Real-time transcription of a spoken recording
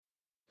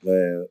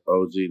Man,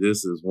 OG,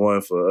 this is one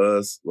for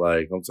us.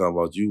 Like, I'm talking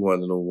about you,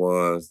 one of the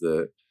ones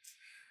that,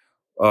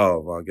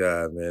 oh my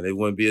God, man, it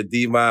wouldn't be a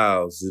D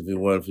Miles if it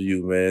wasn't for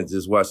you, man.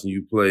 Just watching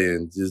you play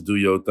and just do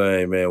your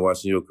thing, man.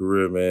 Watching your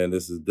career, man.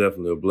 This is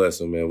definitely a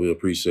blessing, man. We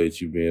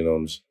appreciate you being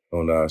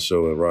on our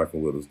show and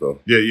rocking with us, though.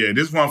 Yeah.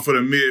 This one for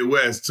the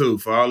Midwest too,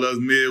 for all those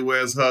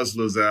Midwest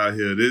hustlers out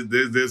here.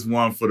 This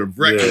one for the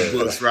record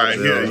books right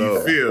here.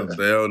 You feel me?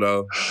 They don't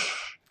know.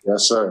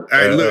 Yes, sir.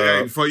 Hey, look,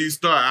 hey, before you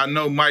start, I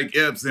know Mike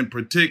Epps in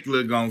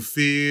particular gonna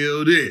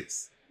feel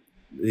this.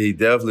 He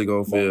definitely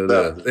gonna feel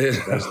that.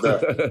 That's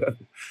definitely.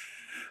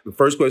 The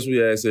first question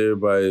we ask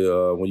everybody,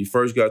 when you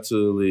first got to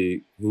the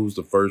league, who's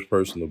the first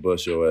person to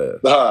bust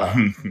your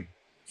ass?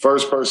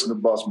 First person to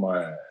bust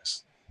my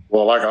ass.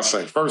 Well, like I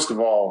say, first of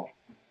all,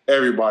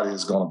 everybody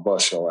is gonna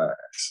bust your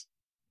ass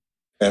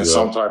in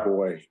some type of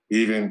way,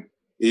 even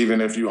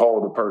if you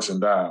hold the person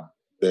down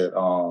that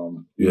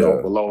you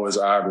know, below his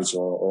average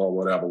or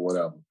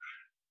whatever.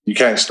 You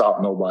can't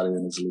stop nobody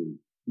in this league,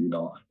 you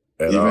know.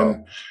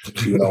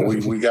 You know,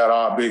 we got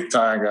our big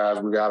time guys,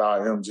 we got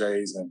our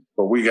MJs,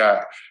 but we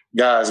got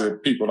guys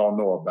that people don't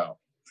know about.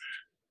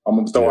 I'm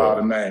gonna throw out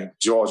a name,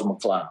 George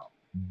McLeod.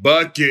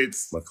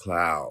 Buckets.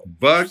 George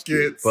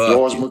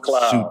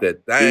McLeod. Shoot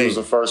that thing. He was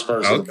the first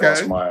person to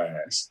bust my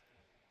ass.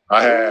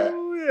 I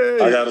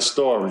got a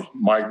story.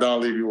 Mike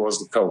Dunleavy was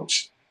the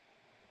coach.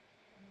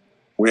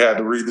 We had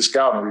to read the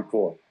scouting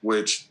report,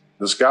 which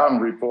the scouting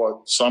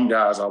report, some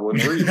guys I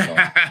wouldn't read them.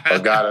 A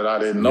guy that I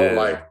didn't know,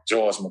 like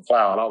George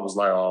McLeod, I was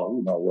like, oh,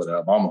 you know,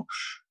 whatever. I'm going to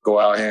go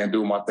out here and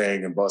do my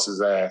thing and bust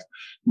his ass.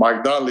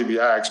 Mike Dunleavy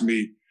asked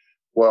me,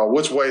 well,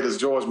 which way does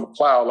George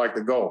McLeod like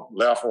to go,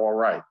 left or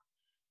right?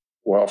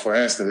 Well, for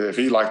instance, if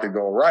he liked to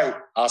go right,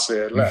 I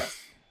said left.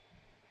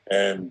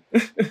 And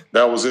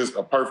that was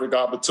a perfect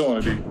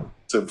opportunity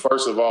to,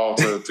 first of all,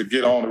 to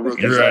get on the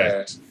rookie's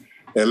ass.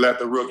 And let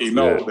the rookie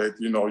know that,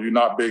 you know, you're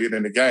not bigger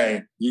than the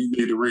game. You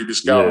need to read the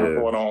scouting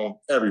report on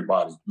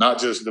everybody,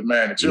 not just the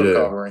man that you're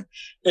covering.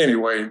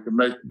 Anyway,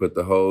 but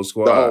the whole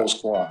squad. The whole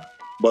squad.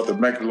 But to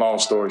make the long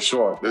story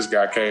short, this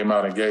guy came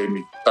out and gave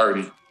me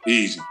 30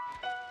 easy.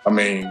 I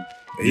mean,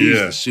 he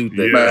used to shoot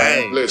that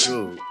man.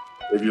 Listen,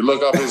 if you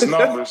look up his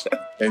numbers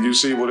and you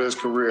see what his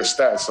career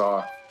stats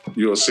are,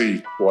 you'll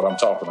see what I'm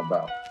talking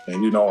about.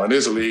 And, you know, in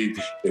this league,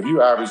 if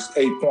you average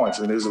 8 points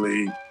in this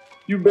league,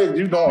 you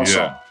doing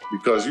something.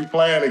 Because you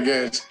playing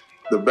against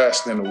the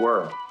best in the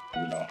world,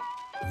 you know.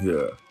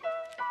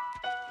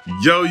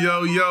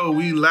 Yo,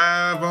 we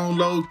live on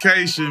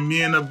location.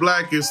 Me and the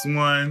Blackest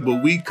One,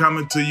 but we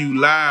coming to you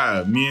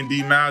live. Me and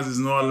D Miles is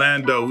in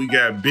Orlando. We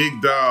got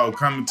Big Dog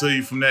coming to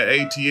you from that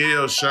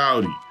ATL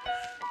shouty.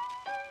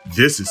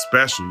 This is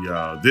special,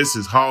 y'all. This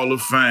is Hall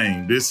of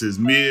Fame. This is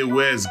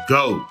Midwest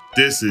GOAT.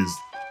 This is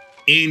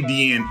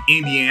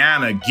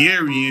Indiana,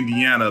 Gary,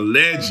 Indiana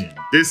legend.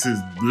 This is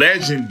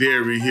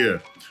legendary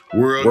here.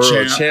 World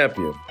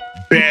champion.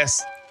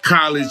 Best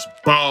college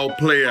ball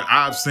player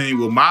I've seen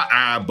with my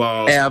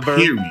eyeballs,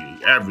 period.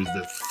 Averaged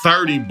a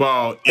 30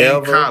 ball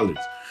in college.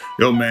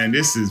 Yo, man,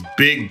 this is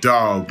Big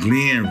Dog,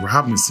 Glenn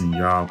Robinson,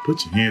 y'all.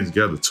 Put your hands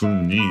together,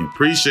 tune in.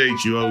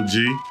 Appreciate you, OG.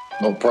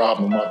 No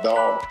problem, my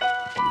dog.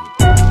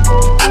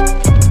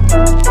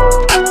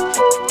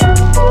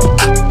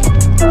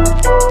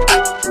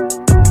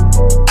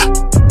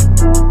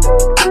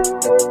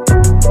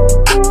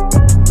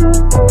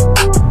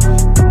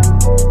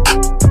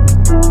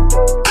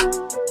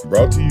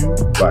 Brought to you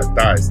by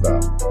Thigh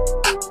Stop.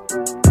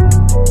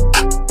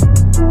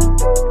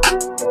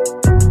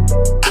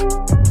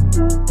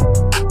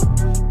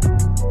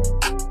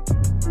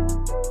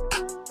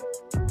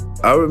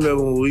 I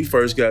remember when we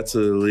first got to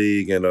the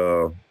league and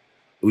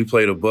we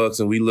played the Bucks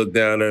and we looked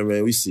down there,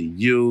 man, we see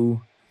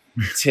you,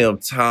 Tim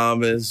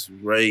Thomas,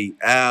 Ray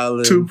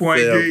Allen,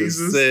 2-point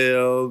Jesus,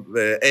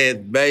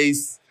 Ed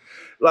Mace.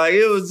 Like,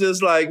 it was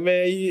just like,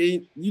 man,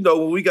 you know,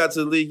 when we got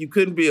to the league, you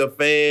couldn't be a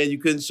fan. You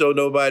couldn't show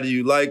nobody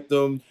you liked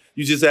them.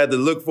 You just had to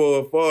look for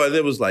afar. And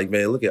it was like,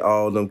 man, look at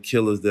all them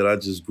killers that I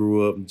just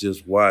grew up and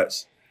just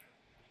watched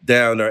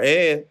down there.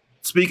 And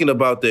speaking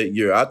about that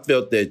year, I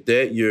felt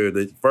that year,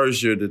 the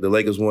first year that the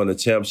Lakers won the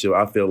championship,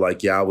 I felt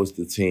like y'all was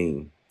the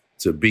team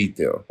to beat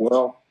them.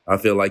 Well, I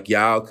feel like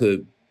y'all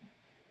could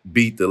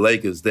beat the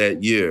Lakers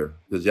that year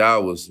because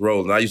y'all was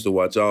rolling. I used to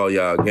watch all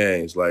y'all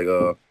games. Like,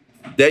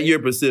 that year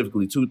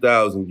specifically,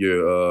 2000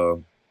 year,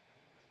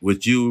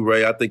 with you,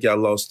 Ray, I think y'all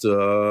lost to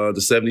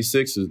the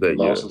 76ers that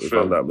year, if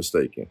I'm not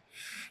mistaken.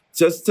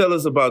 Just tell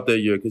us about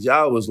that year, because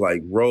y'all was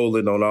like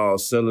rolling on all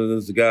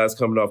cylinders. The guys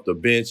coming off the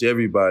bench,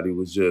 everybody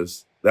was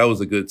just, that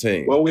was a good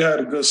team. Well, we had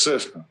a good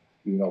system.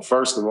 You know,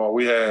 first of all,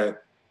 we had,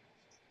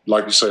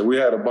 like you say, we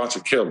had a bunch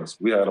of killers.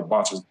 We had a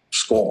bunch of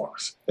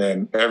scorers,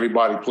 and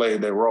everybody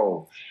played their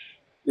role.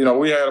 You know,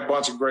 we had a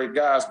bunch of great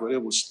guys, but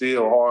it was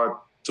still hard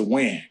to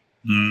win.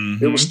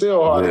 Mm-hmm. It was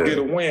still hard to get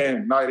a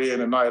win night in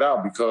and night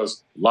out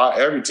because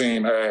every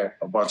team had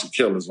a bunch of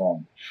killers on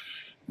them.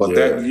 But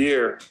that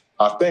year,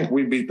 I think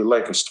we beat the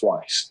Lakers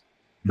twice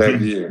that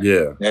year.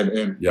 Yeah.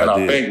 And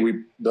I think we,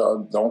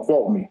 don't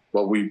quote me,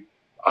 but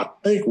I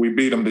think we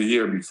beat them the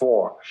year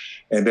before,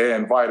 and they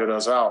invited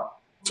us out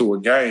to a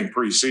game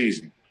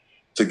preseason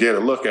to get a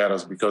look at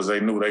us because they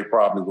knew they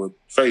probably would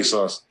face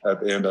us at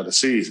the end of the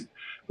season.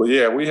 But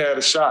yeah, we had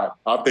a shot.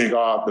 I think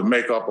the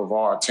makeup of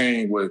our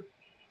team with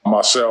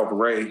myself,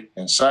 Ray,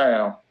 and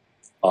Sam,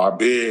 our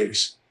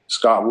bigs,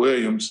 Scott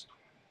Williams.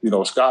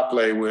 Scott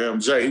played with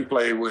MJ. He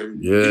played with.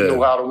 He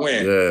knew how to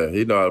win. Yeah,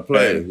 he know how to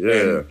play.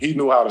 And he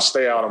knew how to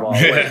stay out of our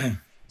way.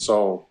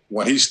 So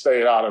when he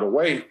stayed out of the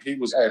way, he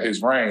was at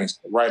his range,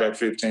 right at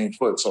 15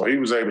 foot. So he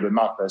was able to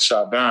knock that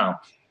shot down.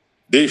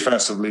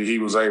 Defensively, he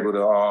was able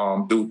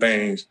to do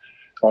things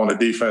on the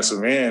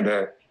defensive end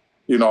that,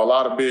 a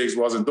lot of bigs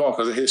wasn't doing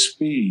because of his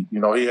speed. He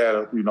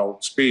had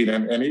speed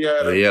and he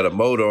had a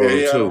motor on him too.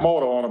 He had a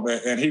motor on him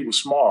and he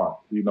was smart.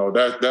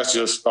 That's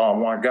just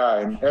one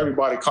guy, and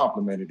everybody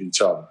complimented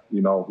each other.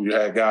 You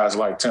had guys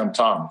like Tim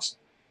Thomas.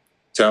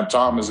 Tim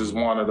Thomas is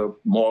one of the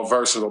more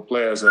versatile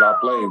players that I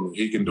played with.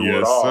 He can do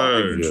it all. Sir.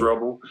 He can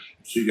dribble.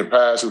 He can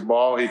pass the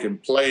ball. He can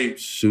play.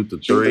 Shoot the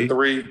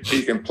three.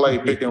 He can play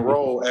pick and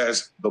roll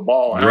as the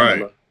ball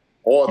handler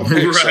or the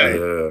pick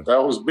saver.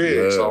 That was big.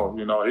 Yeah. So,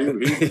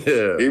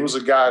 he was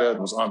a guy that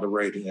was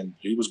underrated, and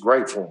he was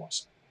great for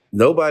us.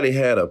 Nobody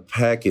had a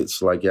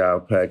package like y'all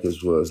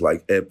package was.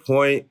 Like at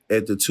point,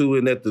 at the 2,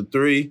 and at the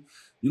 3,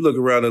 you look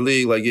around the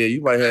league like,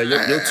 you might have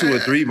your 2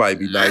 and 3 might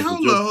be nice, but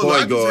your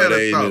point guard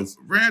ain't.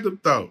 Random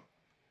thought.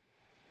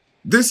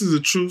 This is a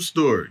true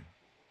story.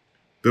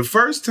 The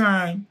first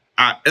time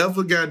I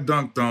ever got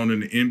dunked on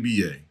in the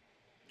NBA,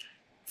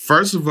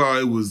 first of all,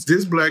 it was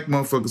this black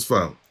motherfucker's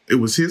fault. It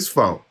was his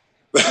fault.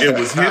 It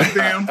was his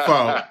damn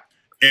fault.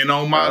 And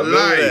on my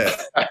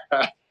life,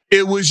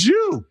 it was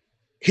you.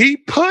 He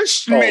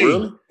pushed me.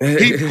 Really?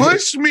 He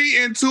pushed me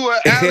into an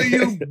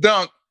alley-oop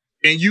dunk,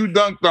 and you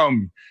dunked on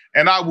me.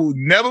 And I will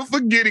never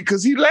forget it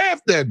because he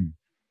laughed at me.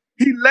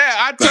 He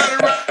laughed. I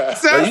turned around.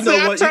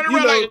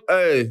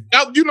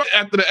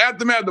 After the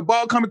aftermath, the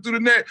ball coming through the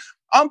net,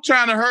 I'm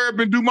trying to hurry up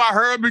and do my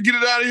hurry and get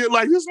it out of here.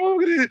 Like, this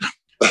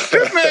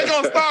man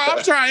gonna start.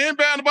 I'm trying to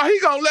inbound the ball. He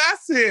gonna laugh. I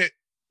said,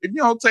 if you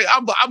don't take,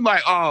 I'm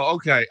like, oh,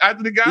 okay.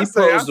 After the guy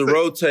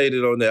rotate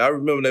it on that. I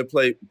remember that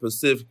play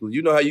specifically.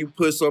 You know how you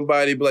push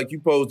somebody, but like you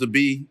supposed to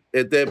be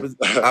at that.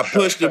 I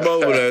pushed him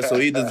over there, so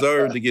he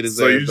deserved to get his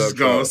ass. So you just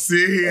gonna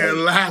sit here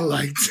and lie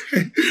like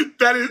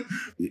that?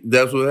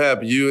 That's what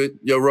happened.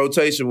 Your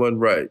rotation wasn't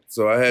right,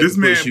 so I had to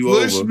push you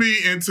over. This man pushed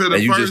me into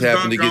the first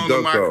dunk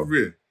on my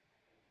career.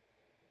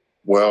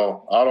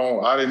 Well,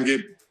 I didn't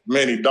get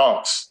many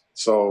dunks.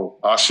 So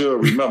I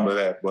should remember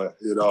that, but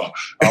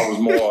I was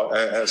more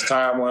as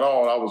time went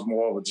on. I was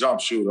more of a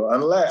jump shooter,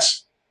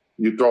 unless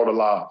you throw the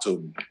lob to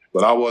me.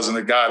 But I wasn't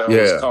a guy that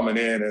was coming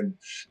in and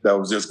that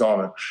was just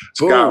going to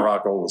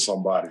skyrocket over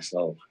somebody.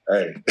 So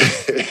hey,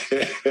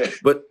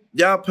 but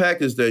y'all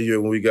packaged that year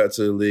when we got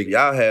to the league.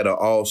 Y'all had an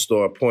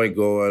all-star point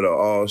guard, an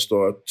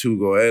all-star 2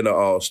 guard, and an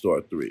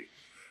all-star 3.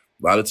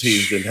 A lot of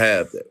teams didn't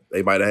have that.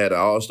 They might have had an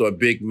all-star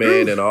big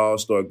man and an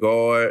all-star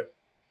guard.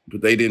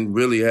 But they didn't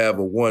really have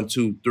a 1,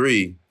 2,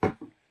 3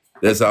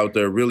 that's out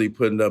there really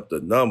putting up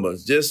the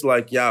numbers, just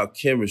like y'all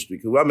chemistry.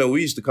 Because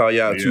we used to call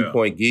y'all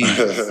 2-point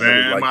geezers.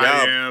 Sam,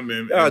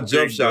 like y'all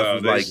jump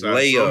shots was like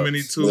layups. So many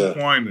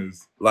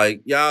 2-pointers.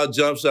 Like y'all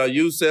jump shot,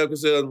 you Sam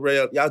Cassell and Ray,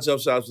 y'all jump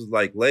shots was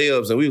like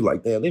layups, and we was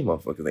like, damn, these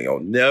motherfuckers ain't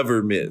gonna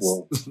never miss.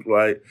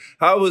 Like,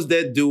 how was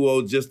that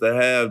duo just to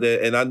have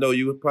that? And I know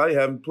you probably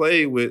haven't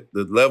played with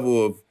the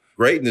level of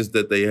greatness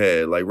that they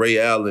had, like Ray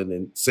Allen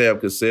and Sam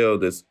Cassell,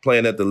 that's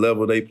playing at the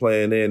level they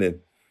playing in and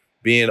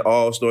being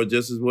all-star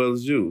just as well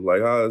as you.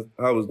 Like,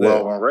 how was that?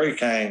 Well, when Ray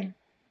came,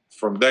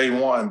 from day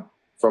one,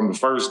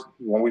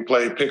 when we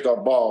played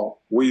pickup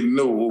ball, we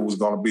knew who was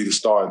going to be the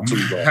starting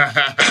 2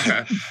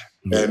 guard.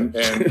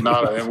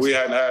 and we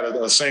hadn't had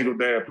a single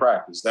day of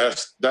practice.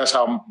 That's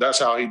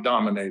how he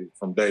dominated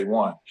from day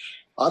one.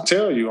 I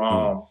tell you,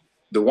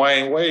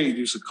 Dwayne Wade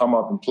used to come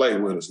up and play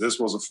with us.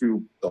 This was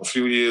a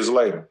few years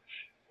later.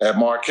 At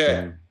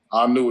Marquette,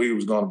 I knew he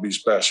was going to be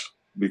special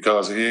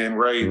because he and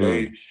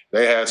Ray,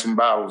 they had some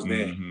battles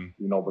then,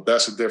 but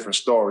that's a different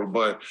story.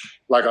 But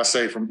like I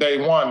say, from day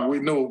one, we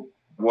knew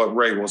what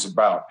Ray was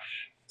about.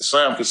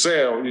 Sam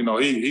Cassell,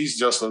 he's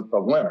just a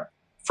winner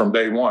from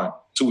day one.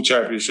 2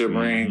 championship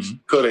rings,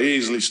 could have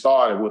easily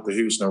started with the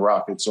Houston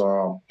Rockets.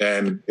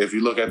 And if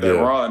you look at that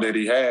run that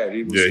he had,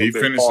 he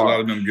finished a lot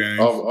of them games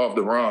of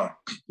the run.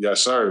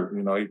 Yes, sir.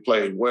 He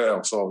played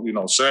well. So,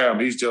 Sam,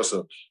 he's just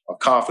a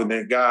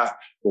confident guy.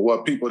 But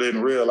what people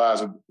didn't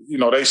realize,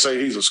 they say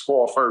he's a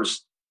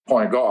score-first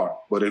point guard.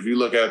 But if you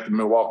look at the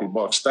Milwaukee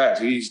Bucks stats,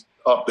 he's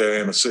up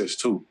there in assists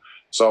too.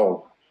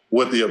 So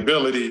with the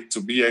ability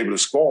to be able to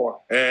score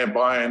and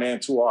buying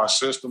into our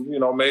system,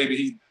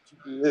 maybe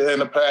in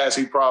the past,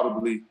 he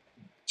probably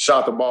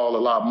shot the ball a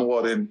lot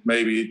more than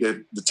maybe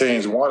the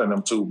teams wanted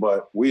him to,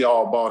 but we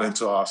all bought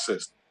into our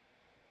system.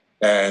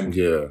 And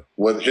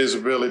with his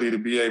ability to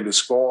be able to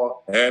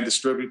score and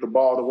distribute the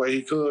ball the way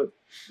he could,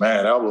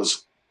 man,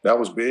 that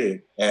was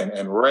big.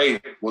 And Ray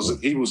was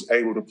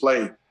able to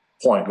play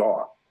point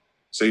guard.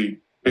 See,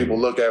 People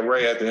look at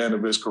Ray at the end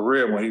of his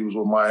career when he was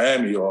with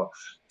Miami or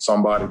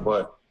somebody,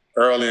 but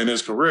early in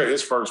his career,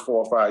 his first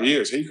 4 or 5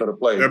 years, he could have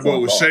played. That boy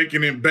was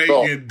shaking and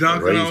baking,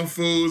 dunking on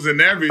fools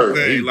and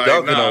everything. Like,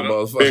 dunking on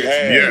motherfuckers. Big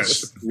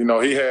hands.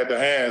 Yes. He had the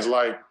hands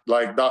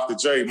like Dr.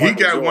 J. He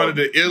got one of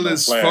the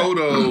illest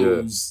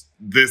photos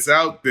that's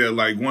out there,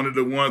 like one of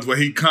the ones where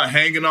he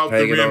hanging off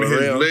the rim and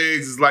his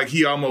legs is like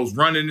he almost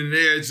running in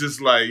there. It's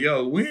just like,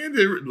 yo, when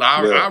did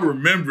I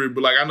remember it,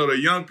 but like I know the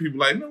young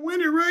people like, man, when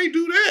did Ray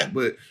do that?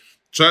 But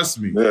trust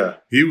me,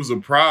 he was a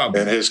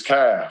problem. And his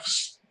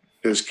calves.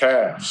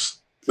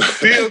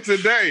 Still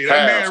today,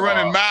 that man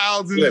running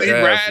miles and he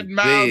riding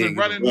miles and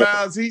running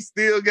miles. He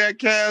still got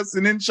calves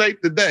and in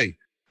shape today.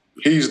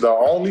 He's the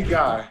only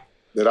guy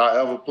that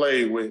I ever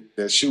played with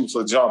that shoots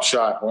a jump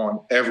shot on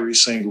every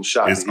single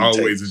shot. It's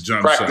always a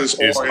jump shot. It's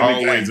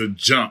always a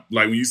jump.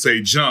 Like when you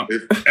say jump,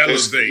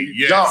 elevate.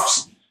 Yes.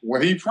 Jumps.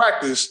 When he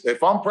practiced,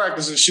 if I'm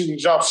practicing shooting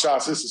jump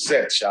shots, it's a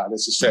set shot.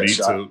 It's a set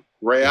shot. Too.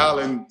 Ray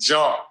Allen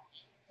jump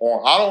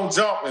on. I don't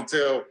jump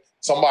until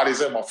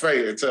somebody's in my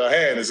face, until a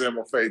hand is in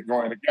my face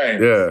during the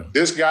game. Yeah.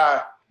 This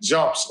guy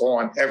jumps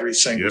on every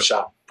single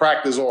shot,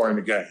 practice or in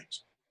the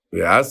games.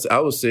 Yeah, I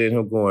was seeing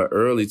him going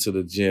early to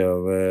the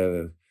gym,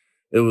 man.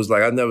 It was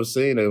like I never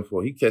seen it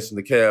before. He catching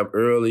the cab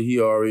early. He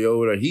already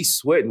over there. He's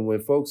sweating when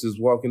folks is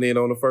walking in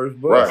on the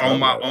first bus. Right. On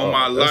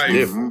my life,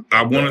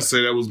 I want to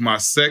say that was my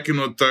second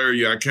or third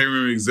year. I can't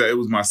remember exactly. It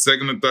was my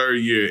second or third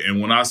year.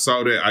 And when I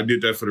saw that, I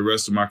did that for the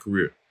rest of my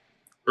career.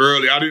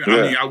 Early, I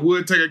mean, I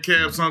would take a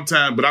cab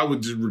sometime, but I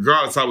would just,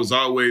 regardless, I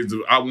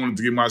wanted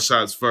to get my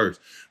shots first.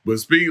 But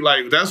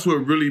that's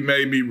what really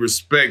made me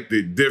respect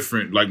it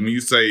different. Like when you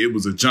say it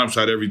was a jump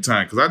shot every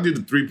time. Because I did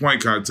the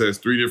 3-point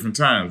contest 3 different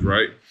times,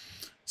 right?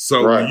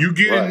 So when you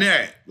get in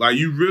that, like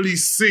you really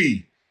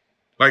see,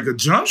 like a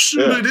jump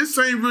shooter, this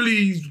ain't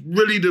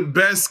really the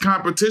best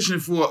competition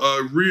for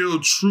a real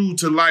true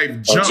to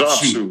life jump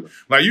shooter.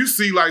 Like you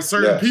see like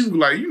certain people,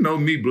 like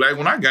me, Black,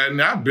 when I got in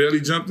there, I barely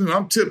jumped in.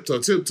 I'm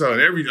tiptoe.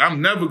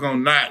 I'm never gonna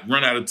not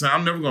run out of time.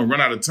 I'm never gonna run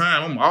out of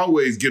time. I'm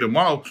always get them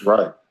off.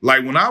 Right.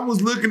 Like when I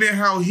was looking at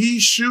how he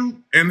shoot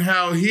and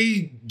how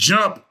he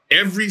jump,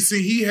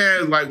 he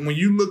has like when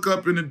you look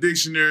up in the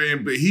dictionary,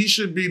 but he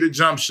should be the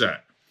jump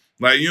shot.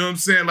 Like, you know what I'm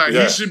saying? Like,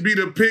 he should be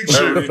the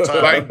picture.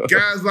 Like,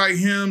 guys like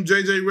him,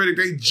 J.J. Redick,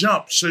 they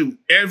jump shoot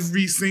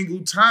every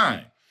single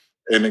time.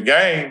 In the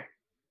game,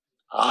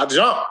 I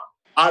jump.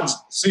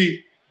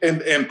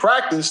 In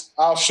practice,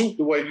 I'll shoot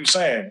the way you're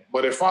saying.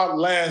 But if I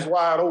lands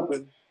wide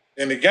open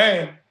in the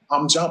game,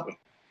 I'm jumping.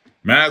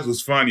 Maz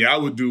was funny. I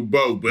would do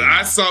both. But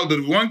I saw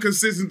the one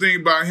consistent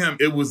thing about him,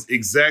 it was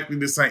exactly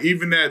the same.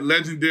 Even that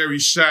legendary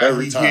shot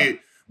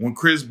hit when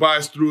Chris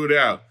Bosh threw it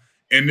out.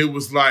 And it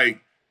was like,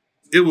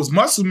 it was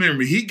muscle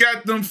memory. He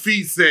got them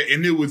feet set,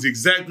 and it was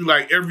exactly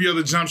like every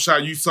other jump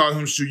shot you saw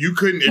him shoot. You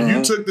couldn't, if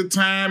you took the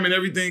time and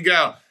everything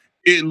out,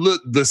 it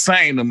looked the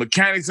same. The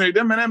mechanics said,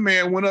 that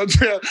man went up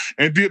there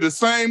and did the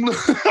same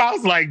look. I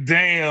was like,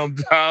 damn,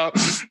 dog.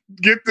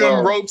 Get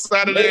them ropes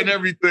out of there and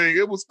everything.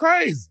 It was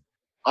crazy.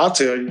 I'll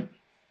tell you,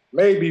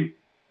 maybe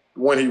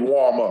when he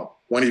warm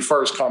up, when he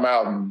first come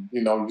out and,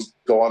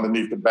 go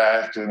underneath the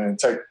basket and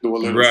do a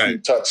little few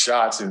touch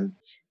shots, and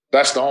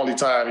that's the only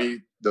time he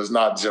does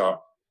not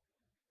jump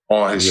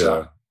on his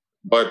shot.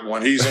 But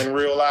when he's in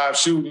real live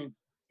shooting,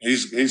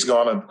 he's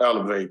going to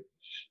elevate.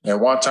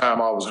 And one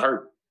time I was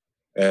hurt.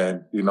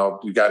 And, you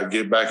got to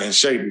get back in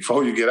shape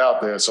before you get out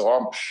there. So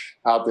I'm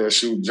out there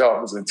shooting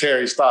jumpers. And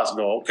Terry Stotts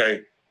go,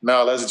 okay,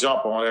 now let's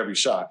jump on every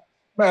shot.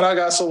 Man, I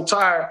got so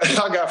tired.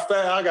 I got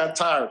fat. I got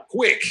tired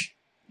quick.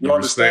 You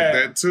understand?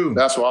 That too.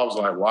 That's why I was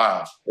like,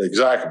 wow,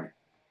 exactly.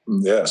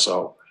 Yeah,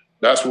 so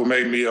that's what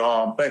made me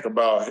think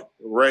about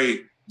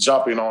Ray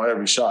jumping on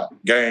every shot,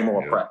 game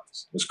or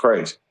practice. It's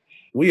crazy.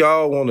 We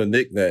all want a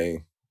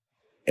nickname,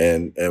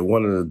 and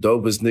one of the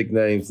dopest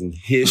nicknames in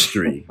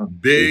history,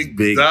 Big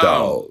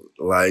Dog.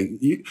 Like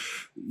you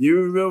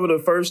remember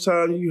the first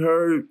time you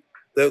heard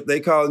that they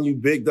calling you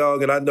Big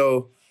Dog, and I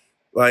know,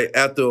 like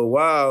after a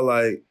while,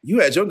 like you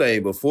had your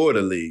name before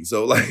the league,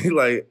 so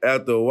like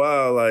after a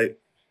while, like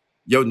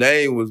your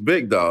name was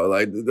Big Dog.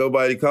 Like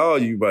nobody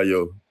called you by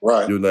your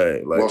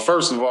name. Like, well,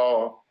 first of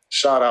all,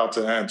 shout out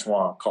to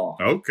Antoine Carr.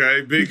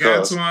 Okay,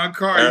 Antoine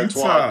Carr.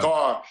 Antoine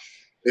Carr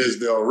is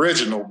the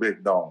original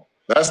Big Dog.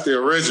 That's the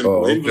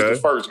original. He was the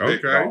first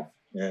Big Dog.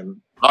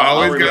 And I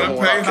always remember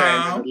when I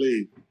came in the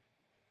league.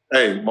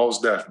 Hey,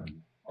 most definitely.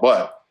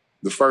 But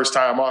the first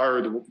time I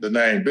heard the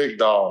name Big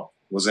Dog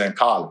was in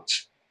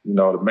college.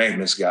 The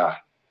maintenance guy.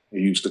 He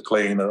used to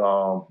clean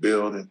the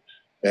building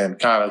and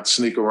kind of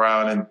sneak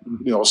around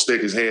and,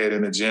 stick his head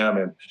in the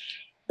gym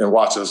and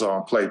watch us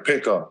play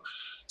pickup.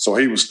 So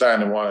he was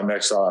standing one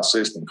next to our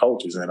assistant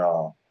coaches. And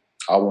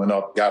I went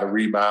up, got a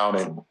rebound,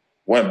 and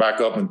went back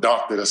up and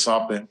dunked it or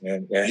something.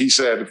 And he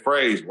said the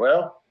phrase,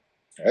 well,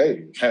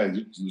 hey,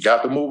 you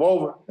got to move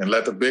over and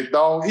let the big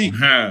dog eat.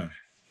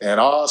 And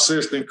our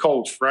assistant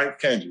coach, Frank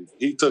Kendrick,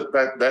 he took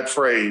that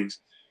phrase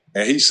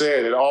and he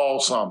said it all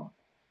summer.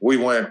 We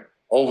went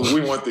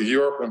to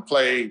Europe and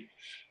played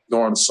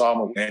during the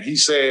summer. And he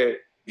said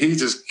he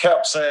just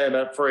kept saying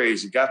that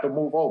phrase, you got to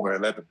move over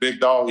and let the big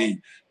dog eat.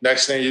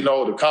 Next thing you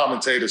know, the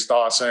commentators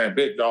start saying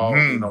big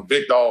dog,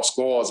 big dog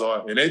scores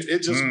on, and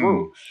it just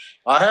grew.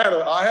 I had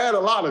a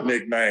lot of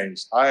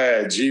nicknames. I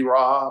had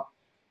G-Rob,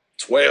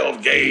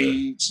 12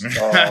 Gauge, the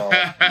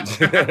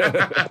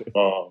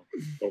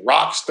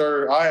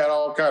Rockster. I had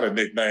all kind of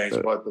nicknames,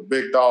 but the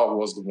big dog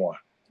was the one,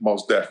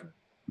 most definitely.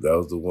 That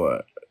was the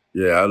one.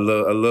 Yeah, I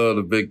love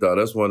the big dog.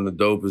 That's one of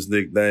the dopest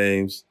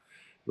nicknames.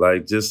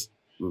 Like, just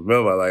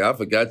remember, like, I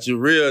forgot your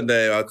real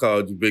name. I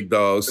called you Big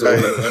Dog. So,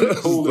 the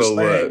coolest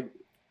thing,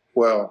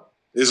 well,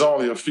 there's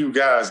only a few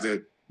guys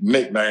that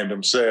nicknamed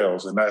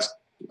themselves, and that's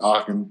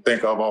I can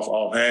think of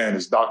offhand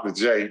is Dr.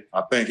 J.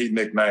 I think he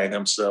nicknamed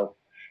himself.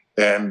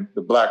 And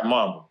the Black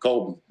Mamba,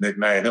 Kobe,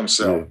 nicknamed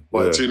himself. Yeah,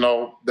 but, you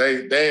know,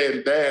 they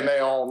in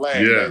their own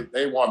lane. Yeah.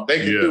 They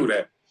can do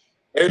that.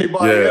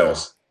 Anybody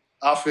else,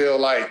 I feel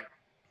like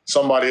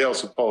somebody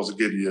else is supposed to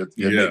give you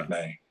your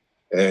nickname.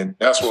 And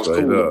that's what's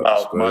cool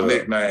about my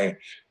nickname.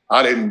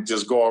 I didn't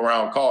just go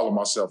around calling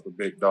myself the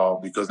Big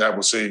Dog because that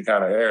would seem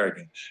kind of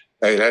arrogant.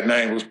 Hey, that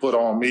name was put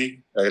on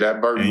me. Hey,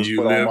 that burden was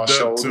put on my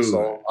shoulders,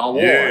 so I won.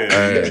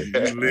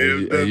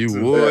 Yeah, you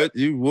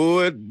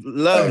would.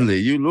 Lovely.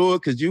 You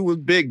would because you was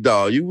Big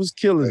Dog. You was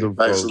killing them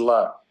folks. Thanks a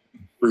lot.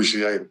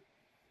 Appreciate it.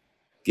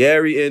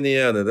 Gary,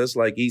 Indiana. That's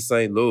like East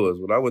St. Louis.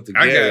 When I went to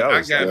Gary,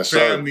 I got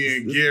family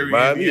in Gary,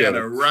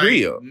 Indiana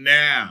right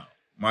now.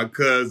 My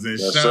cousin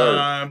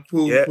Sean,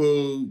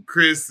 Poo,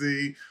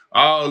 Chrissy,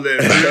 all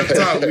that. Real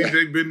talk.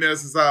 They've been there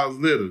since I was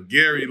little.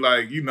 Gary,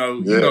 like, you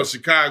know,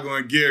 Chicago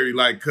and Gary,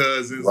 like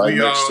cousins. Right,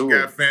 we all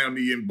got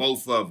family in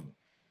both of them.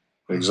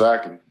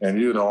 Exactly. And,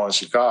 you know, in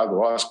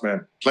Chicago, I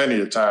spent plenty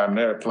of time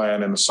there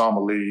playing in the summer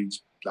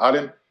leagues. I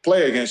didn't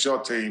play against your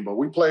team, but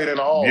we played in an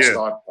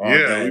all-star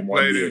game. We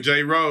played in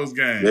J. Rose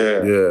game.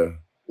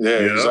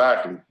 Yeah,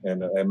 exactly.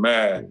 And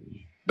man,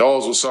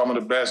 those were some of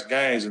the best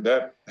games, and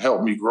that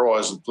helped me grow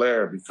as a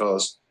player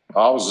because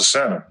I was a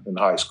center in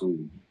high school.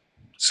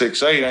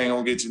 6'8" ain't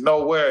gonna get you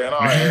nowhere in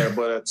our area,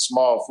 but at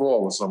small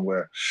forward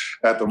somewhere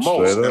at the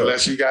most,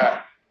 unless you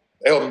got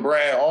Elton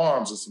Brand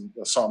arms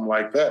or something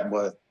like that.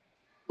 But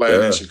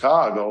playing in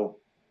Chicago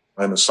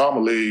in the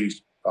summer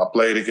leagues, I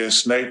played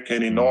against Snake,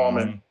 Kenny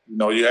Norman. You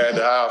know, you had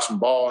to have some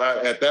ball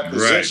at that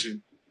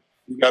position.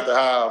 You got to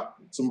have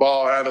some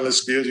ball handling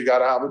skills. You got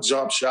to have a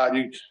jump shot.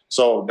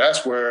 So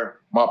that's where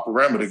my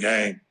perimeter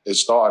game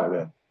started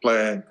at,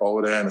 playing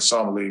over there in the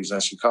summer leagues in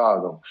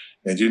Chicago.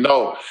 And you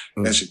know,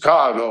 in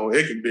Chicago,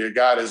 it can be a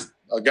guy that's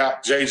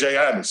J.J.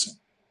 Anderson.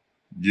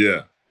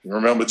 Yeah. You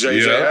remember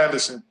J.J.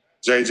 Anderson?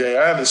 J.J.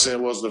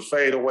 Anderson was the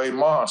fadeaway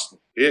monster.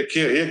 He'd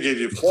give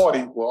you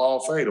 40 with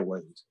all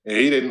fadeaways. And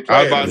he didn't play.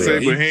 I was about to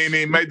say, but he ain't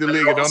even make the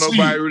league. Don't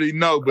nobody really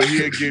know, but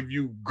he'll give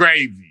you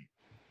gravy.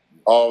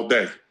 All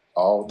day.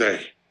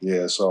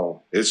 Yeah,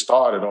 so it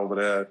started over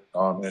there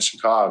in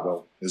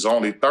Chicago. It's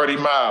only 30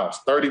 miles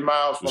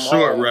from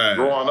home. Ride.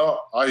 Growing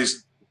up, I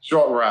used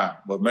short ride.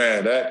 But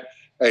man,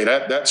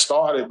 that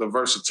started the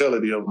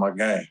versatility of my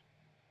game.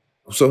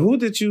 So who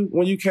did you,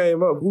 when you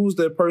came up, who's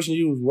that person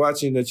you was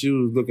watching that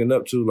you was looking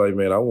up to? Like,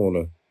 man, I want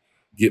to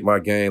get my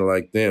game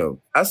like them.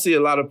 I see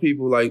a lot of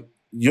people like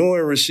you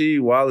and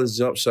Rasheed Wallace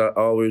jump shot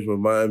always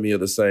remind me of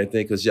the same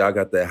thing because y'all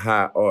got that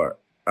high arc.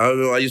 I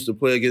don't know, I used to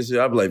play against you.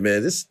 I'd be like,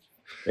 man,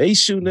 he's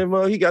shooting that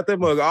mug. He got that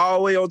mug all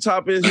the way on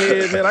top of his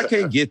head, man. I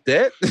can't get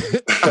that.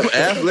 I'm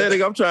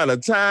athletic. I'm trying to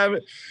time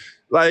it.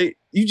 Like,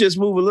 you just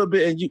move a little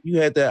bit and you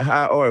had that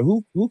high arc.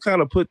 Who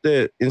kind of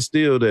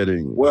instilled that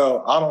in you?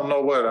 Well, I don't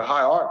know where the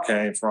high arc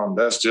came from.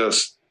 That's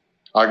just,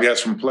 I guess,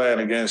 from playing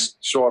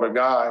against shorter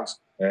guys.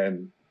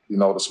 And, you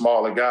know, the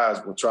smaller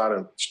guys will try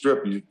to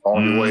strip you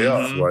on your way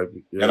up.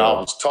 Yeah. And I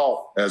was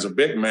taught as a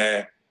big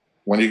man,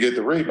 when you get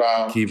the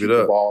rebound, keep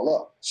the ball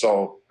up.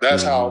 So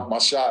that's how my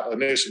shot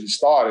initially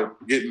started,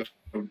 getting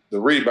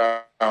the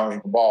rebound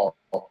and the ball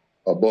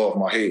above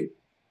my head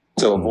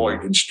to avoid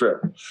getting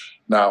stripped.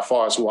 Now, as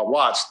far as who I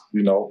watched,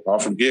 you know, I'm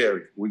from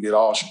Gary. We get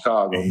all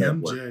Chicago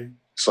network.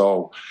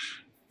 So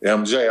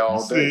MJ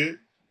all day.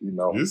 You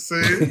know. You see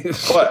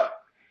it. But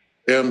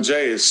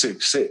MJ is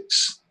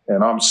 6'6",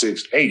 and I'm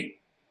 6'8".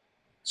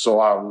 So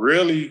I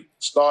really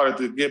started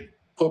to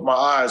put my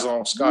eyes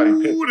on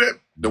Scottie Pippen.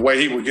 The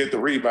way he would get the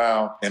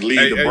rebound and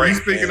lead the break.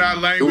 You speaking our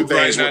language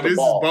right now. This is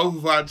both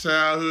of our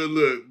childhood.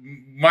 Look,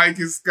 Mike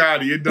and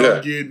Scottie, it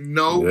don't get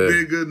no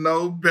bigger,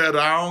 no better.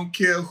 I don't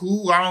care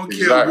who, I don't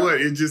care what.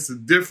 It's just a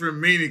different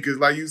meaning because,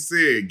 like you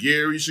said,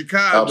 Gary,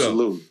 Chicago.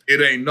 Absolutely. It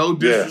ain't no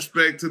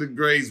disrespect to the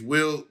greats,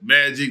 Wilt,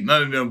 Magic,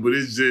 none of them, but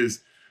it's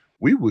just,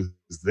 we was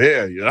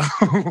there, you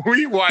know?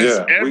 We watched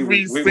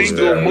every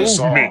single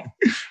movement.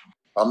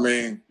 I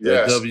mean,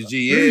 yes.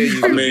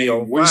 WGA. I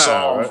mean, we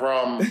saw him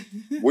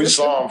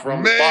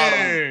from the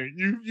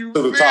bottom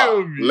to the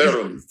top,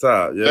 literally.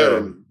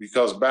 Literally,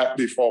 because back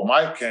before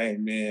Mike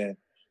came in,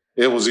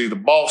 it was either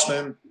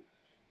Boston,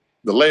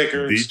 the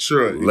Lakers,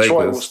 Detroit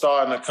was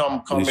starting to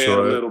come in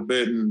a little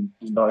bit, and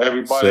you know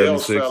everybody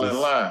else fell in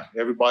line.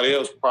 Everybody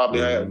else probably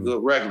had a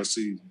good regular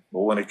season,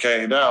 but when it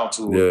came down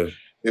to it,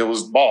 it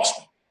was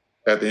Boston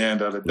at the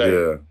end of the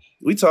day.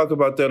 we talk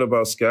about that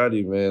about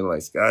Scottie, man.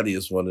 Like, Scottie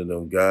is one of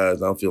them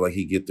guys. I don't feel like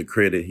he get the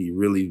credit he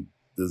really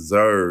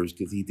deserves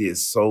because he did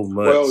so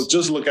much. Well,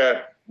 just look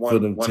at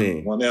when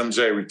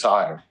MJ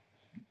retired.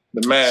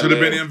 The man should have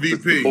been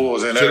MVP.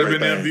 Should have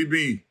been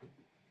MVP.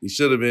 He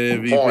should have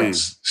been MVP.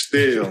 Points,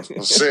 steals,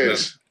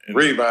 assists,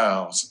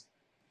 rebounds.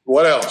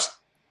 What else?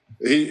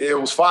 It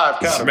was 5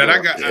 categories. Man,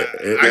 I got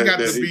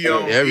to be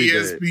on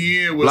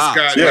ESPN with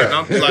Scottie.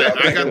 Yeah.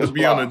 I got to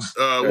be on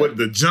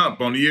the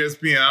jump on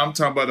ESPN. I'm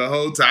talking about the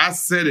whole time. I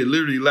said it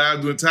literally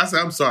live doing time. I said,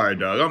 I'm sorry,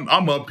 dog.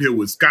 I'm up here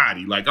with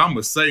Scottie. Like, I'm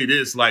gonna say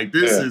this. Like,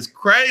 this is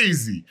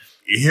crazy.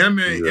 Him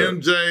and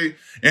MJ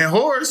and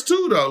Horace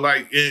too, though.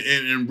 Like,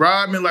 and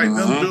Rodman, like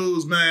them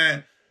dudes,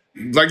 man.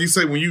 Like you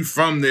say, when you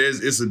from there,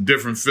 it's a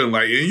different feeling.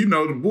 Like, and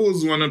the Bulls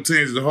is one of them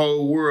teams the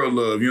whole world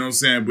love, you know what I'm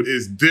saying? But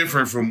it's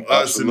different from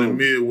us in the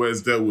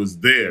Midwest that was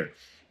there,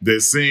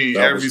 that seen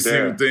every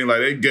single thing. Like,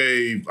 they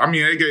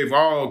gave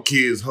all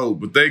kids hope,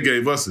 but they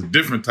gave us a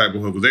different type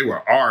of hope because they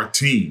were our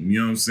team, you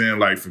know what I'm saying?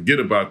 Like, forget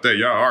about that.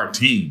 Y'all our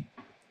team.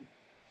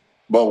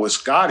 But with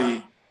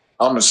Scottie,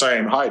 I'm the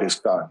same height as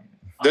Scottie.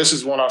 This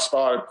is when I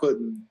started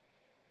putting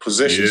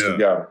positions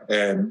together.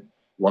 And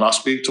when I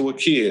speak to a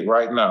kid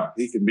right now,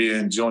 he could be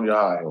in junior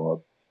high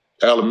or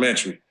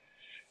elementary.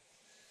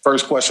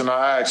 First question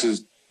I ask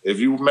is, if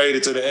you made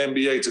it to the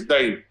NBA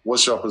today,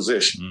 what's your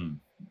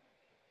position?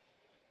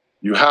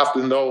 You have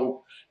to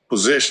know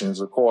positions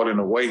according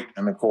to weight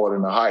and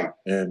according to height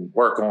and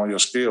work on your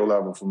skill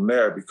level from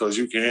there because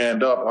you can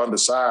end up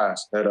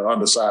undersized at an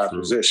undersized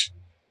position.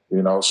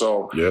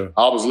 So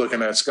I was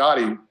looking at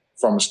Scottie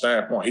from a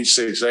standpoint, he's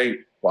 6'8".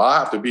 Well, I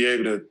have to be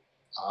able to,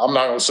 I'm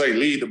not going to say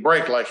lead the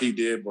break like he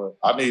did, but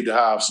I need to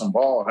have some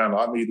ball handle.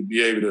 I need to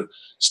be able to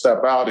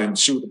step out and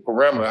shoot the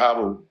perimeter, have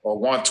a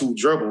 1-2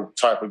 dribble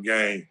type of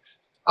game.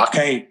 I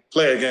can't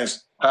play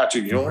against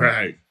Patrick Ewing.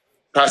 Right.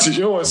 Patrick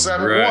Ewing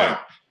 7'1". Right.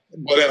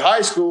 But in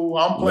high school,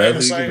 I'm playing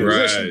the same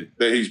position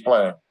that he's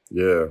playing.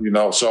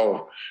 Yeah.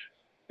 So,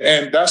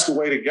 and that's the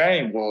way the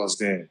game was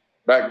then.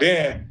 Back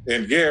then,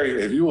 in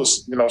Gary, if you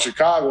was,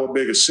 Chicago, a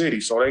bigger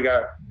city, so they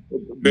got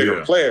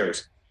bigger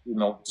players.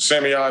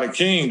 Simeon and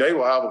King, they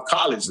will have a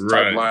college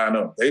type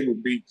lineup. They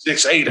would be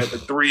 6'8" at the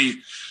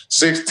 3,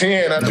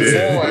 6'10" at the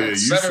 4, and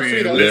 7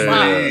 feet at the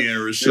 5. And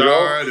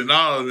Richard and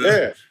all of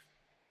that.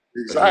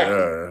 Yeah,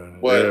 exactly.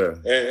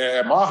 But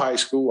at my high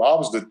school, I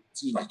was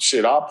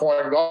our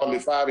point guard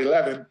at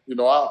 5'11".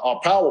 Our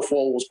power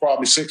forward was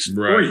probably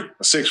 6'3",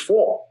 or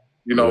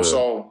 6'4".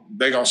 So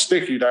they gonna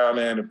stick you down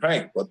there in the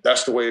paint. But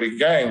that's the way the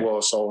game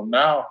was. So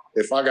now,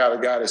 if I got a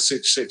guy that's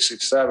 6'6",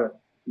 6'7",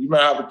 you may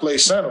have to play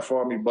center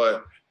for me,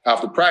 but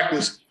after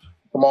practice,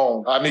 come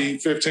on, I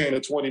need 15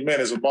 to 20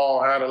 minutes of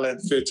ball handling,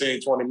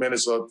 15, 20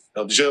 minutes of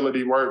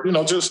agility work,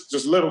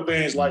 just little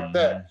things like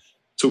that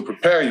to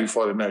prepare you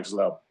for the next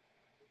level.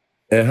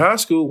 In high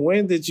school,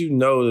 when did you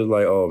know that,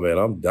 like, oh, man,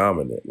 I'm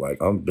dominant? Like,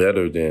 I'm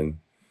better than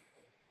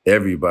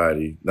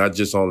everybody, not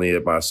just only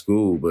at my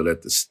school, but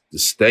at the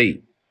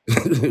state,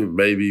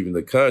 maybe even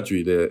the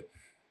country, that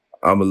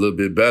I'm a little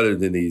bit better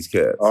than these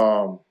cats?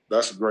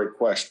 That's a great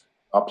question.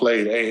 I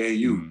played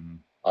AAU.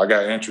 I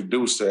got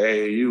introduced to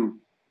AAU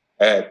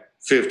at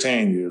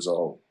 15 years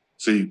old.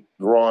 See,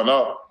 growing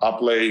up, I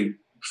played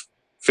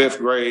 5th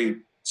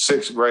grade,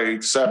 6th grade,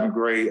 7th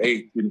grade,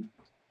 8th.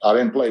 I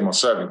didn't play my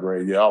 7th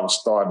grade yet. I was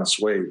starting to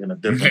sway in a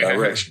different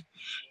direction.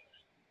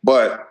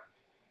 But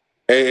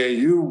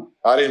AAU,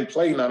 I didn't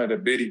play none of the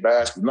bitty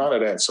basketball,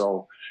 none of that.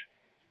 So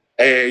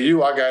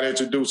AAU, I got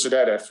introduced to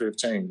that at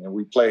 15, and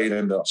we played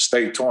in the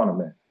state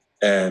tournament.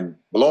 And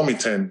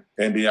Bloomington,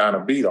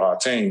 Indiana beat our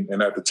team.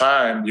 And at the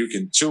time, you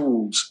can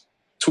choose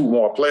 2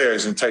 more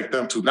players and take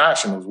them to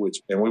nationals with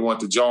you. And we went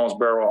to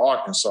Jonesboro,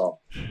 Arkansas.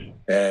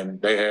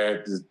 And they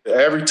had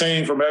every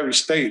team from every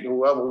state,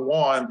 whoever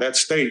won that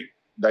state,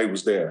 they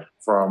was there.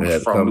 From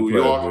New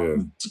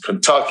York to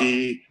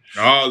Kentucky.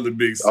 All the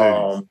big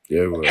cities.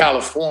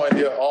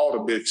 California, all the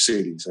big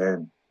cities.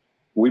 And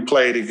we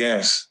played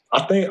against,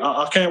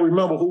 I can't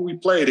remember who we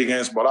played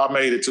against, but I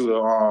made it to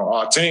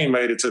our team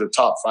made it to the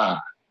top 5.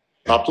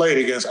 I played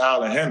against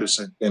Allen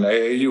Henderson in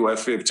AAU at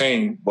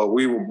 15, but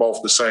we were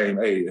both the same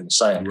age in the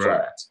same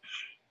class.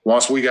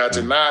 Once we got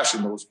to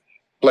nationals,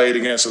 played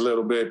against a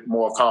little bit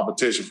more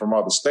competition from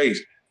other states,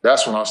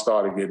 that's when I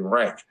started getting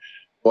ranked.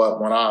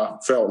 But when I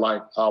felt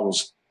like I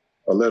was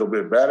a little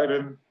bit better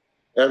than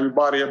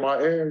everybody in my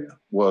area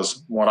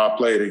was when I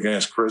played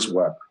against Chris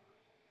Webber.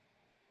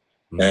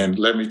 And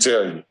let me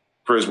tell you,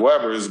 Chris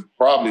Webber is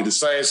probably the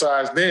same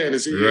size then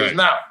as he is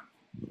now.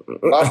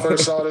 When I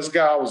first saw this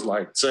guy, I was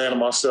like saying to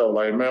myself,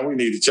 like, man, we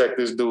need to check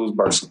this dude's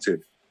birth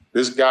certificate.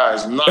 This guy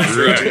is not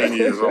 15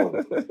 years old.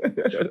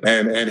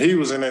 And he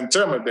was an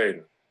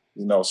intimidator,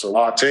 so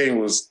our team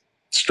was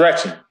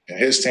stretching and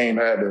his team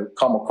had to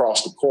come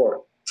across the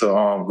court to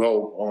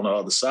go on the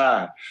other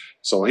side.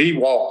 So he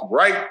walked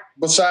right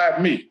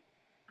beside me,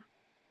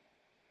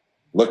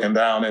 looking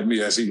down at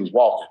me as he was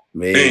walking.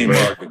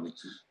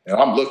 And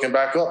I'm looking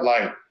back up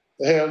like,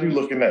 the hell you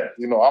looking at?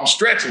 I'm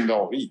stretching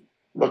though.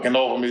 looking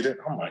over me.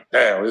 I'm like,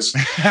 damn, it's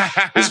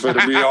going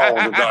to be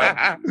on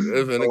tonight.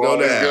 It's going to go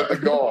down. It's good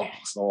to go.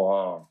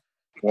 So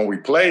when we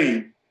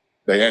played,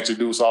 they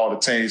introduced all the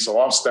teams.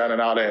 So I'm standing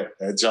out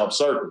at jump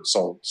circle.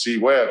 So C.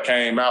 Webb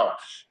came out.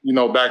 You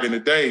know, back in the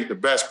day, the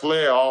best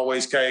player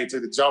always came to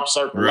the jump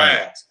circle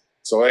last.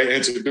 So they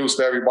introduced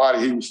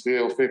everybody. He was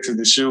still fixing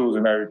the shoes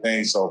and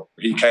everything. So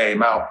he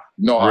came out.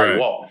 You know how he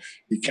walked.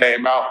 He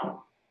came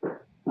out.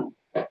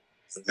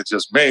 It's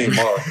just me,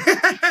 Mark.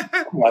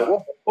 I'm like,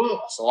 what the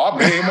fuck? So I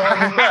mean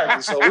mugging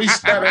back. So we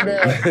standing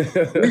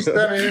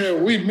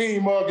here, we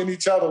mean mugging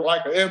each other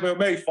like an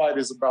MMA fight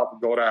is about to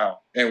go down.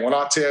 And when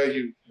I tell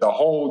you, the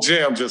whole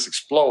gym just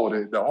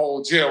exploded. The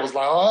whole gym was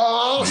like,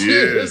 oh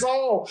shit, it's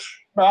on.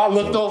 I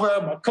looked over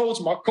at my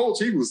coach. My coach,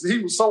 he was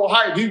so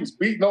hyped. He was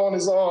beating on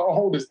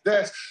his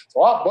desk.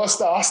 So I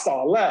bust out. I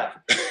started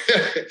laughing.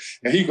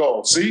 And he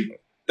goes, see,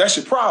 that's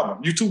your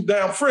problem. You too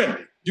damn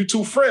friendly. You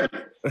too friendly.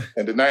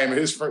 And the name of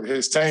his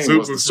team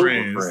was the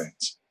Super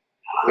Friends.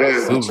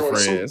 Yeah, Super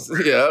Friends.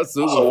 Yeah,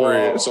 Super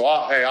Friends. So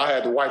I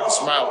had to wipe the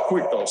smile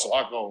quick though. So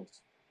I go,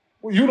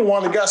 well, you the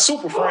one that got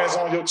Super Friends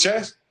on your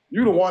chest.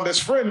 You the one that's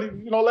friendly.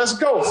 You know, let's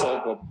go.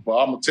 So, but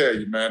I'm gonna tell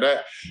you, man,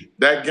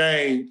 that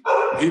game,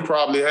 I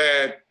probably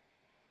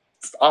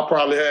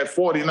had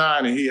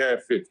 49 and he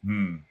had 50.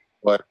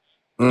 But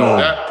you know,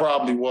 that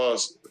probably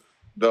was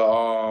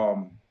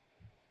the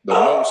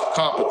most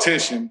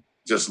competition.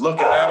 Just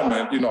looking at him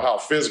and you know how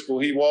physical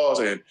he was,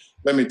 and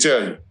let me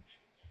tell you,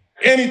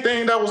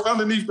 anything that was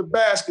underneath the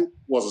basket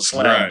was a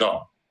slam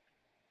dunk.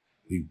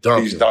 He's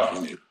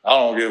dunking it. I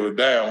don't give a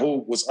damn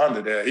who was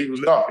under there. He was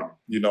dunking it,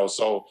 you know.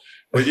 So,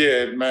 but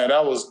yeah, man,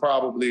 that was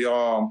probably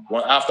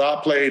when after I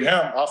played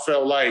him, I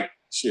felt like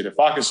shit. If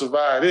I can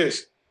survive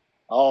this,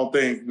 I don't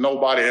think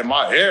nobody in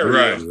my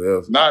area,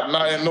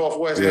 not in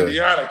Northwest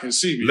Indiana, can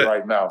see me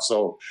right now.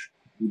 So.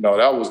 You know,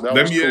 that was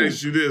Let me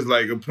ask you this,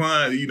 like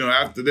upon, you know,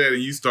 after that,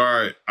 and you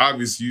start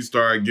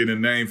getting a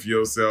name for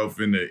yourself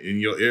in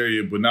your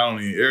area, but not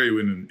only in the area,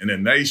 in the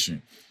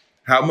nation.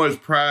 How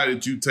much pride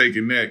did you take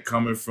in that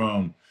coming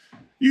from,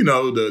 you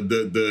know,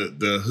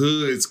 the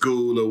hood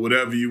school or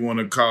whatever you want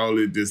to call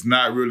it, that's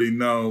not really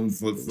known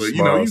for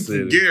you know, you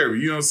from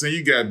Gary, you know what I'm saying?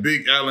 You got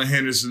big Allen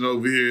Henderson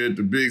over here at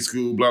the big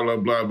school, blah, blah,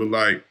 blah, but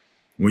like,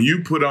 when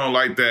you put on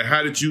like that,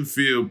 how did you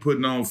feel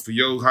putting on for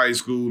your high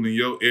school and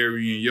your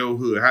area and your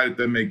hood? How did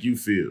that make you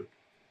feel?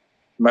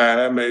 Man,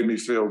 that made me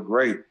feel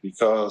great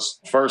because,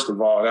 first of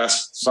all,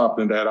 that's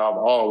something that I've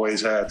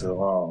always had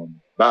to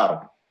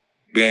battle.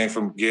 Being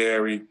from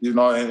Gary, you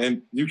know,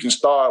 and you can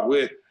start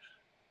with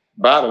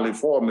battling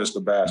for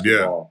Mr.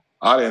 Basketball.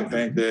 Yeah. I didn't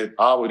think that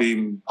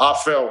I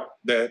felt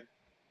that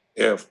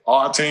if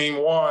our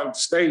team won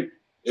state,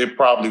 it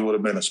probably would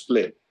have been a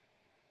split.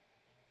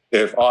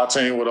 If our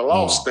team would have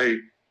lost state,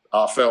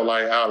 I felt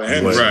like Allen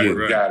Henderson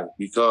would have got it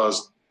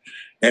because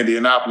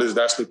Indianapolis,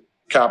 that's the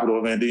capital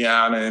of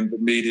Indiana, and the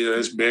media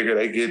is bigger.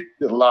 They get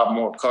a lot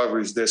more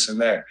coverage, this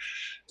and that.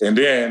 And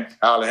then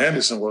Allen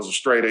Henderson was a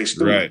straight A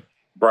student,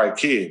 bright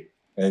kid.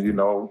 And, you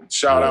know,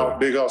 shout out,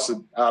 big ups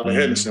to Allen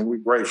Henderson. We're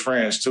great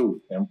friends,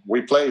 too. And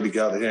we played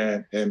together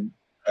here in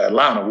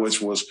Atlanta,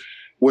 which was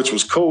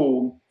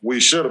cool. We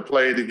should have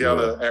played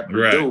together at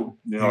Purdue.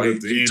 You know,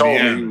 he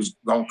told me he was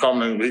going to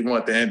come and he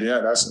went to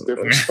Indiana. That's a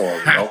different story,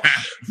 you know.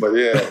 But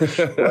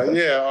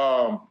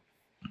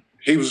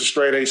he was a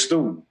straight A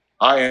student.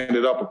 I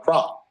ended up a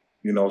prop,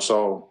 you know,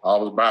 so I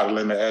was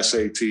battling the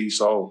SAT.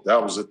 So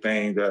that was the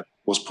thing that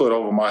was put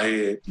over my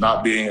head,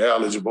 not being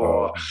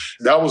eligible.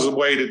 That was the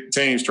way that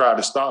teams tried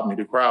to stop me.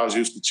 The crowds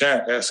used to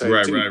chant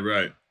SAT.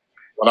 Right.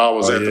 When I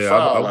was at the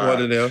foul line.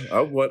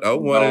 I'm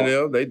one of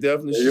them. They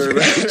definitely should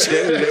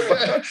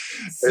CAT,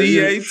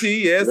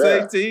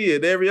 SAT,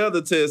 and every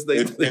other test they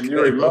and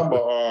you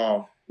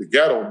remember the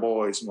Ghetto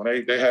Boys,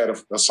 when they had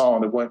a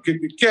song that went,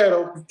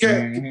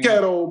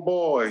 Ghetto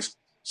Boys.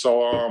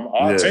 So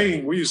our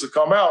team, we used to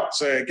come out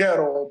saying,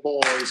 Ghetto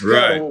Boys,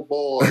 Ghetto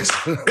Boys.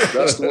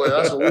 That's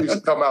what we used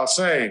to come out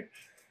saying.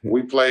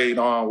 We played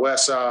on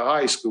Westside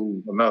High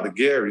School, another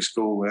Gary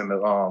school, in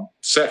the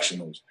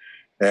sectionals.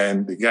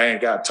 And the game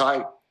got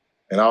tight,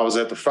 and I was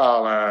at the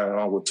foul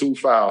line with 2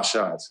 foul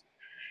shots.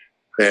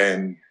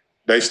 And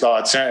they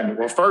started chanting.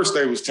 Well, first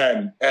they was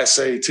chanting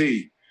SAT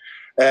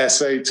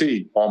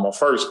on my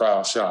first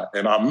foul shot,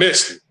 and I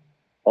missed it.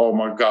 Oh,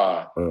 my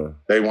God.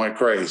 They went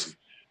crazy.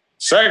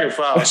 Second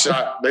foul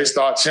shot, they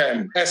start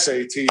chanting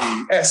SAT.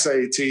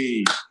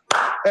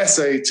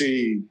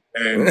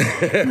 And,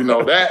 you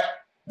know, that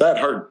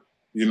hurt.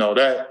 You know,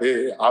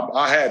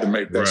 I had to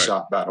make that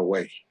shot by the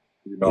way.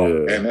 You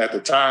know, and at the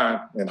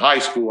time in high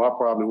school, I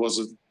probably was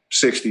a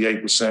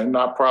 68%,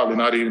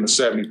 not even a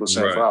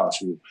 70% foul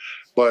shooter.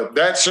 But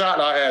that shot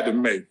I had to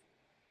make.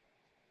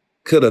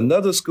 Could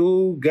another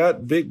school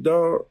got Big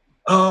Dog?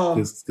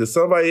 Could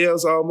somebody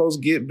else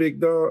almost get Big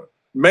Dog?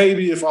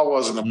 Maybe if I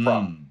wasn't a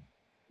prop.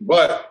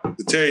 But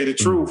to tell you the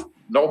truth,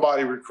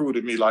 nobody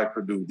recruited me like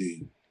Purdue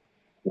did.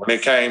 When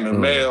it came to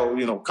mail,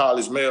 you know,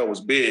 college mail was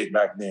big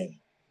back then.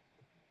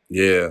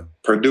 Yeah.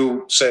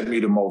 Purdue sent me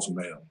the most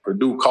mail.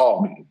 Purdue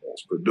called me the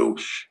most. Purdue,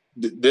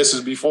 this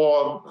is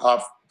before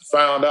I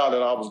found out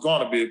that I was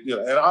going to be,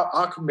 and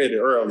I committed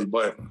early,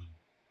 but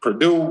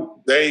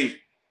Purdue, they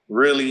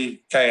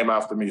really came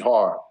after me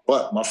hard.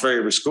 But my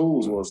favorite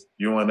schools was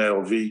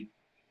UNLV,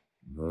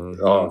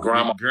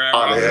 Grandma.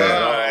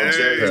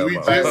 Hey, we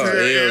just had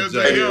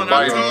LJ on.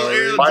 I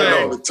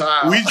told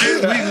LJ. We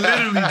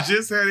literally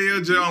just had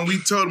LJ on. We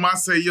told him, I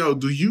say, yo,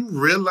 do you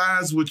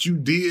realize what you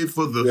did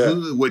for the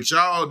hood? What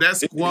y'all, that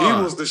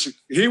squad.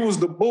 He was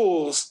the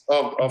Bulls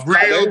of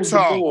real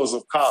talk. The Bulls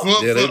of college.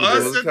 For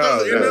us in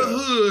the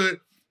hood,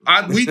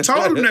 we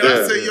told him that.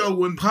 I said, yo,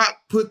 when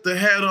Pop put the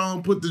hat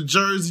on, put the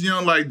jersey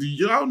on, like, do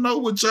y'all know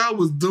what y'all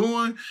was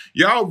doing?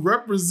 Y'all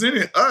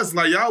represented us.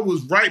 Like, y'all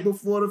was right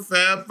before the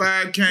Fab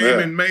Five came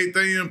and made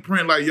their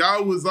imprint. Like,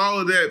 y'all was all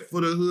of that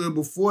for the hood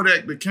before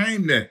that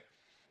became that.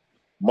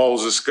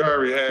 Moses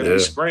Scurry had me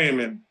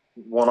screaming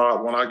when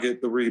I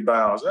get the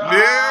rebounds.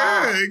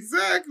 Yeah,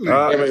 exactly.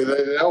 I mean,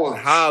 that was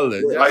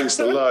hollering. I used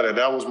to love that.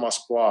 That was my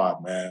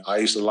squad, man. I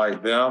used to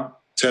like them.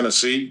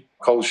 Tennessee,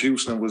 Coach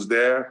Houston was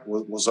there,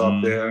 was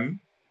up there.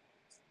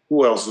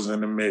 Who else was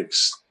in the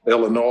mix?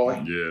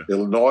 Illinois. Yeah.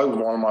 Illinois was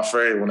one of my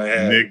favorites when they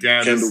had Nick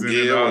Anderson Kendall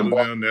Gill and all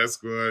of them. That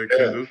squad.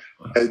 Yeah.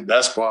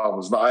 That squad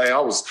was nice.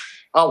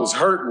 I was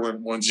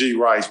hurt when G.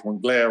 Rice, when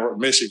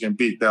Michigan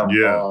beat them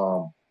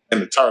in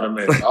the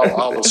tournament.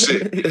 I was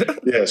sick.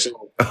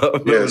 So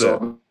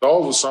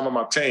those were some of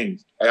my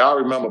teams. Hey, I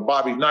remember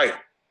Bobby Knight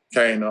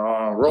came to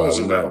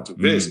Roosevelt to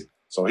visit.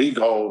 So he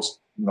goes,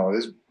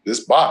 this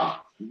Bobby.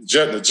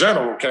 The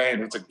general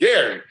came to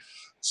Gary.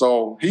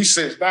 So he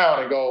sits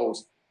down and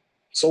goes,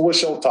 so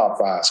what's your top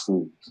 5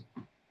 schools?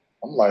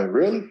 I'm like,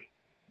 really?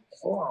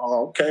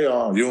 Oh, okay.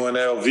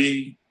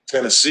 UNLV,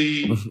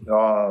 Tennessee,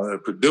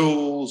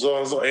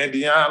 Purdue,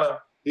 Indiana.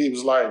 He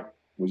was like,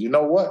 well, you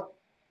know what?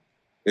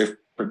 If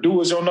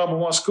Purdue is your number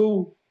 1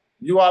 school,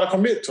 you ought to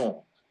commit to them.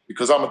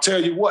 Because I'm going to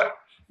tell you what,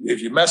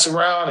 if you mess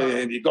around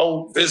and you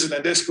go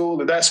visiting this school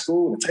and that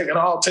school and taking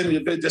all 10 of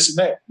your bit, this and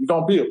that, you're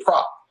going to be a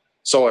prop.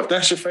 So if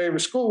that's your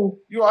favorite school,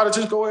 you ought to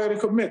just go ahead and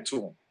commit to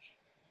them.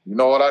 You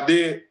know what I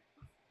did?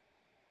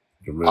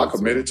 I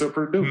committed to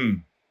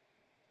Purdue.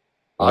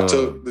 I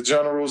took the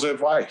general's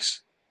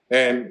advice.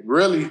 And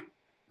really,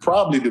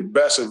 probably the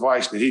best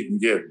advice that he can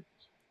give me.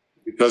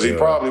 Because he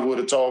probably would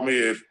have told me,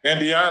 if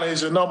Indiana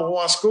is your number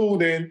 1 school,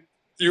 then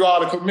you ought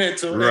to commit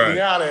to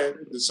Indiana,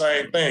 the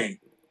same thing.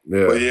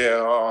 Yeah.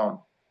 But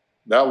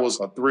that was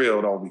a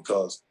thrill, though,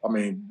 because, I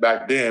mean,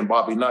 back then,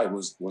 Bobby Knight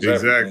was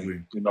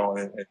everything, in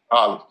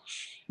college.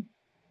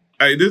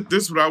 Hey,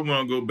 this is what I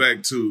want to go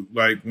back to,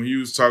 like, when you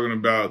was talking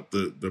about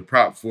the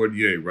Prop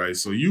 48, right?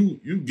 So you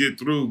get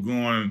through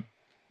going,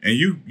 and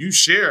you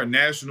share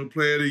National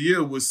Player of the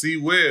Year with C.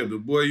 Webb, the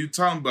boy you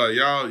talking about.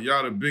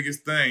 Y'all the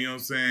biggest thing, you know what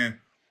I'm saying?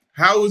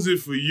 How was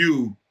it for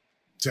you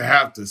to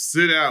have to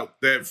sit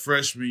out that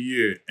freshman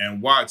year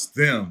and watch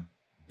them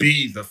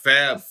be the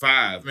Fab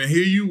Five? And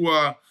here you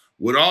are,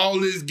 with all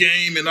this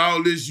game and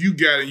all this you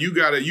can't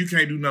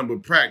do nothing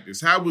but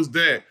practice. How was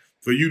that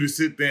for you to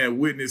sit there and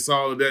witness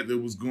all of that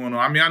was going on?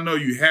 I mean, I know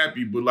you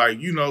happy, but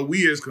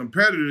we as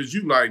competitors,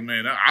 you like,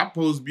 man, I'm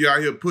supposed to be out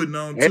here putting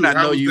on too. And I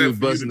know you was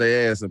busting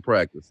their ass in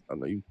practice. I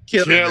know you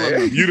killing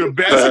them. You the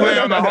best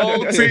player on the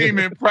whole team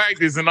in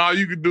practice, and all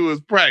you could do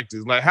is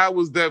practice. Like, how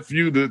was that for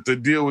you to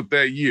deal with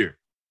that year?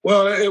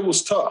 Well, it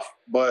was tough,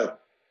 but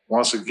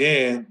once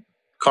again,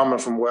 coming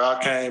from where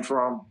I came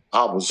from,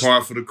 I was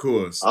par for the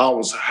course. I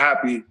was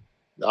happy.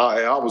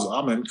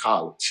 I'm in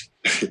college.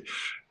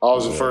 I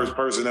was the first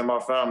person in my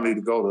family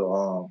to go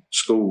to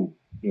school,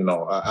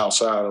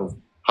 outside of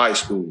high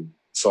school.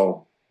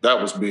 So that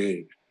was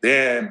big.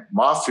 Then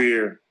my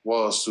fear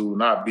was to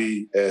not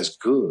be as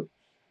good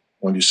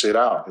when you sit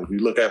out. If you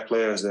look at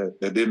players that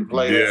didn't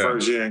play their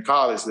first year in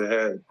college, that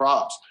had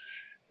props,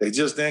 they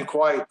just didn't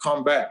quite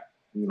come back,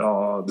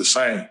 the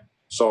same.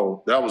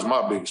 So that was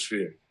my biggest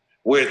fear,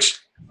 which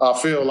I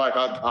feel like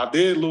I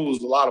did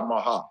lose a lot of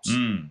my hops.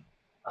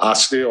 I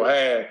still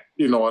had,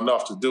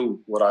 enough to do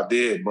what I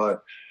did,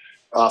 but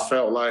I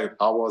felt like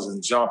I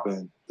wasn't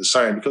jumping the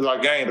same because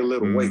I gained a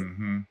little weight.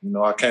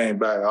 I came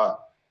back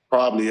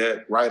probably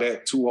right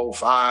at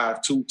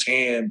 205,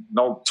 210,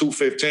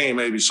 215,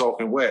 maybe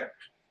soaking wet.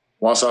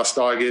 Once I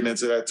started getting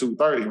into that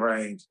 230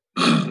 range,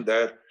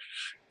 that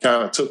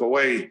kind of took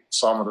away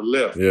some of the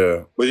lift.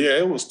 Yeah. But yeah,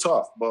 it was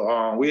tough.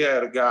 But we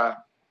had a guy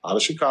out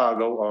of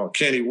Chicago,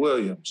 Kenny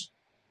Williams.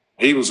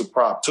 He was a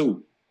prop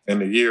too. And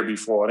the year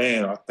before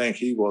then, I think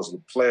he was the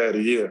player of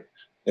the year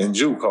in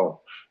JUCO.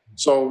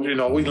 So,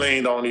 we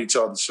leaned on each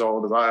other's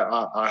shoulders.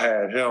 I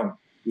had him,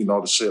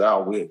 to sit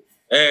out with.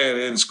 And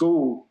in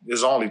school,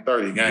 it's only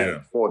 30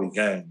 games, 40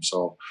 games.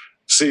 So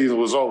season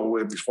was over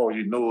with before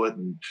you knew it.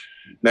 And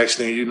next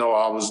thing you know,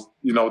 I was,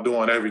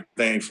 doing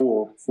everything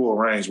full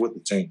range with the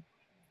team.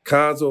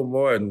 Cuonzo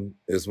Martin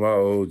is my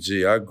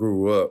OG. I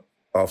grew up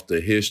off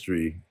the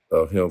history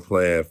of him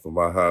playing for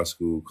my high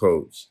school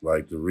coach.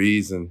 Like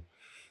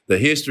the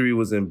history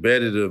was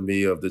embedded in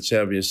me of the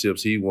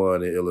championships he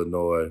won in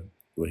Illinois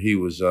when he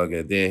was young,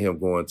 and then him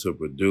going to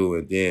Purdue,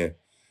 and then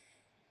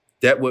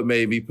that what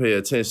made me pay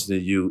attention to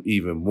you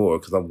even more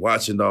because I'm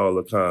watching all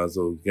the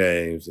Cuonzo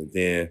games, and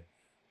then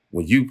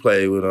when you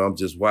play with them, I'm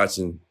just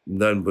watching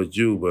nothing but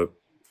you. But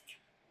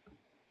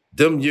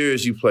them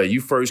years you play,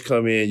 you first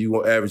come in, you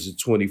gonna average a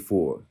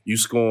 24. You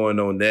scoring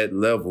on that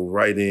level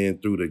right in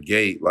through the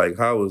gate. Like,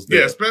 how was that?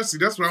 Yeah, especially,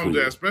 that's what I'm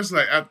doing, especially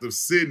like after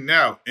sitting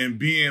out and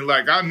being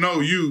like, I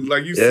know you,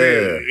 like you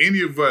said,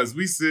 any of us,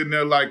 we sitting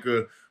there like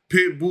a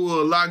pit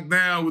bull locked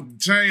down with the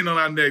chain on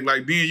our neck.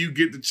 Like, then you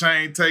get the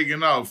chain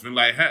taken off. And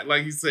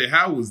like you say,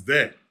 how was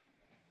that?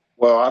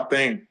 Well, I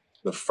think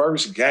the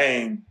first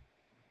game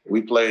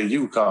we played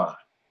UConn.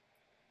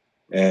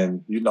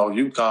 And, you know,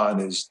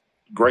 UConn is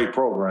a great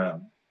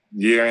program.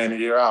 Year in and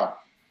year out.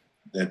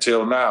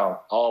 Until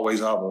now,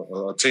 always have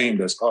a team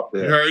that's up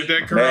there. You heard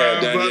that,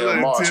 Caron Butler,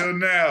 until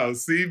now.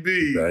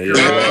 CB.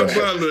 Caron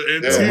Butler,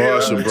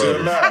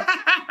 until now.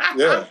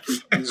 Yeah,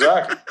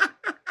 exactly.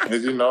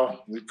 And, you know,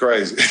 it's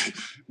crazy.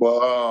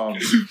 Well,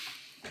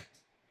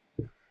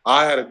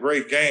 I had a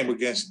great game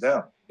against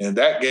them, and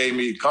that gave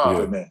me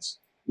confidence.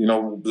 Yeah. You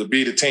know, to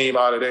beat a team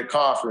out of that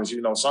conference,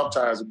 you know,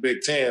 sometimes the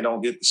Big Ten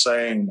don't get the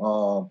same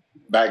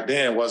back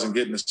then wasn't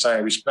getting the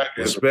same respect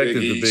as the Big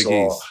East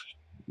or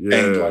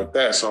things like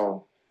that.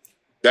 So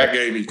that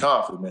gave me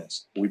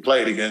confidence. We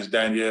played against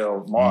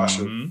Danielle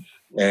Marshall,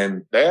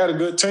 and they had a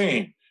good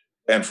team.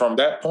 And from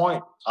that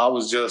point, I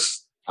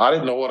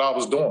didn't know what I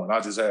was doing. I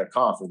just had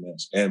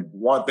confidence. And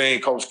one thing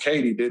Coach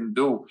Katie didn't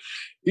do,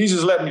 he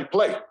just let me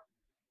play.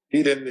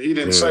 He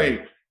didn't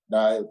say,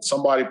 now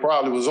somebody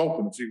probably was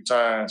open a few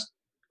times.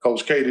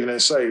 Coach Katie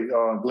didn't say,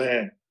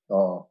 Glenn,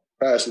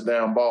 pass the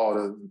damn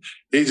ball.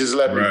 He just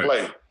let me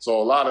play.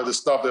 So a lot of the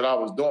stuff that I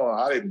was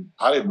doing,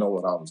 I didn't know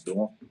what I was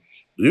doing.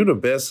 You're the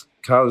best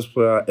college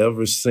player I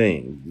ever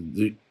seen.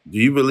 Do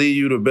you believe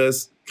you're the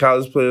best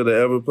college player to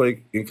ever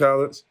play in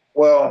college?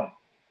 Well,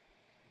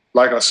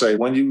 like I say,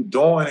 when you're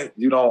doing it,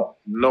 you don't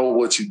know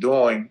what you're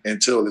doing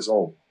until it's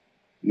over.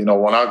 You know,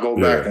 when I go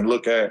back and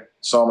look at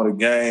some of the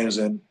games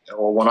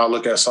or when I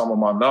look at some of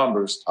my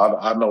numbers,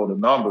 I know the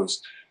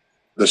numbers.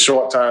 The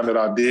short time that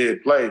I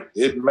did play,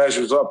 it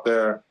measures up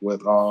there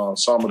with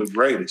some of the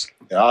greatest.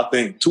 And I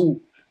think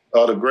two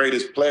of the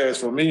greatest players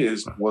for me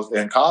was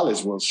in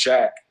college was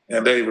Shaq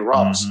and David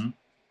Robinson.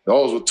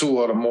 Those were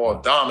two of the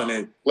more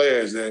dominant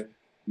players that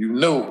you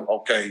knew,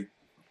 okay,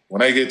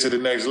 when they get to the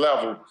next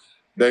level,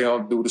 they're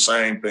going to do the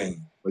same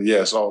thing. But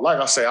yeah, so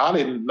like I say, I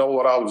didn't know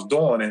what I was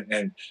doing,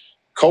 and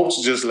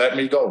Coach just let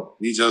me go.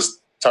 He just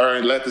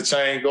let the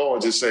chain go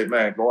and just say,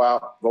 man, go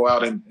out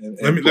and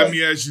let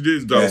me ask you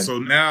this, though. So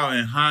now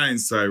in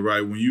hindsight,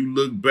 right, when you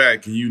look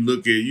back and you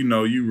look at, you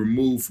know, you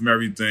remove from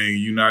everything,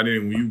 you're not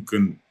in, when you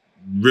can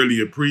really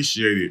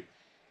appreciate it,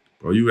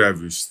 bro, you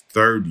averaged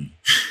 30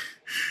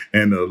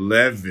 and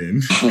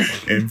 11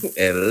 and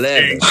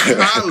 11 in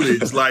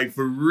college, like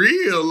for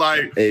real,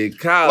 like in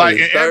college,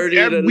 like, 30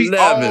 and we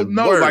 11. All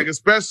know, like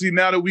especially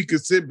now that we can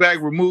sit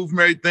back, remove from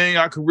everything,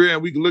 our career,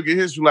 and we can look at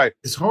history. Like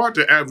it's hard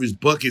to average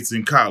buckets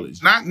in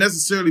college, not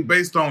necessarily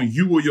based on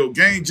you or your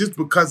game, just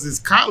because it's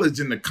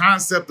college and the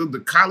concept of the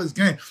college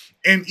game,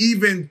 and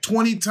even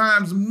 20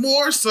 times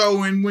more so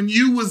when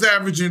you was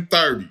averaging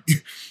 30.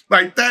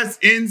 Like, that's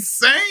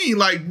insane.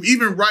 Like,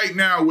 even right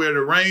now where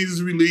the range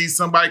is released,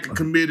 somebody can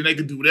commit and they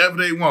can do whatever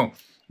they want.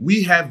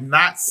 We have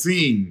not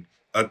seen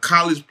a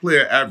college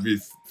player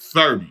average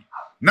 30.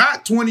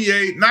 Not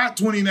 28, not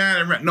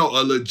 29. No,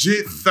 a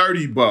legit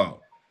 30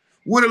 ball.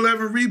 With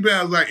 11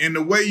 rebounds. Like, and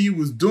the way you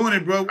was doing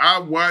it, bro, I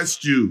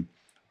watched you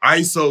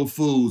ISO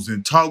fools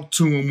and talk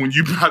to them when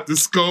you about to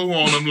score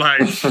on them. Like,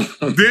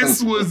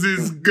 this was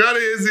as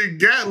gutty as it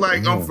got.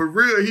 Like, for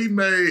real, he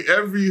made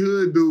every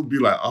hood dude be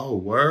like, oh,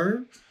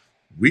 word?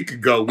 We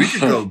could go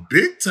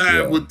big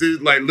time with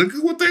this. Like, look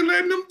at what they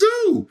letting them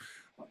do.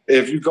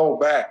 If you go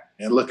back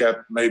and look at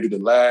maybe the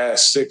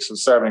last 6 or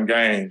 7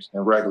 games in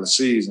regular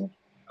season,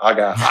 I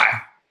got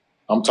hot.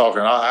 I'm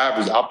talking,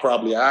 I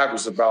probably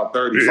averaged about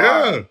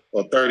 35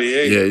 or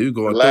 38 you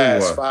going the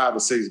last 5 or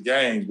 6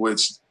 games,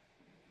 which,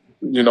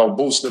 you know,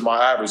 boosted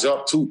my average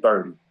up to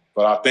 30.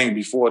 But I think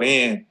before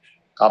then,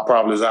 I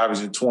probably was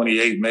averaging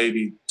 28,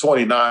 maybe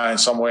 29,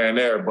 somewhere in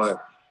there.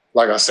 But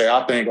like I say,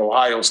 I think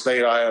Ohio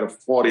State, I had a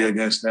 40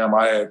 against them.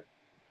 I had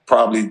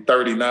probably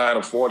 39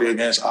 or 40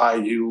 against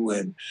IU.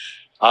 And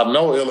I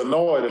know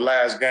Illinois, the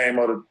last game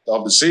of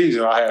the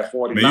season, I had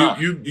 49.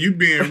 Man, you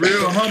being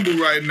real humble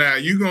right now.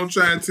 You going to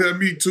try and tell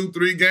me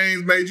 2-3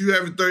 games made you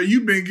have a 30.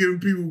 You've been giving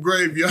people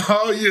gravy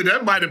all year.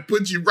 That might have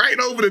put you right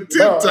over the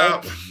tip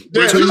top.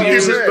 But you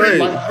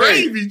giving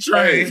gravy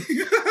train.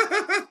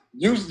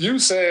 You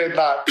said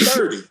not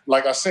 30.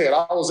 Like I said,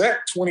 I was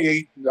at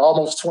 28,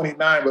 almost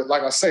 29. But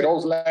like I say,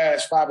 those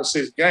last 5 or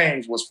 6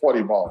 games was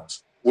 40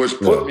 balls, which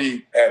put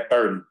me at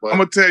 30. But, I'm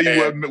going to tell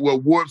you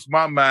what warps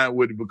my mind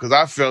with it, because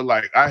I felt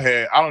like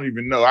I don't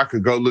even know, I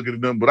could go look at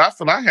them, but I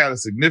feel like I had a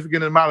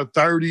significant amount of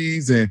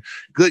 30s and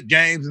good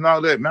games and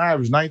all that. Man, I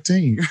averaged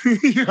 19.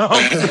 You know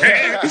what I'm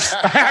saying?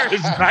 I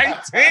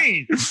averaged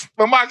 19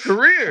 for my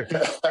career.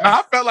 And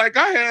I felt like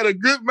I had a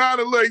good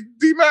amount of, like,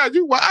 D-Man,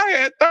 I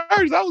had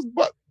 30s.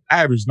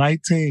 I averaged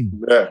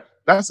 19. Yeah.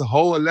 That's a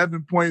whole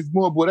 11 points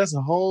more, boy. That's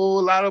a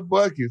whole lot of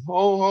buckets.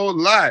 Whole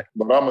lot.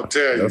 But I'm going to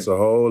tell you. That's a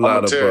whole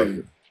lot of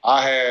buckets.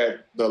 I had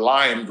the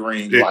lime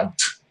green light.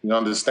 You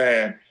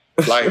understand?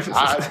 Like,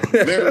 I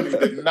literally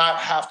did not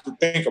have to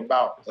think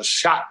about a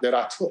shot that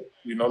I took.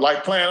 You know,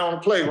 like playing on the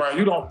playground,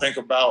 you don't think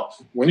about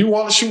when you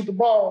want to shoot the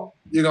ball,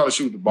 you're going to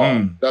shoot the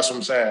ball. That's what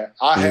I'm saying.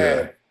 I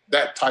had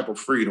that type of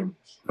freedom.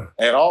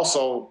 And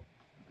also,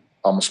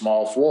 I'm a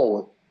small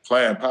forward,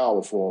 playing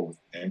power forward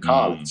in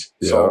college.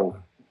 So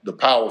the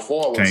power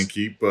forwards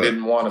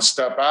didn't want to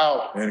step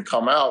out and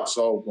come out.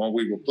 So when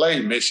we would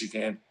play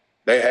Michigan,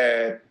 they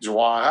had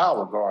Juwan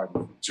Howard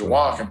guarding.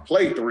 Juwan can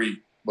play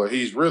three, but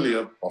he's really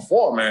a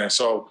four-man.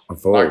 So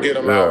if I get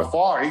him out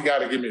far, he got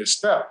to give me a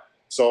step.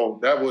 So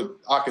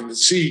I can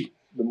see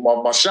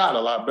my shot a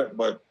lot better.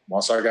 But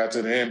once I got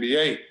to the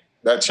NBA,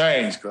 that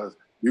changed because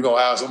you're going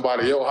to have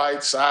somebody your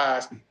height,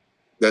 size,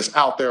 that's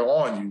out there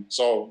on you.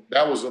 So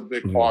that was a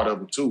big part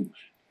of it too,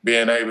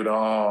 being able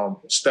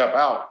to step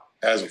out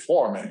as a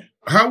four-man.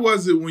 How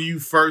was it when you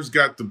first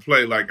got to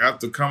play, like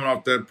after coming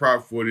off that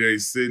Prop 48,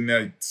 sitting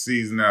that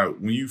season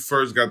out, when you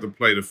first got to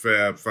play the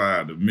Fab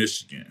Five of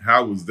Michigan?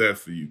 How was that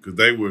for you? Because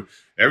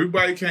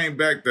everybody came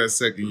back that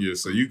second year,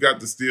 so you got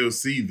to still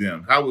see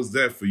them. How was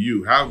that for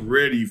you? How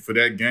ready for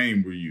that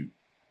game were you?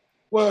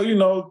 Well, you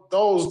know,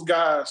 those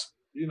guys,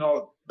 you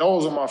know,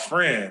 those are my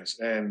friends,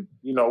 and,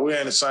 you know, we're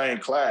in the same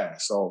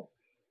class. So,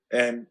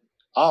 and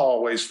I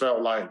always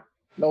felt like,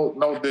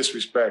 no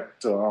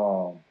disrespect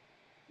to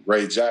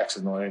Ray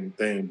Jackson or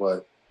anything,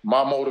 but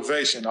my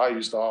motivation, I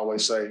used to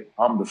always say,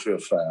 I'm the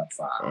fifth Fab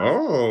Five.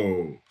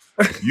 Oh,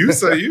 you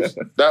say you?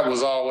 That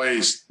was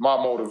always my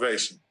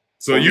motivation.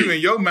 So in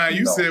your mind,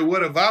 you said,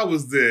 what if I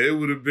was there? It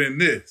would have been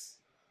this.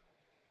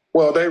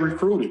 Well, they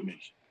recruited me.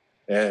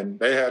 And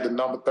they had the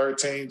number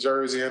 13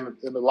 jersey in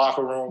the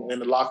locker room, in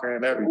the locker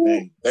and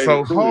everything. They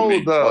so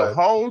hold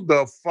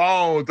the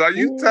phones. Are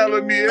you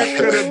telling me it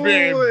could have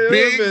been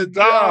Big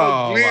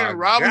Dog Glenn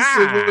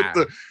Robinson with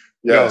the...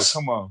 Yes. Yo,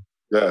 come on.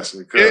 Yes,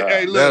 it could.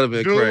 Hey, look,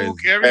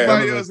 Duke,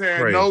 everybody else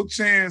had no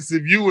chance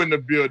if you in the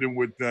building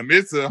with them.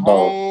 It's a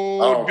whole different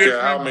ball. I don't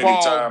care how many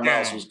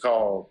timeouts was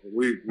called.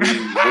 We would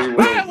have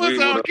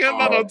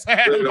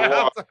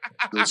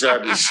the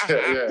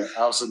championship. Yeah,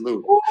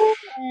 absolutely.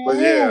 But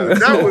yeah,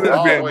 that would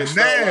have been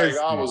nasty.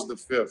 I was the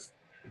fifth.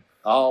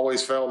 I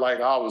always felt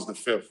like I was the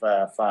fifth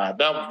Fab Five.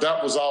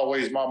 That was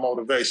always my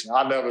motivation.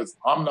 I'm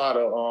not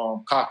a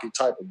cocky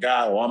type of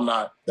guy, or I'm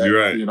not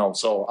that, you know,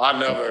 so I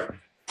never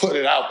put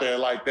it out there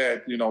like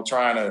that, you know,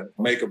 trying to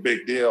make a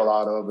big deal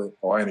out of it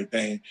or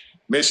anything.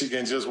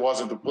 Michigan just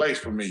wasn't the place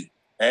for me.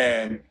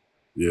 And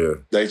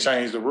they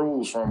changed the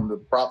rules from the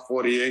Prop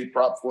 48,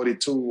 Prop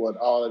 42, and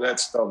all of that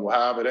stuff,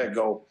 however that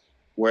go,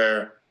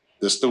 where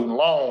the student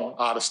loan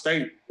out of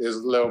state is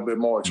a little bit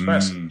more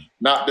expensive.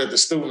 Not that the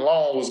student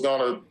loan was going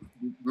to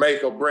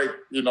make or break,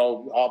 you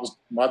know,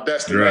 my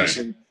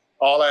destination.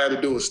 All I had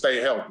to do was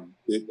stay healthy,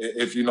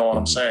 if you know what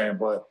I'm saying.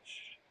 But,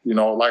 you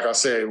know, like I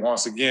said,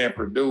 once again,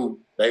 Purdue,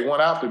 they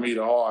went after me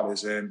the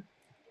hardest, and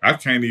I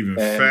can't even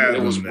fathom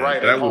it was that.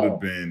 Right that would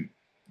have been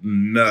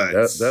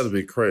nuts. That'd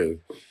be crazy.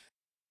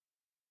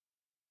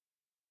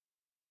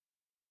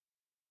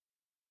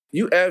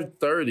 You averaged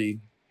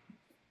 30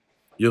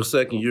 your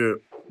second year,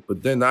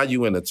 but then now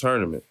you in the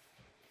tournament.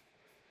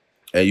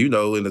 And you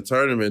know, in the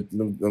tournament,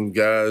 them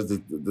guys,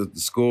 the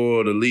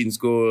score, the leading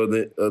scorer of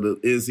the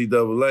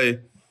NCAA,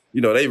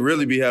 you know, they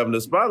really be having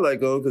the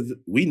spotlight on because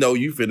we know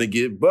you finna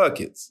get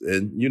buckets.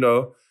 And, you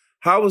know,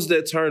 how was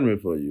that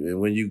tournament for you?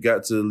 And when you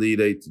got to the Elite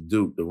Eight to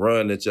Duke, the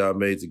run that y'all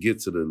made to get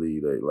to the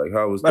Elite Eight, like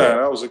how was that?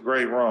 Man, that was a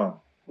great run.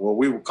 Well,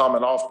 we were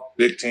coming off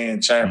Big Ten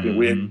champion.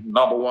 We had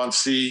number one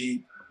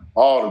seed,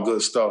 all the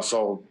good stuff.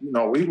 So, you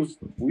know,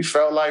 we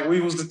felt like we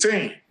was the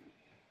team.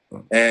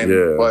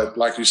 And but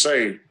like you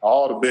say,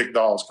 all the big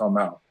dogs come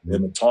out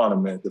in the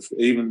tournament.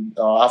 Even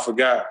I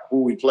forgot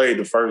who we played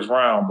the first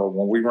round, but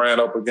when we ran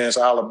up against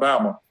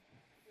Alabama,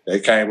 they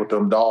came with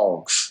them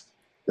dogs.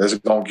 They're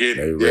gonna get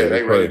it.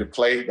 They ready to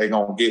play. They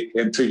gonna get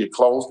into you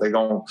close. They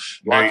gonna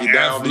lock you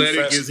down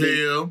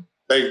defensively.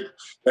 They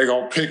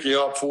gonna pick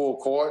you up full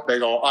court. They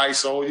gonna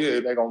ISO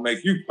you. They gonna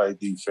make you play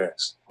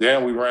defense.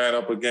 Then we ran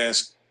up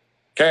against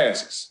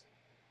Kansas,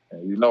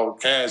 and you know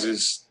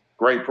Kansas,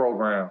 great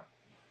program.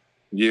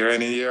 Year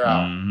in and year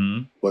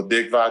out. But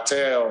Dick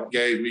Vitale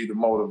gave me the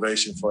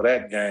motivation for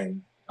that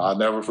game. I'll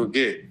never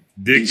forget.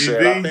 He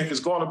said, I think it's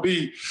going to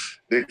be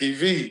Dickie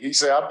V. He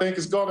said, I think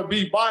it's going to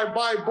be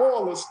bye-bye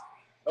Boilers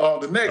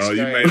the next game.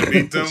 Oh, you made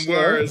me them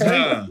words,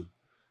 huh?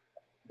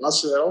 I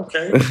said,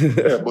 okay.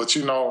 Yeah, but,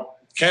 you know,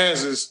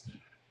 Kansas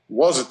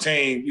was a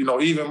team, you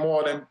know, even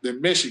more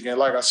than Michigan.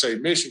 Like I say,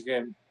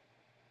 Michigan,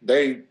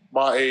 they,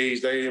 my age,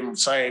 they in the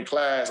same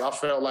class. I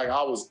felt like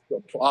I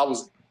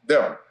was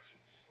there.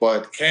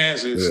 But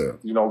Kansas,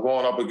 you know,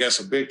 going up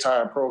against a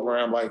big-time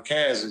program like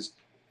Kansas,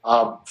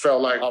 I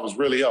felt like I was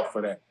really up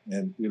for that.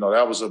 And, you know,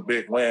 that was a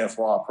big win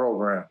for our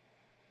program.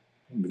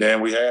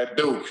 Then we had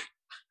Duke.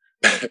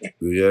 Duke.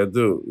 Yeah, I was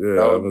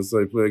going to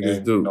say play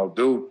against Duke. You know,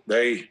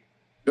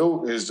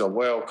 Duke is a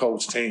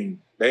well-coached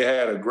team. They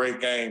had a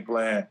great game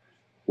plan.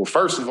 Well,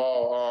 first of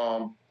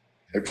all,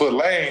 they put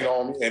Lane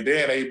on me, and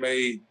then they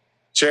made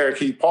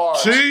Cherokee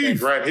Parks and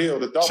Grant Hill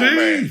the double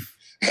man.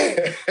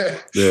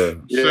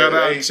 Shout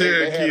out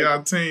Cherokee,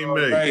 our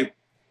teammate.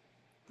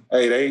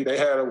 Hey, they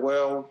had a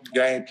well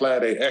game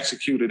plan. They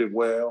executed it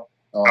well.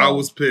 I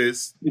was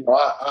pissed.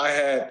 I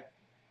had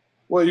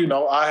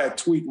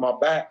tweaked my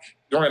back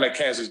during that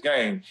Kansas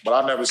game, but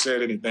I never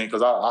said anything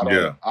because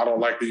I don't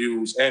like to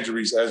use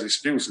injuries as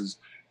excuses,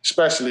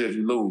 especially if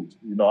you lose.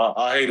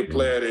 I hate a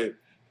player that,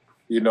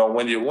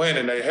 when you win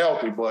and they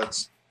healthy,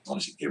 but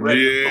once you get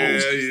ready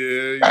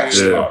to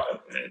lose,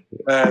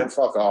 man,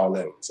 fuck all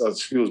that. So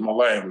excuse my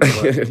language,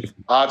 but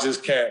I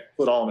just can't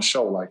put on a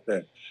show like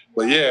that.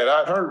 But yeah,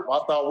 that hurt. I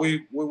thought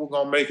we were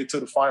gonna make it to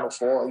the Final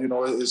Four.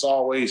 It's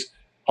always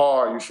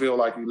hard. You feel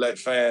like you let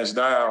fans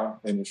down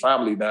and your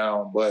family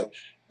down, but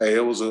hey,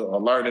 it was a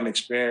learning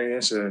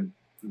experience, and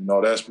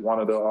that's one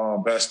of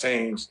the best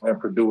teams in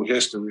Purdue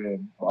history,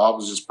 and I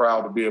was just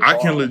proud to be a part.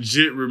 I can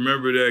legit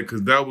remember that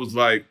because that was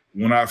like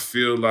when I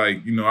feel like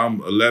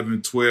I'm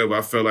 11, 12.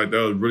 I felt like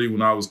that was really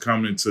when I was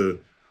coming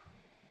into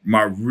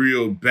my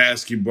real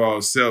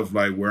basketball self,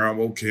 like where I'm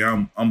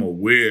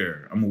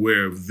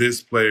aware of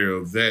this player,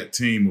 of that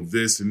team, of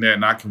this and that,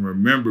 and I can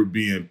remember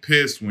being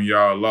pissed when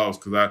y'all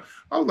lost because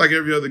I was like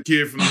every other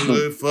kid from the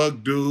hood,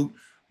 fuck Duke,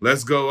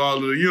 let's go all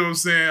of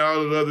the,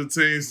 all of the other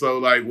teams. So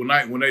like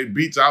when they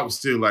beat you, I was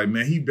still like,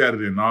 man, he better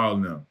than all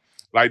of them.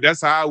 Like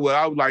that's how I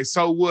was like,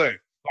 so what?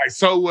 Like,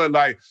 so what?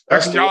 Like,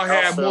 y'all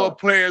had more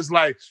players.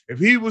 Like, if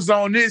he was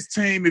on this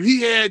team, if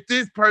he had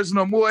this person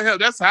or more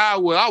help, that's how I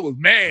was. I was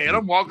mad.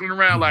 I'm walking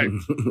around like,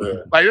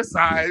 like that's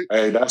how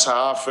Hey, that's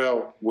how I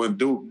felt when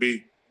Duke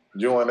beat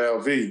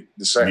UNLV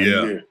the second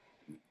year.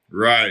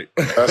 Right.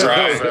 That's how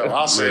I felt.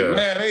 I said,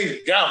 man,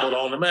 they gambled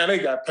on it. Man, they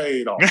got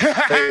paid on it.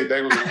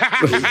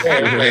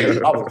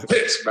 I was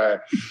pissed, man.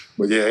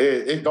 But yeah,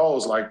 it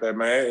goes like that,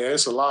 man.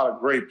 It's a lot of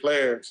great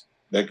players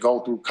that go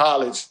through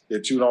college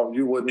that you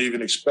wouldn't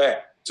even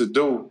expect to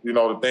do,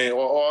 the thing.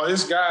 Or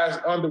this guy's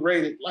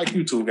underrated like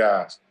you two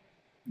guys.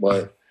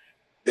 But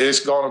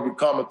it's going to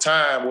become a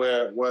time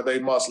where they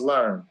must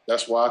learn.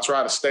 That's why I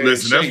try to stay in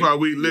shape. That's why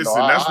we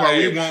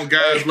want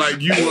guys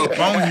like you up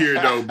on here,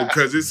 though,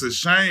 because it's a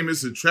shame.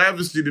 It's a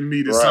travesty to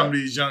me that some of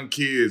these young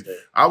kids.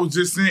 I was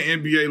just in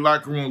NBA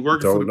locker rooms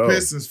working for the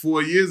Pistons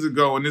 4 years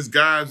ago, and this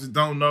guys that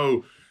don't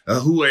know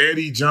who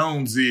Eddie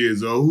Jones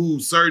is or who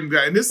certain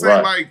guy. And this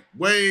ain't like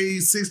way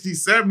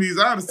 60s, 70s.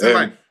 I understand,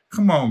 like,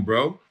 come on,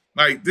 bro.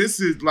 Like, this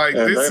is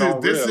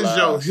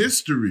your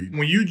history.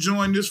 When you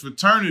join this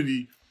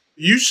fraternity,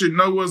 you should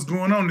know what's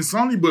going on. It's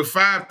only but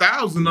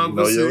 5,000 of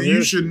us, and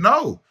you should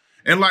know.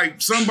 And like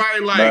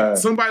somebody like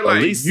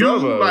you,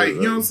 like,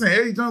 you know what I'm saying?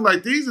 Eddie Jones,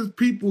 like, these are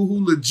people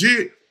who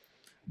legit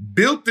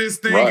built this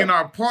thing and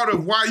are part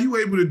of why you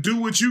able to do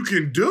what you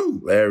can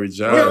do. Larry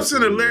Johnson. You know what I'm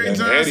saying? The Larry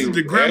Johnson,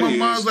 the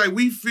grandmas, like,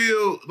 we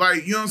feel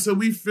like, you know what I'm saying?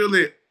 We feel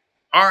it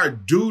our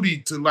duty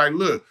to, like,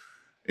 look,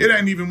 it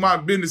ain't even my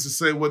business to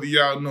say whether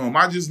y'all know him.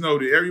 I just know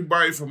that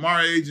everybody from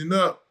our age and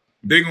up,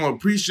 they gonna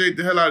appreciate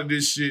the hell out of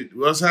this shit.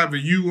 Us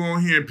having you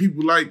on here and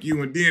people like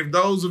you. And then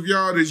those of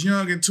y'all that's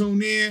young and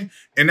tune in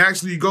and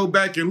actually go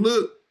back and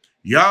look,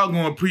 y'all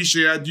gonna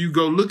appreciate after you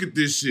go look at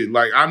this shit.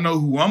 Like, I know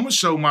who I'm gonna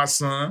show my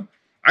son.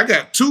 I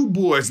got 2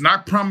 boys, and I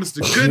promise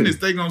to goodness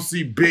they gonna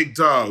see Big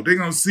Dog. They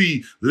gonna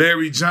see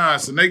Larry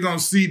Johnson. They gonna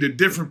see the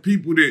different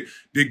people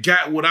that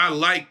got what I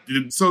like.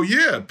 So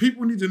yeah,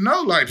 people need to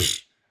know, like,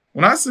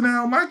 when I sit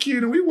down with my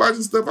kid and we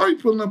watching stuff, I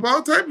be pulling up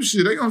all type of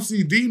shit. They gonna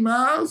see D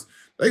Miles.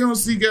 They gonna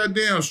see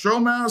goddamn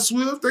Stromile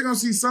Swift. They gonna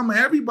see some of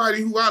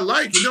everybody who I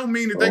like. It don't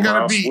mean that they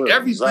gotta be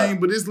everything,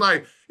 but it's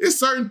like, it's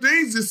certain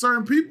things that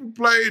certain people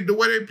play the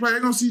way they play. They're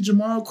gonna see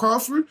Jamal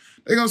Crawford.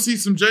 They're gonna see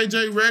some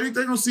JJ Redick.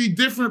 They're gonna see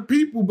different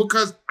people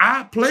because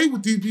I play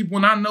with these people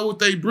and I know what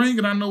they bring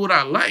and I know what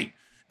I like.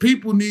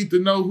 People need to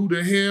know who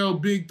the hell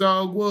Big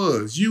Dog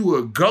was. You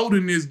a GOAT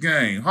in this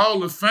game.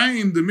 Hall of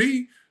Fame to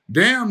me.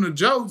 Damn the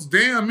jokes.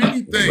 Damn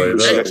anything.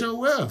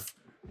 HOF.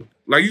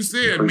 Like you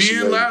said,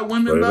 men lie,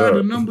 women lie,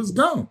 the numbers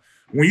don't.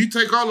 When you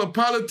take all the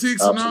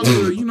politics and all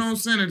the, you know what I'm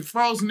saying, and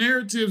false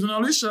narratives and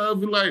all this shit, I'll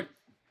be like,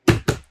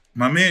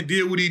 my man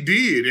did what he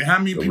did. And how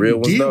many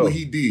people did what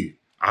he did?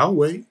 I'll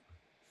wait.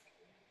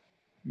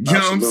 You know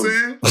what I'm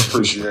saying?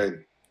 Appreciate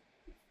it.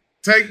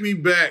 Take me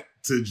back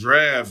to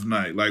draft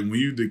night. Like when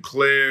you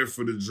declare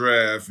for the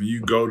draft and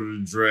you go to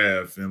the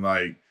draft and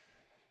like,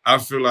 I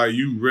feel like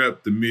you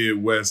rep the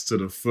Midwest to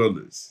the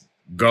fullest.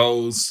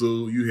 Gold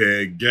suit, you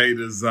had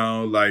Gators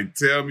on. Like,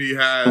 tell me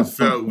how it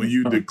felt when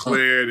you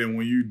declared and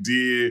when you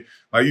did.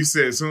 Like you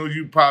said, as soon as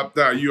you popped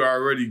out, you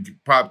already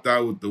popped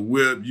out with the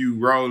whip, you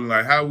rolling.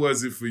 Like, how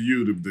was it for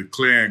you to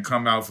declare and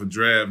come out for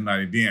draft night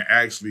and then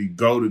actually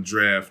go to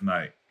draft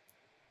night?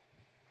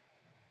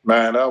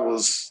 Man, that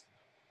was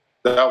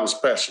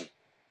special.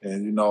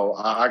 And, you know,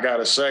 I got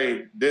to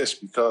say this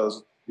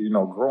because, you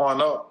know,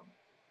 growing up,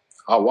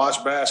 I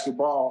watched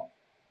basketball,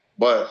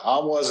 but I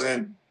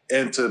wasn't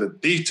into the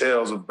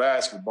details of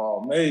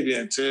basketball maybe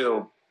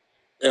until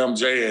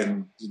MJ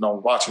and,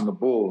 watching the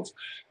Bulls.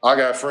 I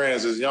got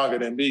friends that's younger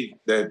than me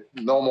that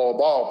no more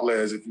ball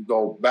players if you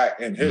go back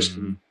in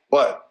history. Mm-hmm.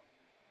 But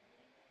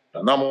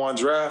the number 1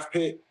 draft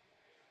pick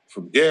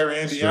from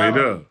Gary,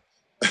 Indiana.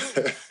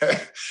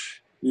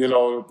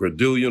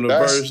 Purdue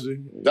University.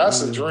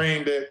 That's a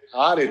dream that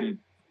I didn't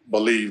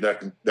believe that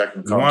can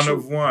come one true.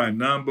 Of one,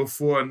 none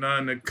before,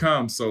 none to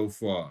come so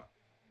far.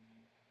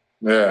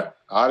 Yeah,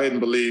 I didn't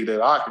believe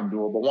that I can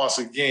do it. But once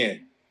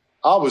again,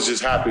 I was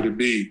just happy to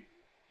be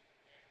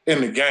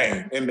in the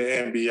game, in the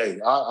NBA.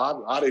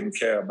 I didn't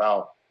care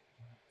about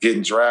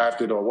getting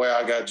drafted or where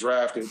I got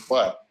drafted.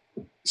 But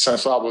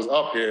since I was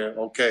up here,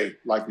 okay,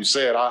 like you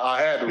said,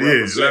 I had to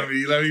represent.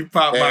 Let me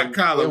pop my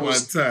collar one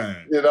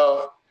time. And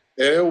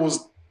it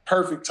was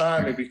perfect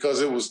timing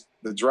because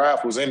the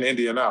draft was in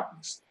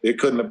Indianapolis. It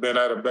couldn't have been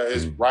at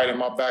it's right in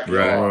my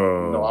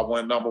backyard. Right. I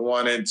went number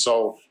 1, and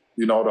so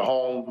the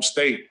home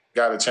state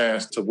got a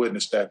chance to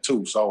witness that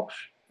too. So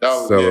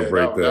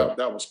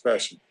that was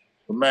special.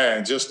 But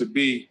man, just to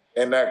be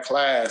in that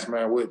class,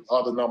 man, with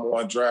other number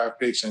 1 draft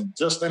picks and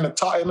just in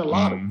the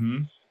lottery.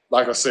 Mm-hmm.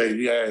 Like I said,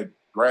 you had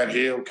Grant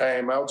Hill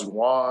came out,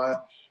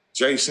 Juwan,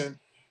 Jason,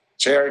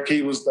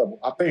 Cherokee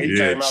I think he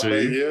came out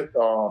that year.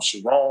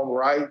 Sharon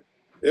Wright.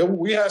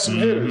 We had some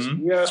hitters.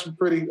 We had some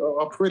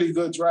a pretty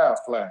good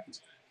draft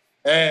class.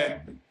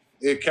 And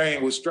it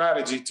came with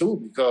strategy too,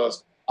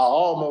 because I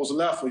almost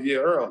left a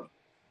year early.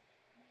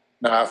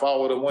 Now, if I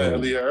would have went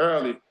a year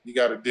early, you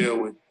got to deal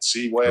with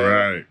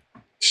C-Wade,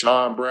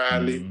 Sean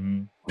Bradley,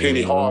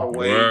 Penny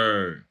Hardaway.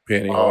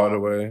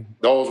 Hardaway.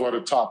 Those were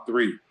the top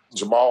 3.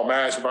 Jamal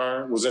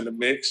Mashburn was in the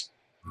mix.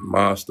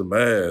 Monster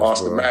Mash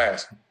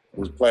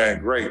was playing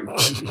great.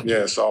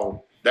 Yeah,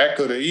 so that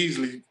could have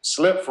easily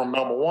slipped from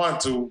number 1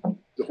 to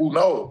who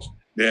knows.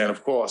 Then,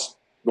 of course,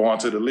 going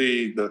to the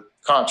league, the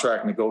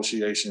contract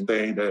negotiation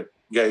thing that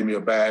gave me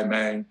a bad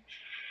name,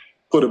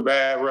 put a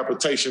bad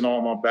reputation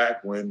on my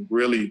back when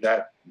really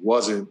that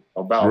wasn't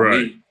about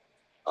me.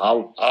 I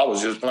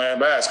was just playing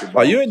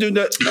basketball. Oh, you ain't do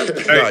nothing.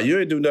 No, you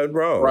ain't do nothing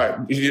wrong. Right.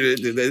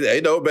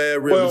 Ain't no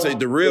bad reputation.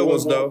 The real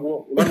ones, though.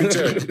 Well, let me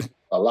tell you,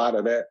 a lot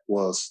of that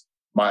was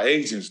my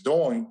agents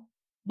doing,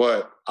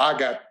 but I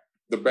got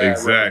the bad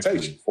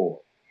reputation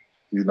for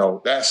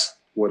it. That's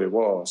what it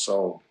was.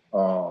 So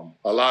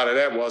a lot of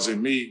that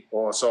wasn't me.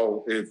 Or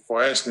so,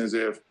 for instance,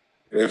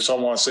 if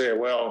someone said,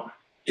 well,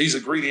 he's a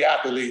greedy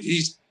athlete,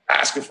 he's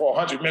asking for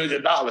 $100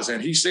 million,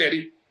 and he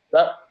said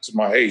that's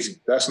my agent.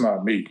 That's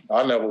not me.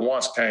 I never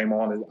once came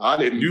on it. I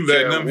didn't. You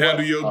letting them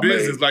handle your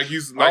business like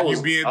you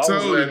being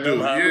told to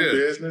do.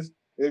 Business.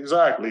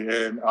 Exactly.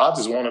 And I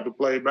just wanted to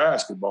play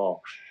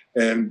basketball.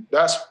 And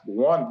that's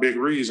one big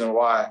reason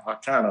why I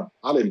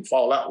didn't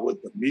fall out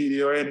with the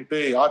media or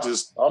anything.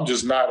 I'm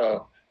just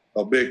not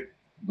a big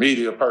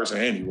media person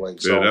anyway.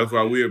 So that's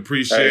why we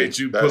appreciate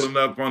you pulling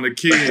up on the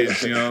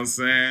kids, you know what I'm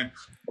saying?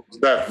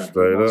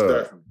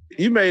 Definitely.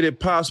 You made it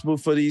possible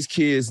for these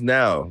kids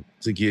now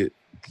to get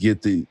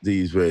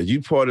these reds.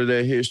 You part of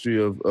that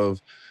history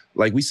of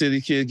like we see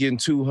these kids getting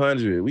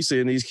 200. We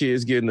seeing these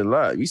kids getting a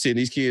lot. We seeing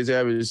these kids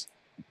average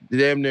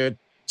damn near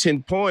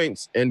 10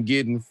 points and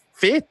getting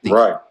 50.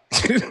 Right.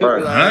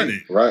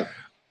 Right.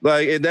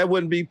 Like, and that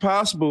wouldn't be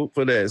possible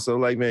for that. So,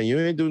 like, man, you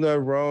ain't do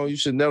nothing wrong. You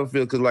should never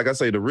feel, because, like I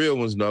say, the real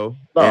ones know.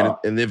 No.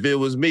 And if it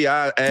was me,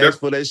 I'd ask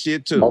for that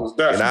shit too.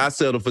 And I'd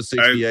settle for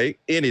 68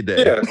 any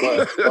day. Yeah,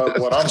 but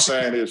what I'm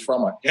saying is,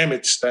 from an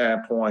image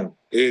standpoint,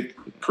 it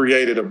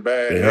created a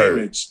bad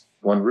image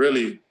when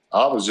really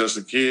I was just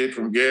a kid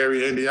from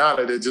Gary,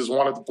 Indiana that just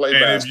wanted to play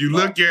basketball. And if you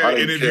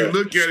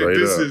look at it,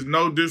 this is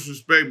no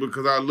disrespect,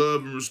 because I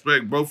love and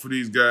respect both of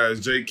these guys,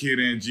 J. Kidd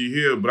and G.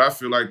 Hill, but I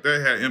feel like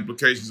that had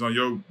implications on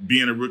your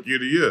being a Rookie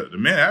of the Year. The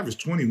man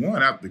averaged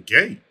 21 out the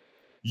gate.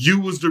 You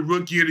was the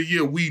Rookie of the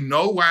Year. We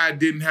know why it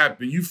didn't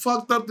happen. You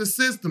fucked up the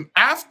system.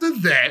 After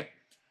that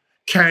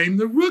came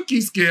the rookie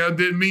scale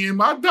that me and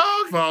my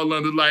dog fall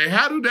under. Like,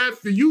 how do that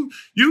feel?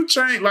 You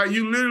changed, like,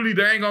 you literally,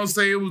 they ain't gonna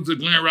say it was the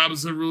Glenn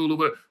Robinson rule,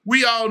 but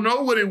we all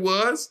know what it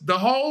was. The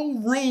whole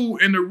rule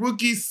in the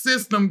rookie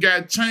system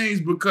got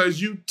changed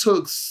because you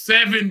took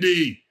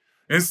 70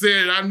 and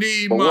said, I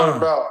need but mine. What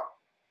about,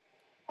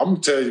 I'm gonna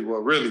tell you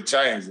what really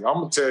changed it. I'm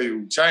gonna tell you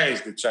who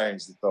changed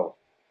it though.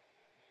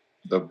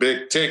 The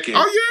big ticket.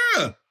 Oh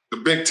yeah. The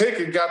big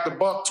ticket got the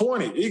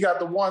 $120. He got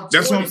the $120.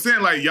 That's what I'm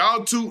saying. Like,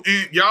 y'all two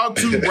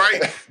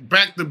right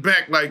back to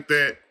back like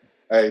that.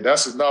 Hey,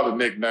 that's another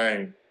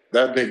nickname.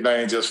 That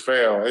nickname just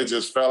fell. It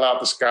just fell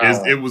out the sky.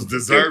 It was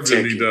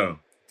deservedly though.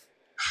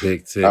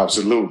 Big ticket.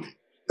 Absolutely.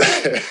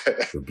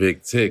 The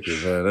big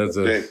ticket, man. That's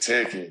a big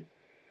ticket.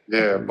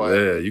 Yeah,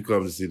 but you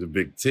come to see the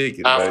big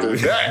ticket. After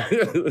baby.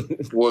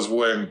 that was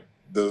when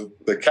the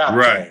cap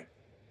came.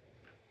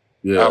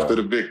 Yeah. After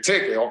the big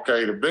ticket,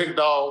 okay, the big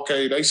dog,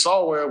 okay, they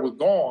saw where it was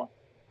going,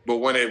 but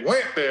when it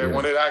went there,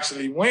 when it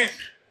actually went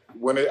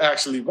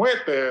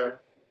there,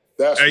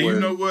 that's when. Hey, you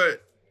know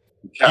what?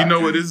 You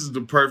know what? This is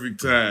the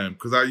perfect time,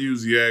 because I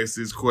usually ask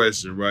this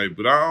question, right?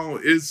 But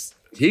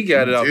He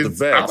got it off the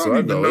back, so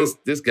I know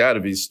this got to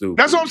be stupid.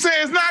 That's what I'm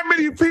saying. It's not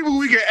many people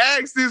we can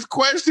ask this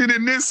question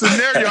in this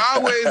scenario. I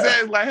always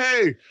ask, like,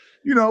 hey,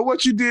 you know,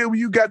 what you did when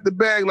you got the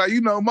bag? Like,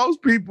 you know,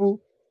 most people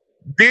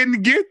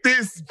didn't get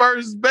this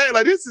first bag.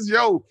 Like, this is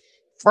your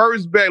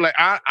first bag. Like,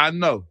 I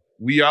know.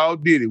 We all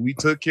did it. We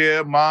took care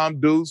of mom,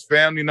 dudes,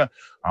 family. No,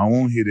 I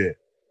don't hear that.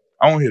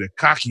 I want to hear the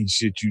cocky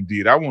shit you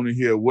did. I want to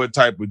hear what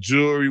type of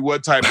jewelry,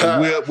 what type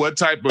of whip, what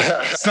type of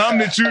something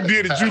that you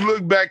did that you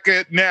look back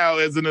at now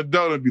as an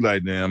adult and be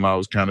like, damn, I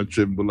was kind of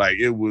tripping, but like,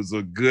 it was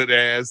a good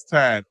ass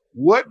time.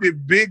 What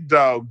did Big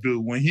Dog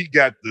do when he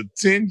got the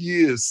 10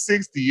 years,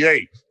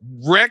 68,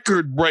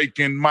 record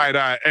breaking, might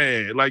I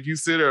add? Like you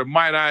said there,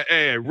 might I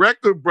add,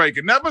 record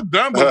breaking, never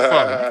done before.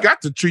 You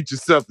got to treat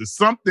yourself to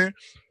something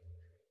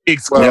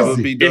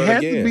exquisite. It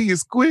has to be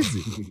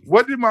exquisite.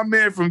 What did my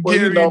man from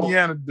Gary,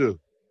 Indiana do?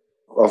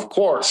 Of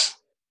course,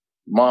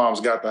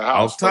 mom's got the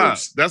house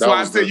first. That's why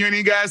I said you ain't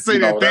even got to say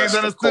that. Things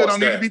understood don't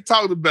need to be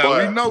talked about.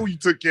 But, we know you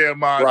took care of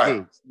mom.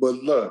 Right. But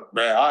look,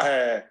 man, I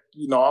had,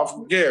 you know, I'm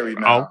from Gary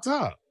now. Off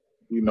top.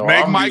 You know,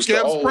 Make Mike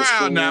Epps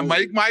proud now.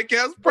 Make Mike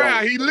Epps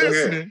proud. He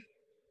listening.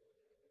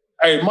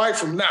 Hey, Mike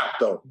from Nap,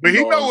 though. But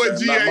he know what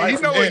Gary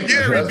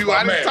do.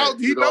 I done talked.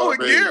 He know what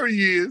Gary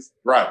is.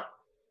 Right.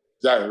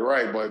 Exactly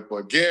right,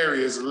 but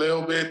Gary is a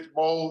little bit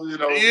more, you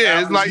know.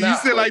 Yeah, it's like you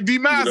said, like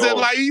D-Miles said,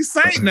 like East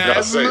Saint now.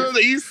 It's a little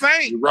East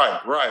Saint.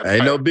 Right.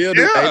 Ain't no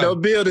buildings. Yeah. Ain't no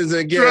buildings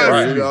in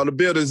Gary. All the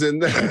buildings in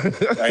there.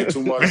 Ain't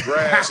too much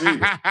grass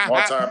either.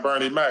 One time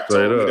Bernie Mac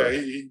told me that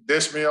he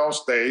dissed me on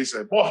stage. He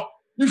said, "Boy,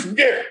 you from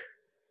Gary?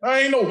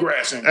 I ain't no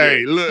grass in Gary."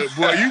 Hey, look,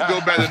 boy, you go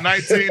back to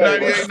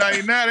 1998,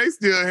 99. They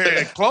still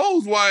had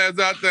clothes wires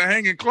out there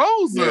hanging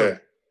clothes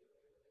up.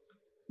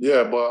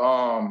 Yeah, but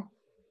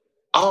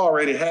I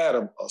already had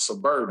a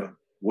Suburban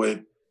with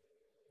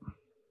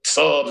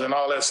subs and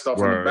all that stuff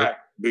in the back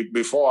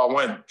before I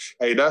went.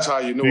 Hey, that's how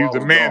you knew I was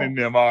the man in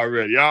them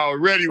already. I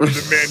already was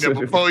the man there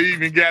before he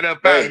even got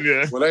up out of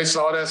there. When they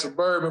saw that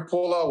Suburban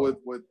pull up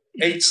with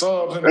 8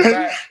 subs in the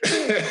back,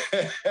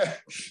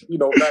 you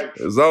know, back.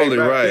 It was only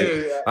right.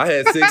 There, I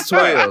had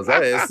 612s.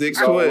 I had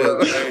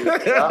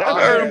 612s.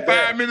 I heard him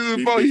 5 minutes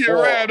before he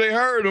arrived. They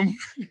heard him.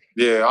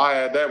 Yeah, I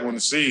had that when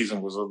the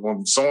season was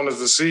as soon as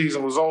the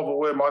season was over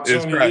with my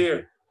junior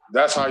year.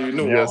 That's how you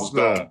knew I was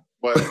done.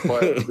 But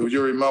do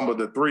you remember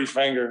the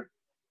 3-finger?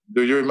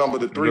 Do you remember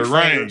the 3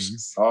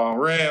 fingers?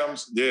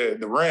 Rims. Yeah,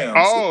 the rims.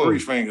 The 3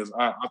 fingers.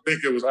 I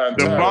think it was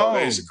Antero.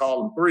 They used to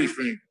call them 3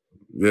 fingers.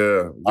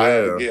 Yeah.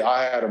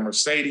 I had a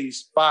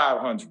Mercedes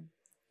 500.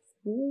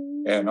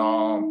 And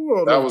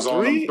that was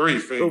on them 3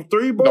 fingers.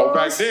 3 bars? No,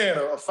 back then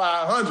a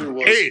 500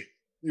 was. Hey.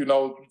 You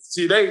know,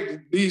 see,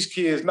 these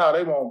kids now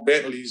they want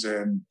Bentleys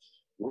and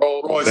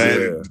Rolls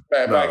Royces.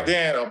 Back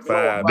then,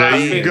 there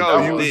you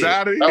go. You was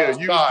out of here.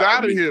 You was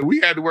out of here. We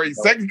had to work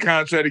second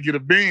contract to get a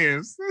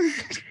Benz.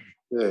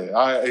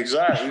 Yeah,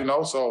 exactly. You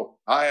know, so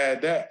I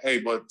had that. Hey,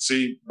 but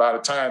see, by the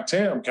time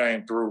Tim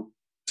came through,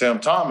 Tim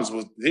Thomas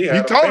he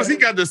told us he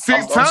got the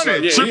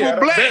 600 triple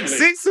black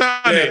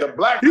 600. Yeah, the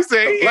black. He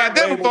said he had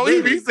that before.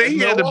 He said he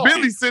had the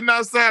Billy sitting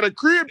outside the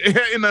crib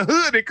in the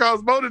hood. It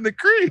cost more than the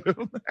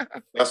crib.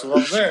 That's what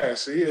I'm saying.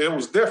 See, it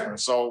was different.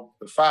 So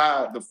the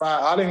five.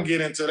 I didn't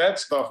get into that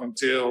stuff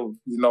until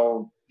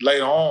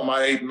later on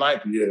my 8th,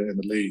 9th year in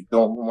the league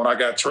when I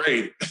got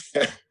traded.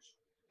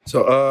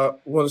 So I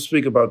want to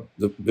speak about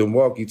the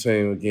Milwaukee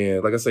team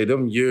again. Like I say,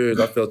 them years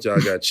I felt y'all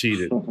got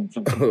cheated.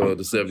 The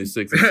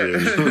 76ers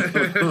series.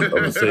 I'm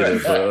gonna say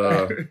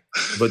that,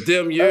 but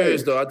them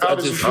years though, I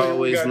just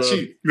always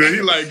loved.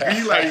 He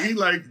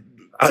like.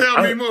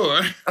 Tell me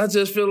more. I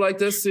just feel like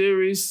that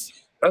series,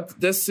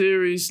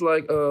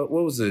 like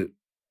what was it?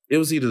 It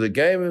was either the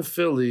game in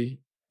Philly.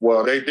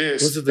 Well, they did.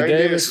 Was it the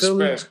game in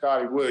Philly?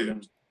 Scotty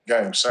Williams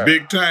game 7.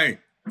 Big Tank.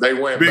 They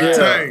went Big back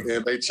Tank.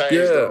 and they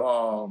changed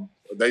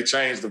They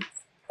changed the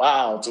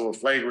foul to a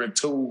flagrant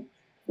 2,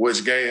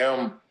 which gave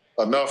him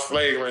enough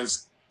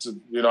flagrants to,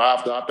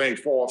 after I think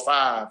 4 or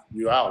 5,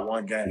 you're out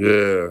one game.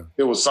 Yeah.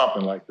 It was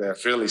something like that.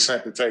 Philly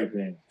sent the tape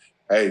in.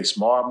 Hey,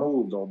 smart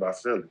move though by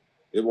Philly.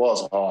 It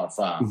was a hard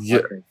foul.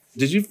 Yeah.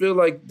 Did you feel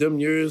like them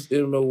years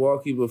in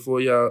Milwaukee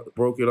before y'all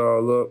broke it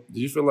all up,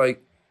 did you feel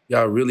like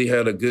y'all really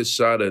had a good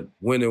shot at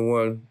winning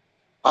one?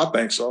 I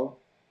think so.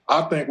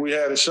 I think we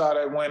had a shot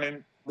at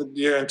winning the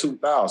year in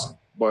 2000.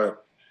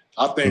 But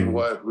I think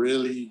what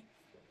really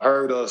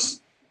hurt us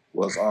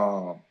was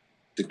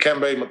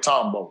Dikembe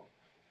Mutombo.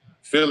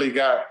 Philly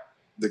got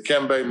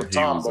Dikembe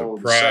Mutombo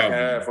the second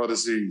half of the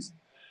season.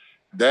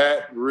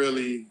 That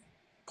really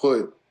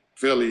put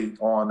Philly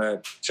on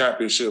that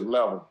championship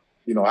level,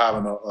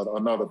 having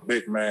another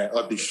big man,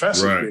 a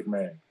defensive big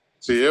man.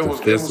 See, it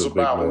was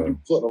about when you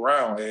put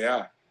around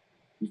AI.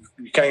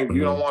 You can't.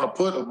 You don't want to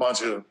put a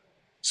bunch of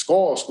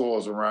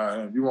scores around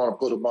him. You want to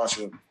put a bunch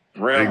of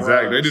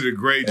They did a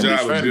great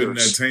job of building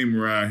that team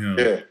around him.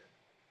 Yeah,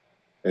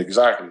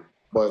 exactly.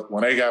 But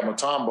when they got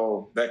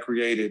Mutombo, that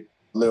created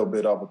a little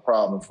bit of a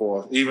problem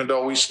for us. Even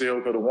though we still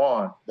could have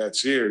won that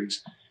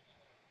series,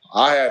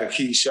 I had a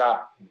key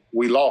shot.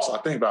 We lost, I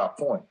think, by a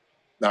point.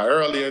 Now,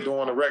 earlier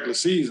during the regular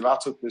season, I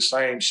took the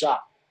same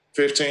shot.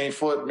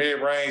 15-foot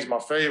mid-range, my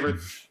favorite,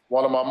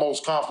 one of my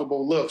most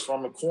comfortable looks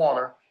from the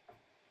corner.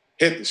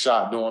 Hit the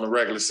shot during the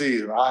regular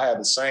season. I had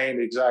the same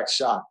exact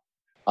shot.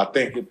 I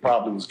think it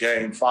probably was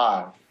game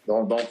 5.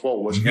 Don't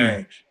quote which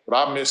game. But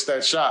I missed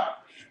that shot.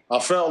 I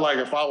felt like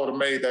if I would have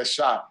made that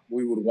shot,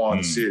 we would have won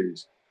the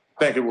series.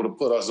 I think it would have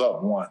put us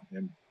up 1.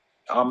 And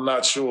I'm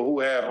not sure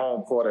who had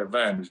home court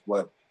advantage,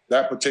 but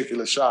that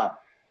particular shot,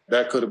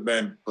 that could have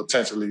been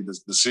potentially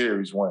the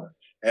series winner.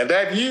 And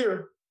that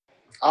year,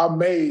 I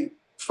made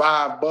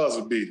 5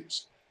 buzzer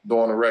beaters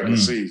during the regular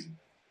season.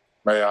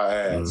 May I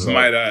add?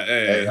 Might I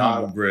add?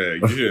 Humble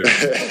brag. Yeah.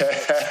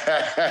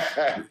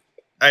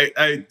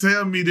 Hey,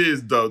 tell me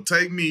this, though.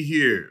 Take me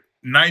here.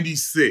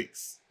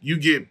 96. You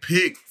get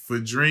picked for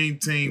Dream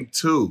Team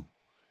 2,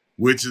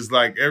 which is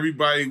like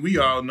everybody, we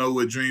all know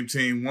what Dream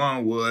Team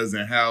 1 was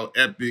and how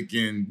epic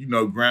and,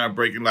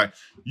 groundbreaking. Like,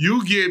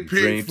 you get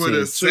picked for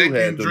the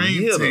second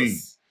Dream Team.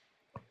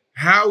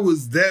 How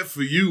was that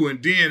for you?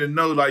 And then to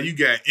know, like, you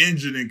got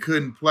injured and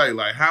couldn't play.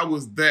 Like, how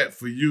was that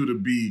for you to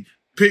be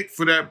picked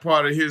for that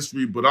part of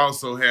history, but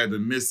also had to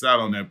miss out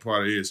on that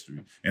part of history?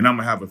 And I'm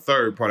going to have a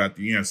third part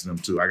after you answer them,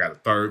 too. I got a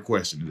third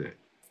question to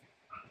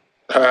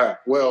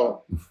that.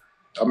 Well,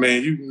 I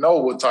mean, you know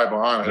what type of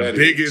honor that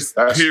is.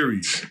 The biggest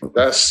period.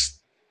 That's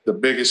the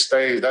biggest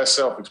stage. That's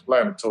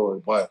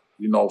self-explanatory. But,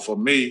 for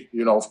me,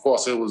 of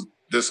course, it was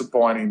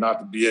disappointing not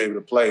to be able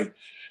to play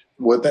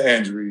with the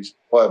injuries.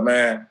 But,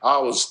 man, I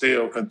was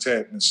still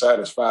content and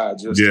satisfied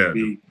just to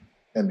be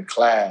in the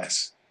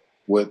class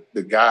with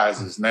the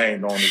guys that's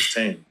named on this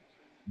team.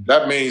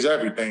 That means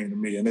everything to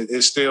me, and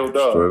it still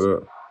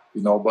does.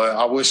 But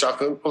I wish I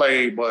could have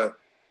played. But,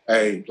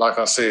 hey, like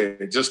I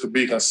said, just to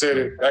be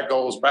considered, that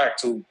goes back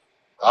to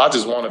I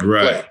just wanted to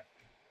play.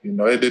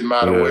 It didn't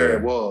matter where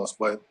it was.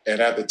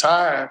 And at the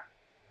time,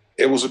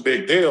 it was a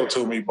big deal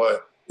to me,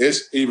 but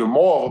it's even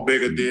more of a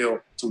bigger deal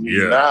to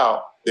me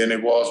now than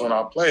it was when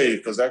I played,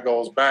 because that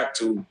goes back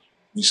to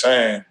me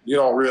saying you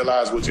don't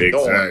realize what you're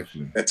doing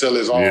until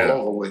it's all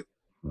over with.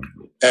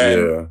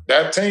 And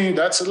that team,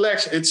 that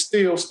selection, it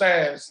still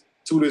stands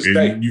to this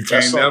day. You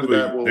can't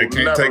they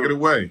can't take it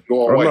away.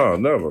 Go away. Oh,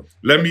 no, never.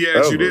 Let me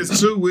ask you this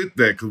too with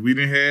that, because we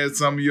didn't have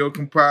some of your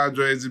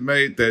compadres that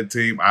made that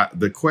team.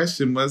 The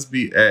question must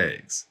be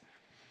asked.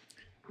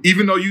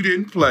 Even though you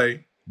didn't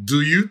play,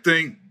 do you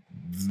think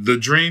the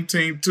Dream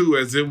Team 2,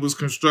 as it was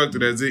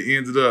constructed, as it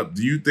ended up,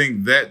 do you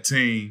think that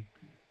team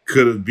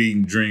could have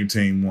beaten Dream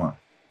Team 1?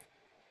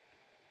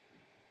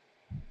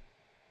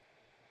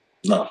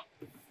 No.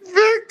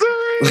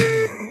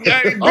 Victory!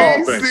 Hey,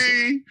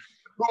 DC.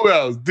 Who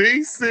else?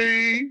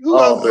 DC. Who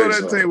else on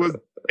that team? Was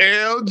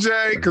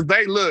LJ? Because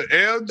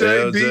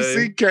LJ,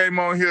 DC came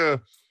on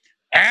here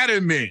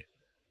adamant.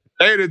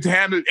 They didn't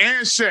handle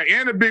and Shaq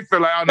and the big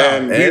fella. I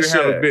don't know. He didn't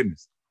have a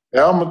business.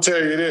 And I'm gonna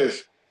tell you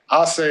this.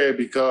 I say it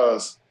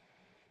because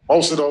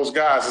most of those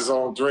guys is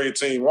on Dream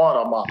Team 1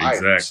 are my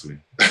idols.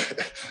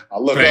 I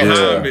look up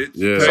to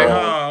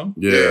them.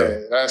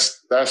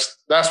 That's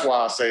why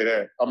I say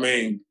that. I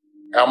mean,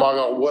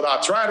 would I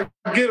try to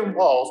get them?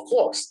 Well, of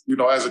course.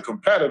 As a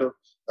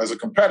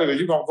competitor,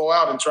 you're gonna go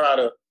out and try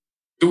to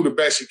do the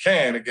best you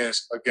can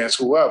against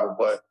whoever.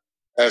 But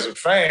as a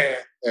fan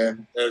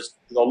and as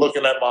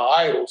looking at my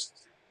idols,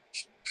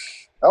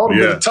 that would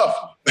have been a tough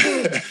one.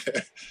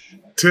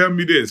 Tell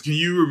me this. Can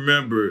you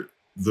remember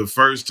the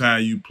first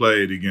time you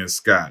played against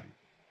Scottie?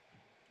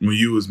 When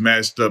you was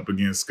matched up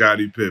against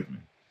Scottie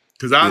Pippen?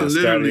 Because I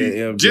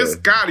literally, just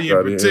Scottie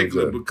in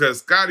particular, because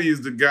Scottie is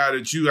the guy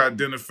that you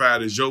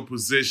identified as your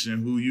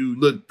position, who you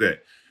looked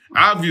at.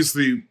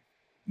 Obviously,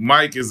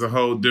 Mike is a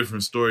whole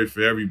different story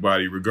for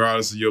everybody,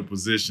 regardless of your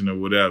position or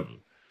whatever.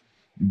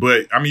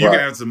 But, I mean, you can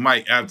answer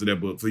Mike after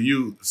that. But for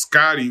you,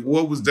 Scottie,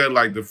 what was that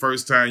like the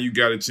first time you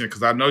got a chance?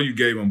 Because I know you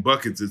gave him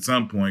buckets at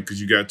some point because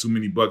you got too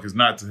many buckets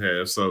not to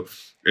have. So,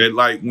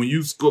 when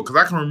you scored,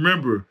 because I can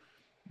remember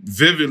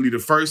vividly the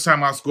first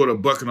time I scored a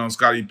bucket on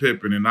Scottie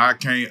Pippen, and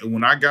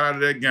when I got out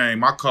of that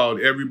game, I called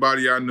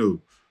everybody I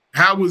knew.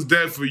 How was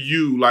that for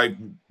you, like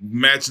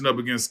matching up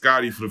against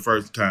Scottie for the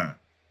first time?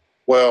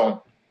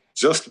 Well,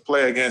 just to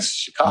play against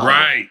Chicago.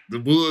 Right, the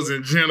Bulls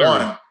in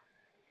general.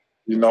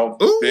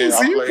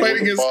 So you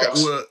played against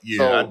Scottie.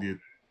 Well, I did.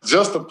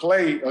 Just to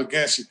play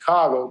against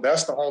Chicago,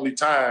 that's the only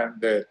time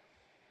that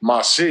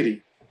my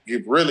city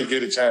really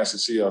get a chance to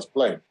see us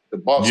play. The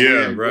Bucks, we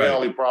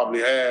only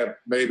probably have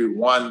maybe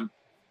one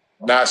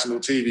national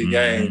TV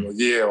game a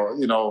year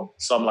or,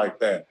 something like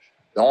that.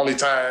 The only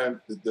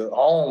time the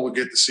home would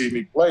get to see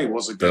me play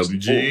was against the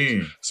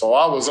Bulls. So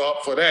I was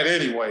up for that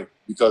anyway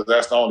because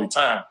that's the only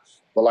time.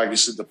 But like you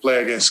said, to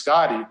play against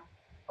Scottie,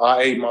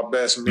 I ate my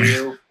best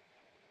meal.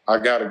 I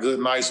got a good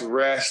night's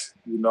rest.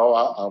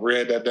 I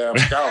read that damn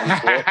scouting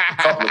report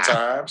a couple of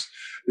times.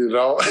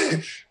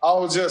 I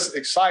was just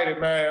excited,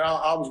 man.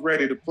 I was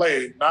ready to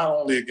play not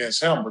only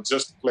against him, but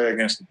just to play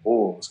against the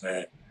Bulls,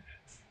 man.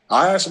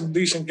 I had some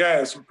decent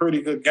games, some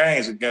pretty good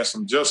games against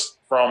them just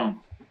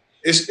from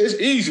 – it's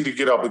easy to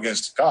get up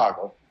against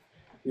Chicago.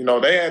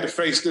 They had to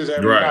face this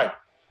every night.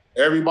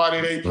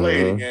 Everybody they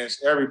played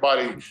against,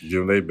 everybody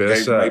give them their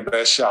best shot. Their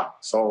best shot.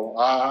 So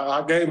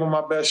I gave them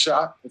my best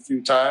shot a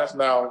few times.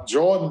 Now,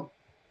 Jordan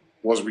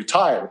was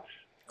retired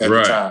at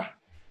the time.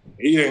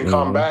 He didn't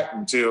come back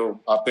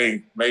until, I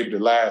think, maybe the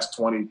last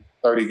 20,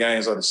 30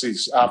 games of the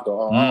season after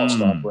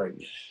All-Star break.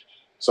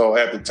 So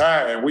at the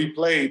time, and we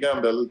played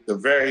them the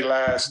very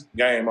last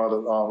game of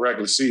the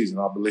regular season,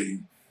 I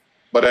believe.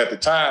 But at the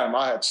time,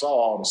 I had saw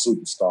all the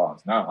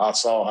superstars. Now, I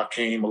saw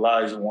Hakeem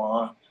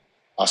Olajuwon.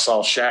 I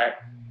saw Shaq,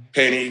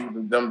 Penny,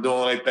 them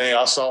doing their thing.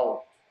 I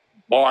saw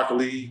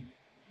Barkley,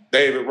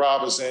 David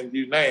Robinson,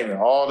 you name it,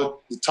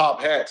 all the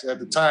top hats at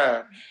the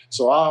time.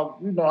 So, I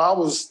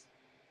was,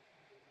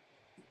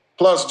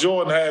 plus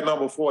Jordan had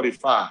number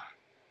 45.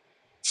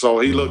 So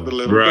he looked a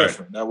little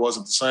different. That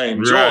wasn't the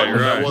same Jordan.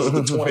 That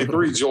wasn't the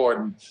 23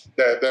 Jordan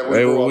that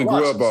we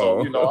grew up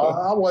on. So,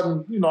 I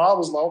wasn't, I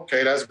was like,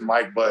 okay, that's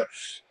Mike, but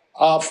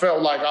I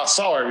felt like I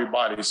saw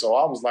everybody. So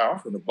I was like, I'm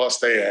going to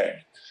bust their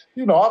ass.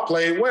 I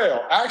played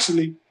well.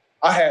 Actually,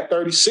 I had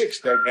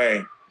 36 that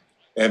game,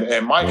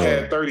 and Mike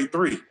had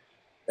 33.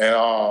 And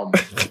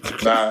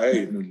now,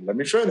 hey, let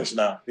me finish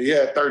now. He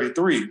had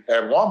 33.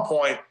 At one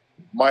point,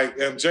 Mike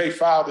MJ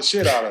fouled the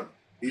shit out of him.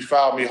 He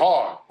fouled me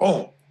hard.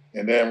 Boom.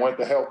 And then went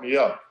to help me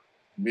up.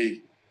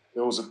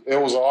 It was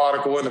an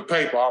article in the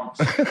paper. I'm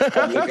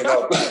looking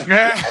up.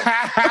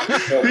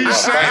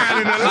 He's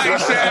shining, the light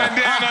shining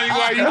down on you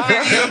while you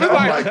picking up.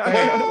 I'm like,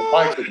 man,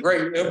 Mike the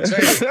Great MJ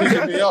is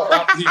picking me up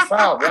after he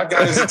fouled me. I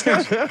got his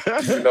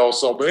attention.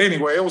 But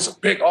anyway, it was a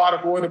big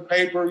article in the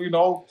paper,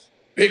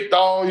 big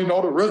dog,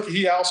 the rookie,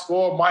 he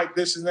outscored Mike,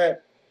 this and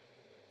that.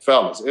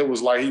 Fellas, it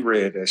was like he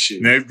read that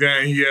shit. Next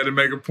game, he had to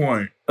make a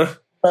point.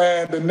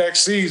 Man, the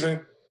next season,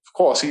 of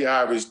course, he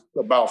averaged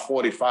about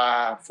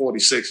 45,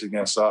 46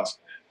 against us.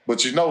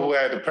 But you know who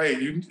had to pay?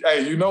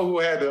 You know who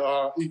had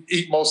to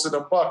eat most of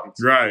them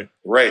buckets? Right.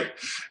 Ray.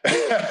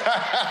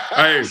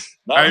 Hey,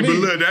 but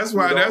look, that's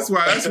why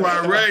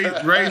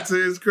Ray to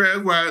his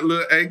credit, why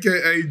look,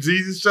 AKA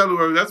Jesus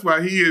Shuttleworth, that's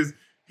why he's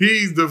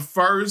the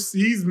first,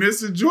 he's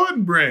Mr.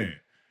 Jordan Brand.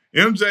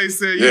 MJ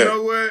said, you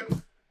know what?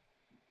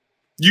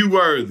 You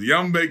worthy.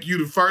 I'm gonna make you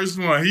the first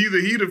one. He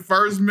the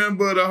first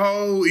member of the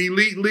whole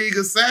Elite League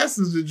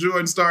Assassins that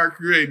Jordan started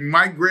creating.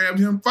 Mike grabbed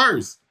him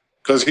first.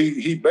 Because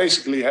he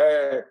basically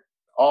had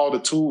all the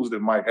tools that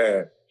Mike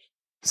had.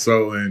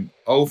 So in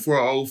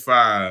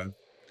 04-05,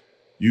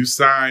 you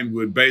signed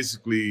with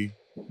basically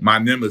my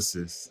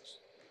nemesis,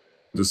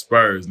 the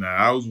Spurs. Now,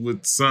 I was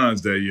with the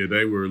Suns that year.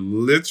 They were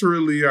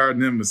literally our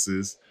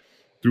nemesis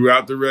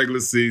throughout the regular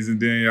season.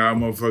 Then y'all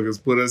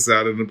motherfuckers put us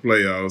out in the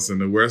playoffs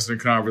and the Western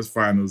Conference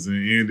Finals and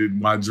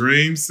ended my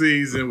dream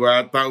season where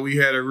I thought we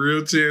had a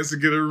real chance to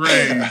get a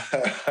ring.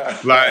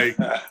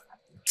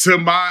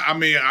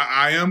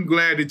 I am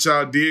glad that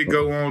y'all did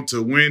go on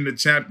to win the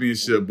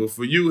championship. But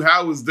for you,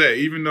 how was that?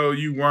 Even though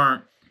you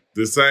weren't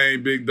the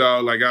same big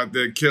dog like out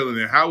there killing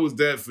it, how was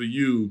that for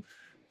you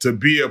to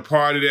be a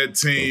part of that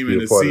team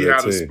and to see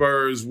how the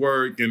Spurs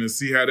work and to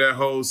see how that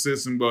whole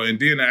system goes? And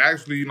then to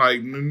actually,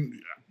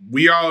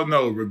 we all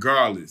know,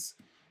 regardless,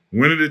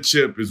 winning the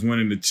chip is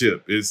winning the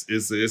chip. It's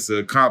an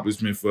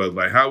accomplishment for us.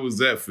 Like, how was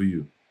that for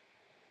you?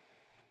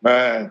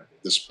 Man,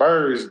 the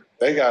Spurs,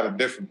 they got a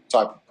different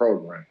type of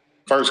program.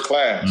 First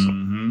class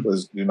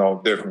was,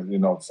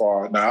 different,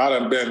 far. Now, I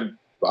done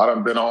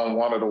been on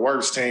one of the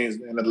worst teams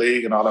in the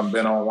league, and I done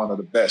been on one of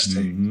the best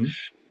teams.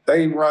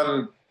 They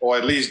run, or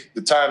at least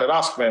the time that I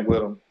spent with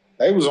them,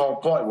 they was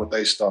on point with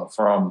their stuff,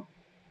 from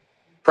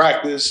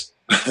practice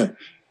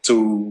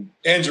to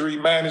injury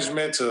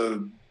management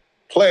to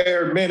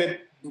player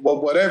minute,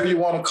 whatever you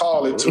want to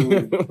call it,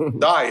 to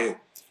diet.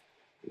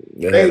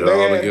 They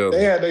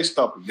had their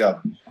stuff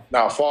together.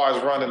 Now, as far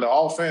as running the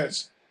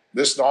offense,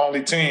 this is the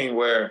only team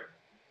where,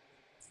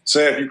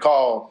 say if you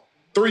call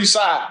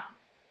 3-side,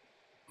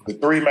 the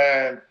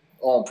 3-man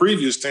on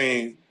previous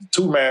team,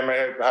 2-man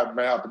may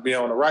have to be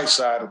on the right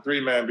side, the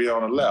 3-man be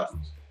on the left.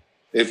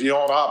 If you're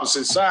on the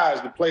opposite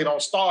sides, the play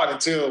don't start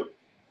until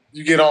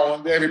you get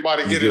on,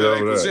 everybody get in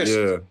their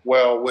position. Yeah.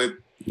 Well, with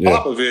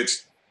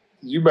Popovich,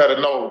 you better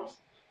know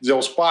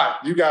your spot.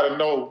 You got to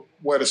know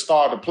where to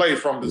start the play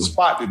from the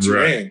spot that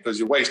you're in, because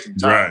you're wasting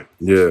time. Right.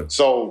 Yeah.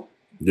 So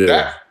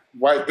that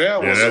right there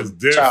was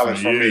a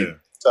challenge for me,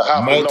 to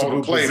have to know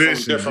to play from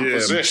different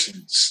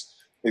positions.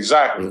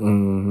 Exactly.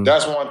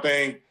 That's one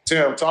thing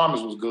Tim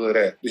Thomas was good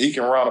at. He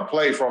can run a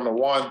play from the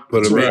 1,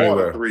 the 2,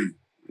 or the 3.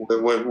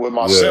 With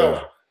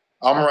myself,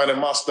 I'm running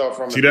my stuff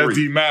from the 3. See, that's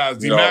D-Miles.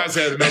 D-Miles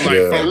has no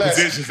 4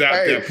 positions out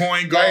there.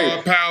 Point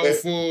guard, power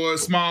forward,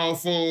 small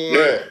forward.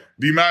 Yeah.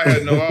 D-Miles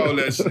has no all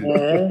that shit.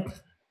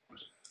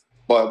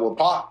 But with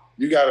Pop,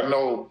 you got to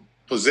know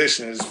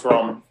positions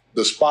from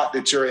the spot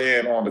that you're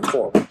in on the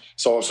court.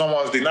 So if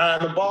someone's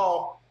denying the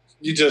ball,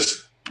 you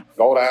just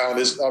go down,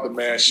 this other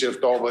man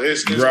shift over.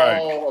 It's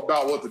all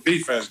about what the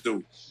defense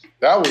do.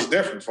 That was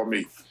different for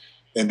me.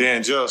 And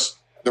then just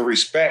the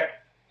respect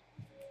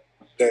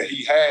that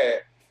he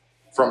had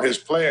from his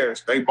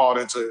players, they bought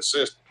into his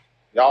system.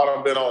 Y'all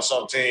done been on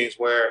some teams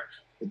where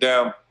the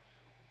damn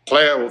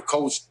player will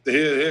coach,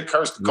 he'll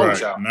curse the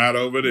coach out. Not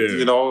over there.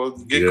 You know,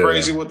 get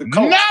crazy with the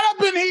coach. Not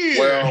up in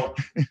here.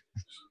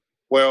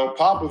 Well,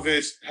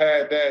 Popovich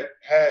had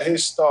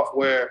his stuff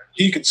where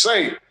he could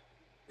say,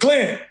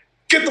 Glenn,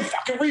 get the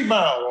fucking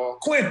rebound, or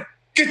Quinn,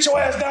 get your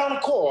ass down the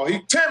court.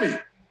 Timmy.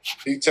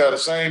 He'd tell the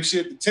same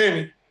shit to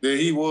Timmy that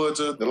he would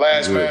to the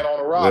last man on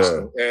the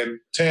roster.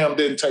 And Tim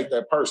didn't take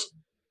that personally.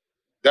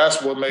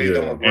 That's what made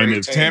them a great team. And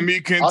if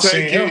Timmy can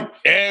take it,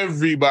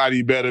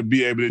 everybody better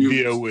be able to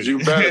deal with it. You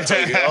better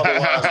take it.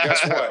 Otherwise,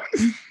 guess what?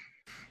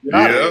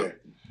 Yeah.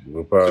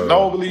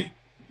 Ginobili,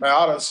 man,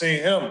 I done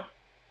seen him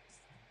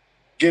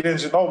get in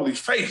Ginobili's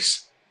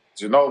face.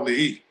 Ginobili,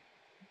 he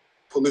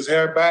pull his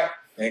hair back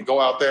and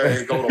go out there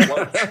and go to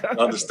work.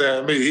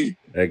 Understand me?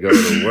 And go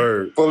to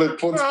work. Put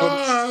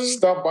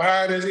stuff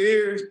behind his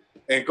ears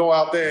and go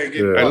out there and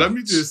get Hey, let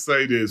me just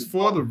say this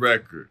for the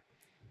record.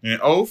 In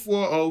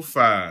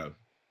 04-05,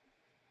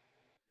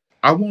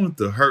 I wanted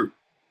to hurt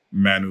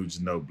Manu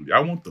Ginobili. I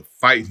want to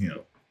fight him.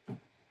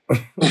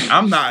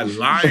 I'm not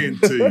lying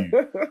to you.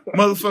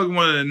 Motherfucker,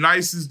 one of the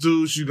nicest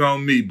dudes you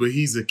gonna meet, but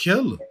he's a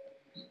killer.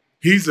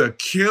 He's a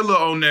killer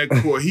on that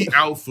court. He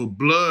out for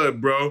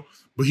blood, bro.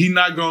 But he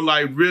not gonna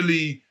like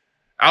really,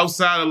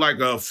 outside of like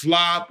a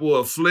flop or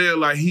a flare,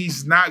 like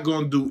he's not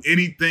gonna do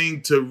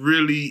anything to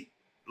really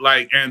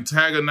like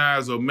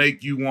antagonize or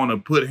make you want to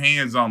put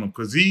hands on him.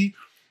 Cause he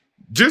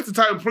just the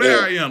type of player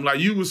I am. Like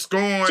you was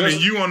scoring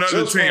and you on the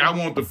other team, I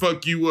want to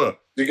fuck you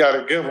up. You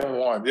gotta give him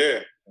one,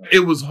 It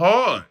was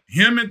hard.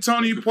 Him and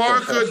Tony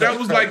Parker, that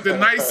was like the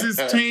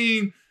nicest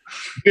team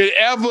that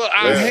ever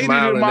I hated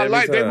in my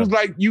life. It was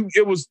like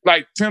it was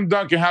like Tim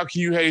Duncan, how can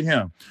you hate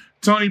him?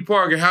 Tony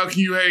Parker, how can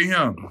you hate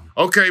him?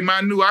 Okay,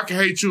 Manu, I can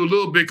hate you a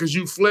little bit because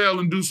you flail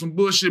and do some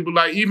bullshit, but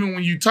like even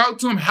when you talk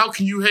to him, how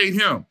can you hate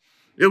him?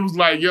 It was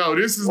like, yo,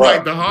 this is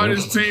like the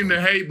hardest team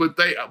to hate, but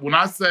when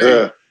I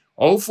say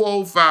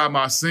 04-05,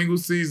 my single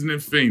season in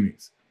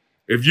Phoenix,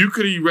 if you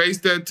could erase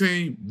that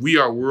team, we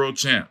are world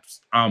champs.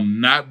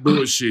 I'm not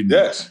bullshitting.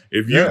 Yes.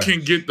 If you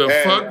can get the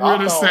fuck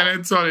rid of San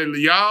Antonio,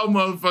 y'all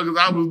motherfuckers,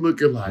 I was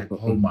looking like,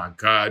 oh my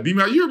God.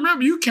 D-Man, you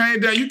remember you came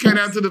down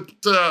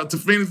to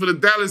Phoenix for the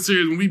Dallas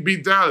series when we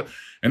beat Dallas.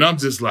 And I'm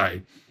just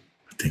like,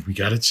 I think we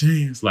got a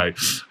chance. Like,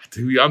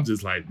 I'm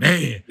just like,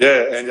 man.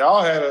 Yeah, and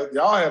y'all had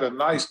a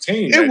nice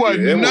team.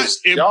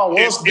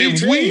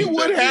 If we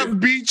would have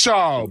beat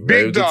y'all,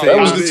 big dog,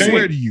 I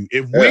swear to you,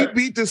 if we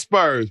beat the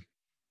Spurs,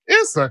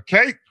 it's a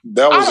cake. I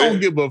don't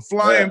give a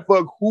flying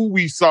fuck who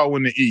we saw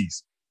in the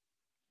East.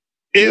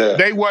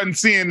 They wasn't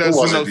seeing us. It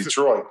wasn't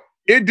Detroit.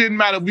 It didn't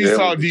matter if we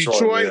saw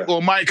Detroit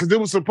or Mike, because it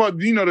was supposed,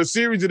 the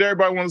series that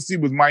everybody wanted to see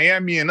was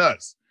Miami and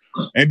us.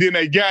 And then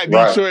they got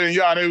Detroit and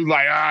y'all, and it was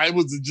like, it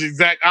was the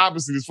exact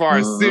opposite as far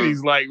as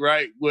cities, like,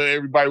 right, where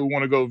everybody would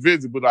want to go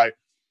visit. But like,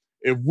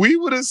 if we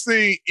would have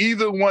seen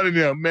either one of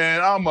them,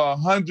 man, I'm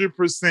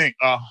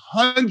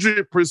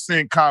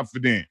 100%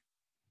 confident.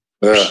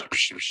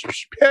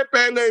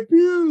 Pepe Le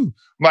Pew.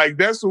 Like,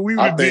 that's what we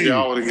would do. I think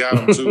y'all would have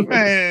got them too.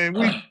 Man,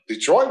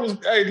 Detroit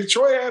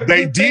had a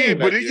They good did, team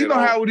but you know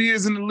how it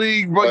is in the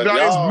league, bro. It's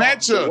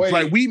matchups.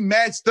 Like, we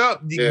matched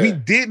up. Yeah. We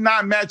did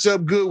not match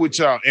up good with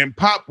y'all. And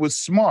Pop was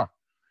smart.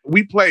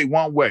 We played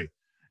one way.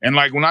 And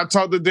like, when I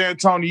talked to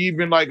D'Antoni,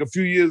 even like a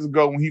few years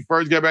ago, when he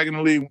first got back in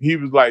the league, he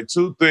was like,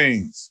 two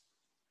things.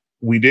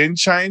 We didn't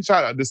change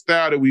the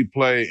style that we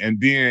play,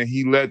 and then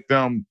he let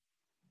them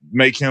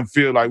make him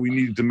feel like we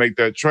needed to make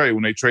that trade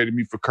when they traded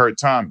me for Kurt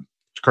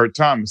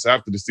Thomas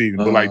after the season.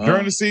 But like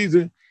during the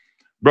season,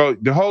 bro,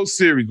 the whole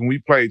series when we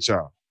played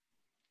y'all,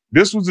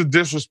 this was the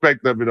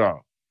disrespect of it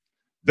all.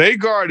 They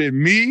guarded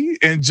me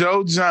and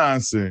Joe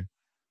Johnson.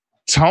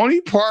 Tony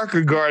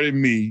Parker guarded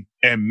me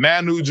and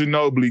Manu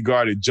Ginobili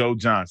guarded Joe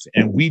Johnson.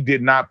 And we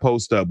did not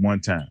post up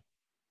one time.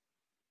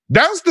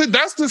 That's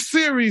the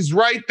series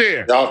right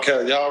there.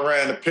 Y'all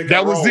ran the pick and roll.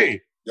 That was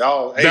it.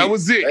 That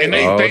was it. And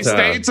they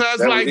stayed to us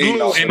like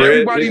glue. And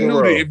everybody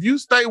knew that if you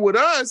stay with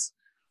us,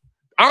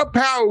 our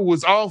power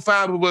was all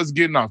five of us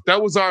getting off.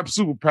 That was our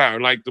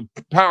superpower, like the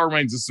Power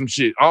Rangers, some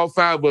shit. All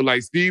five of us,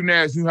 like Steve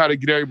Nash knew how to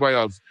get everybody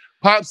off.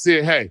 Pop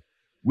said, hey,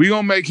 we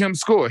gonna make him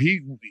score.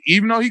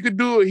 Even though he could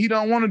do it, he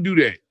don't want to do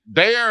that.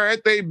 They are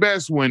at their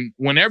best when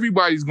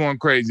everybody's going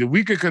crazy. If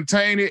we could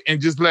contain it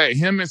and just let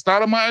him and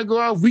Stoudemire go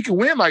off, we could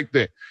win like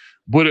that.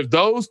 But if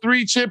those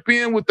three chip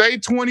in with their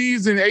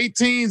 20s and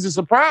 18s, it's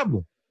a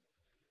problem.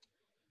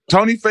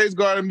 Tony face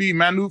guarded me,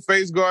 Manu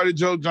face guarded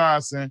Joe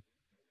Johnson,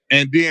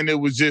 and then it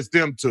was just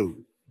them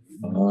two.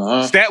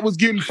 Stat was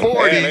getting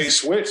 40s. And they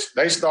switched.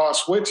 They started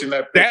switching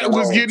that. That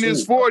was getting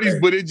his 40s,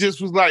 but it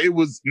just was like, it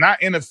was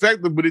not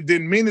ineffective, but it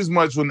didn't mean as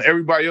much when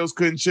everybody else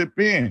couldn't chip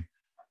in.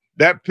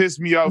 That pissed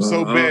me off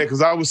so bad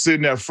because I was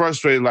sitting there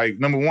frustrated. Like,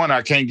 number one,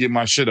 I can't get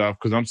my shit off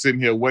because I'm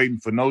sitting here waiting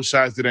for no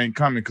shots that ain't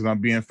coming because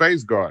I'm being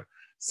face guard.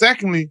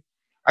 Secondly,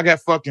 I got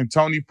fucking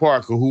Tony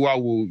Parker,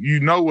 who you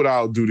know what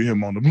I'll do to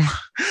him on the block.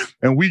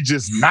 And we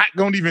just not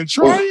gonna even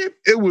try it.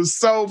 It was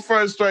so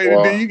frustrating.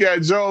 Wow. Then you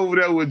got Joe over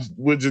there with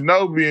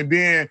Ginobili, and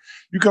then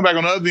you come back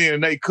on the other end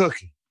and they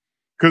cooking.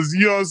 Cause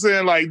you know what I'm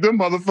saying? Like, them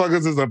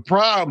motherfuckers is a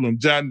problem.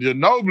 John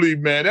Ginobili,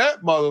 man,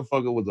 that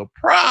motherfucker was a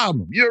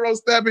problem. Euro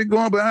stepping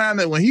going behind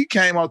that. When he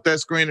came off that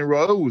screening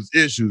roll, it was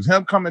issues.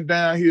 Him coming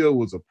down here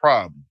was a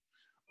problem.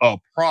 A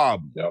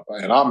problem. Yeah,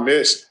 and I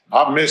missed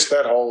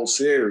that whole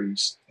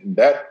series. And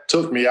that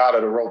took me out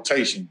of the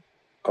rotation.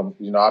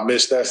 You know, I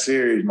missed that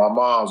series. My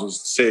mom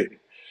was sick.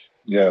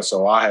 Yeah,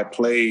 so I had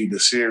played the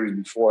series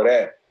before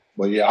that.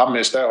 But yeah, I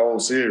missed that whole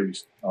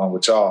series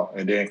with y'all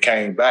and then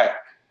came back.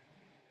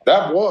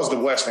 That was the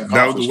Western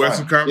Conference. That was the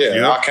Western Conference?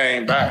 Yeah, I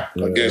came back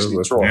against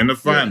Detroit. In the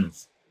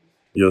finals.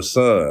 Your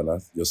son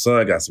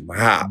got some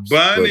hops.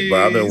 Bunnies.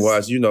 But I've been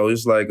watching, you know,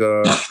 it's like,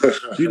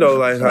 you know,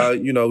 like how,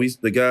 you know,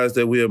 the guys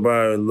that we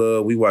admire and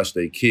love, we watch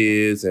their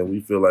kids and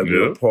we feel like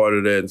we're a part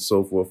of that and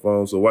so forth.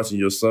 So watching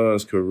your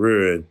son's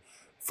career and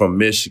from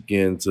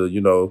Michigan to, you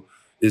know,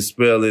 his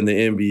spell in the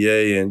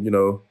NBA and, you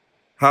know,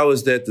 how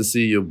is that to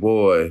see your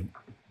boy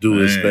do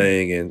his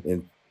thing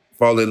and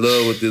fall in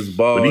love with this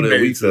ball that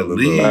we fell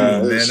in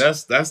love with? Man,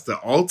 that's the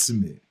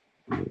ultimate.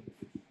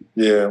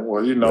 Yeah,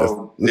 well, you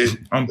know,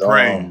 I'm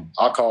praying.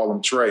 I call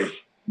him Trey.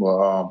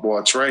 Well,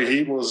 boy, Trey,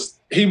 he was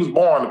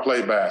born to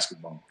play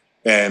basketball,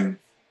 and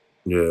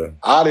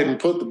I didn't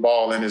put the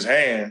ball in his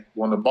hand.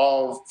 When the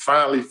ball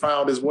finally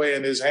found its way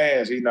in his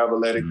hands, he never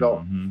let it go.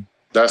 Mm-hmm.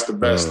 That's the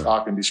best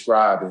I can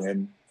describe it.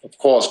 And of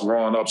course,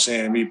 growing up,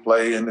 seeing me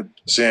play and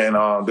seeing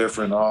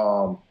different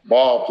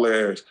ball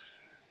players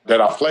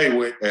that I play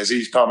with as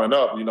he's coming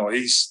up, you know,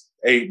 he's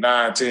 8,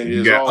 9, 10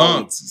 years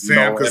old.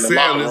 Sam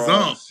Cassell is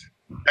on.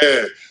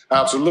 Yeah,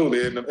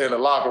 absolutely. In the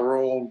locker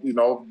room, you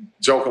know,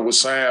 joking with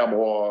Sam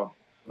or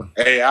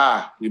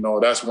AI, you know,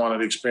 that's one of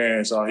the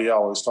experiences he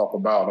always talk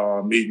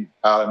about meeting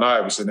Allen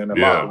Iverson in the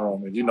locker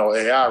room. And, you know,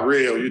 AI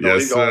real, you know,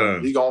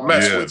 he gonna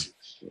mess with you.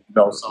 You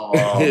know,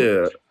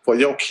 so for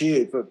your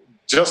kid,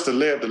 just to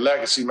live the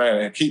legacy,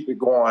 man, and keep it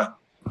going,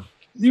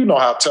 you know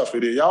how tough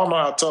it is. Y'all know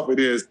how tough it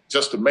is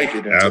just to make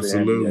it into the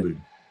NBA.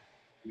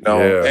 You know,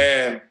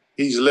 and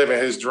he's living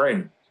his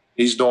dream.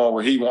 He's doing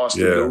what he wants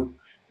to do.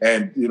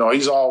 And, you know,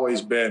 he's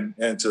always been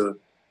into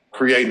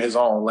creating his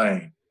own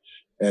lane.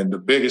 And the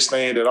biggest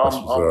thing that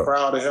I'm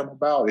proud of him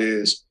about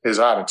is his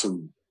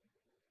attitude.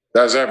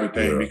 That's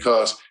everything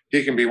because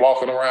he can be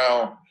walking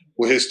around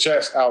with his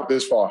chest out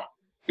this far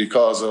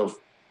because of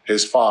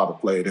his father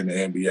played in the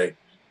NBA,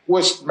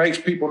 which makes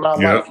people not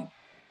like him.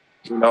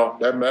 You know,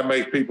 that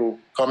makes people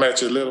come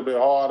at you a little bit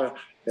harder.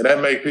 And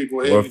that make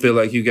people feel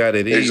like you got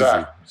it easy.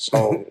 Exactly.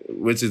 So,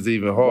 which is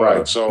even harder.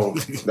 Right. So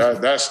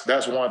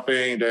that's one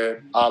thing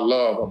that I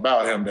love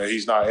about him, that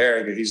he's not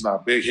arrogant, he's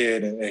not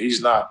big-headed, and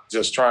he's not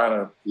just trying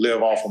to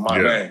live off of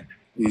my name.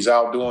 He's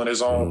out doing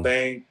his own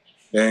thing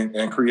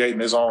and creating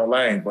his own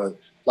lane. But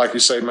like you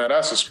say, man,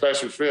 that's a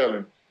special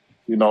feeling.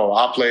 You know,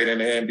 I played in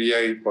the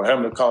NBA, for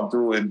him to come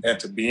through and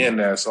to be in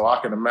there. So I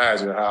can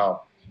imagine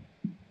how,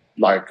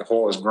 like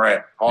Horace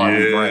Grant,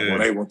 Harvey Grant, when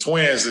they were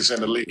twins that's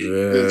in the league.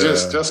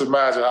 Just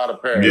imagine how the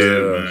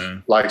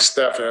parents like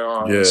Steph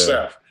and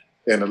Seth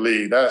in the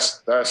league.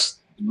 That's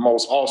the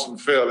most awesome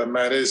feeling,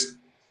 man.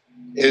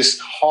 It's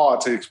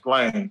hard to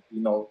explain.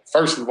 You know,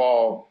 first of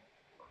all,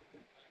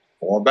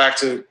 going back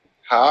to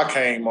how I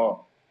came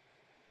up,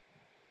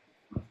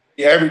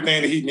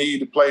 everything that he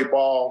needed to play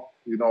ball,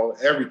 you know,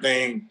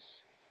 everything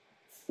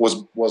was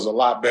a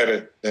lot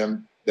better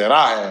than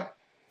I had.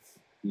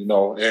 You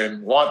know,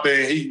 and one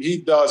thing, he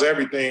does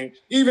everything,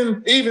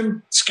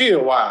 even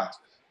skill-wise.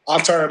 I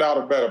turned out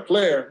a better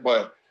player,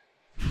 but,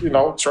 you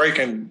know, Trey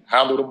can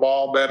handle the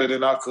ball better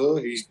than I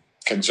could. He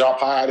can jump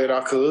higher than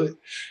I could.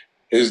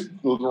 His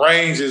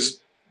range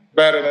is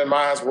better than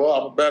mine as well.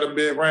 I'm a better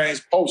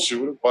mid-range post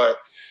shooter, but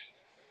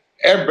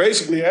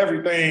basically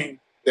everything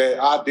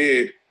that I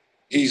did,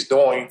 he's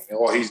doing,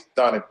 or he's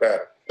done it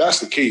better.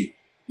 That's the key.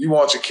 You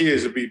want your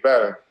kids to be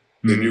better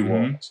than you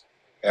was.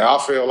 And I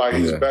feel like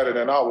he's better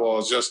than I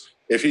was just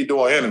if he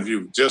do an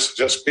interview, just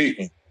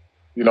speaking.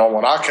 You know,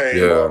 when I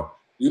came up,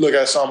 you look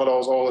at some of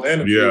those old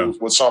interviews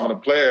with some of the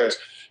players,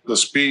 the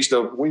speech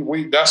that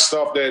we that's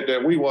stuff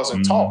that we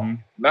wasn't taught.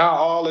 Now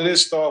all of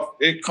this stuff,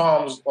 it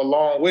comes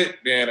along with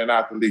being an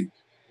athlete.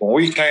 When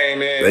we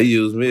came in, they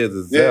used me as an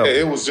example. Yeah,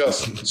 it was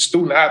just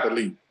student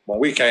athlete when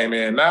we came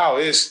in. Now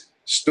it's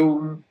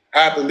student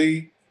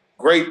athlete,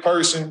 great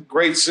person,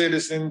 great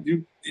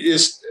citizen.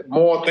 It's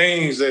more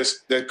things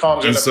that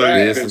comes in the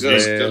back than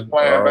just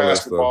playing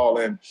basketball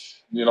and,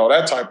 you know,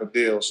 that type of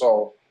deal.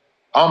 So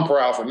I'm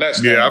proud from that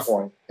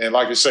standpoint. And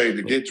like I say,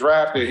 to get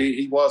drafted,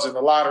 he wasn't a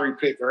lottery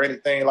pick or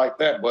anything like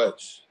that,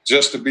 but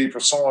just to be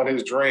pursuing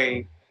his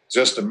dream,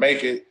 just to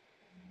make it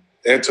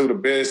into the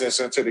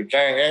business, into the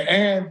game,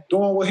 and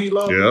doing what he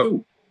loved to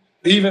do.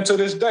 Even to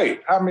this day,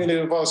 how many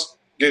of us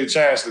get a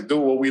chance to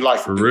do what we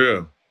like to do? For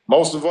real.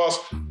 Most of us,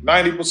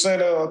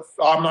 90% of,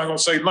 I'm not going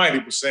to say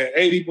 90%,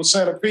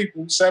 80% of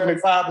people,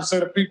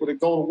 75% of people that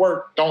go to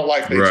work don't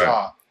like their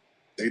job.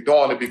 They're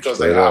doing it because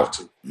they have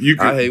to.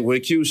 I hate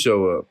when Q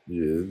show up.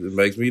 Yeah, it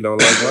makes me don't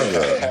like my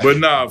job. But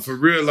nah, for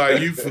real, like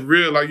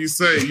you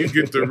say, you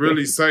get to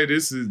really say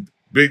this is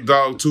Big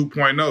Dog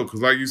 2.0.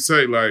 Because like you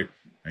say, like,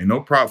 Ain't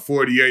no Prop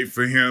 48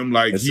 for him.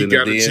 Like, it's he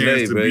got a DNA,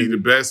 chance to baby. be the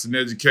best in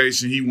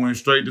education. He went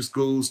straight to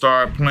school,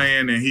 started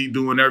playing, and he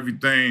doing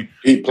everything.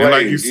 He played. And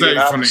like you say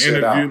from the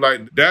interview, out.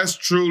 like, that's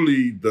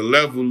truly the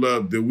level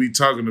up that we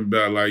talking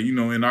about. Like, you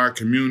know, in our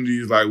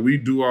communities, like, we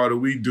do all that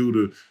we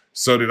do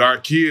so that our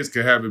kids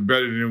can have it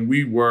better than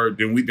we were,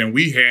 than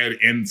we had,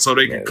 and so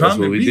they can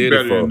come and be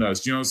better than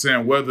us. You know what I'm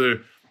saying?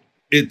 Whether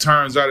it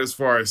turns out as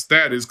far as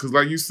status, because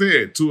like you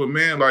said, to a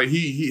man, like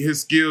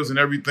his skills and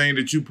everything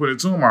that you put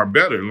into him are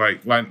better.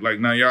 Like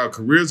now y'all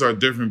careers are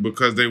different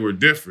because they were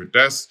different.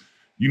 That's,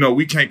 you know,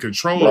 we can't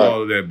control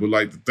all of that, but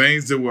like the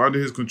things that were under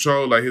his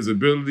control, like his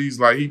abilities,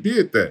 like he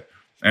did that.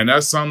 And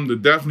that's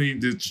something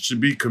that should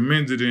be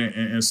commended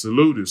and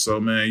saluted. So,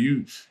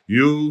 man,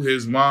 you,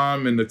 his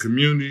mom, and the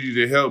community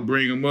that helped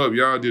bring him up,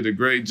 y'all did a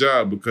great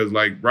job, because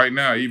like right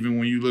now, even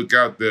when you look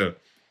out there,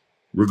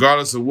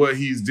 regardless of what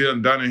he's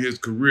done in his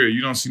career,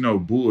 you don't see no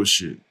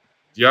bullshit.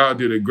 Y'all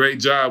did a great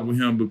job with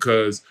him,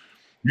 because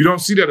you don't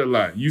see that a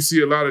lot. You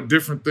see a lot of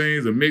different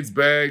things, a mixed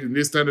bag, and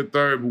this, that, and the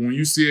third. But when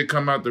you see it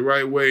come out the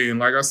right way,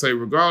 and like I say,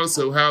 regardless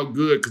of how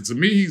good, because to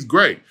me, he's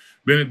great.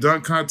 Been in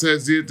dunk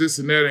contests, did this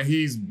and that, and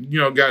he's, you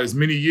know, got as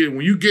many years.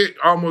 When you get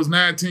almost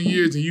 9-10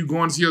 years and you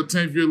go into your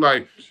 10th year,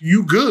 like,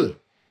 you good.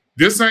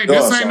 This ain't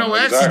no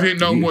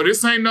accident no more.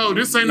 This ain't no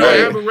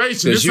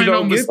aberration. This ain't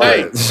no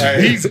mistake.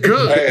 He's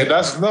good. Hey,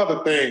 that's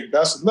another thing.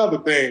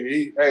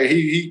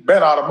 He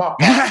been out of my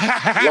pocket.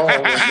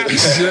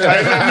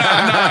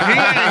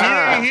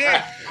 He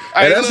ain't.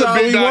 And that's all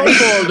we want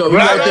for him, though.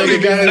 Not only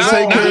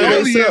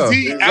is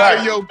he out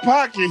of your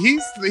pocket,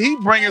 he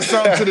bringing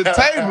something to the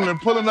table and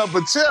pulling up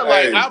a chair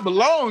like, I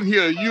belong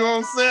here. You know what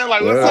I'm saying?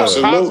 Like, what's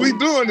up? How's we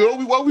doing?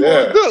 What we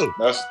want to do?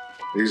 That's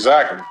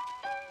exactly.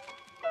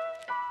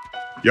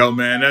 Yo,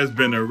 man, that's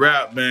been a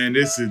wrap, man.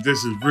 This is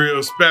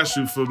real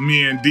special for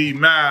me and D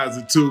Miles,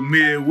 the two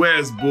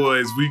Midwest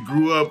boys. We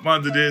grew up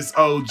under this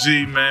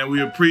OG, man.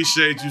 We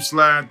appreciate you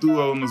sliding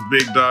through on us,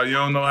 big dog. You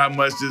don't know how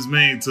much this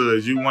means to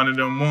us. You one of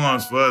them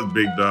ones for us,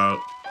 big dog.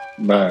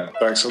 Man,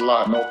 thanks a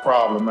lot. No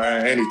problem,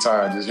 man.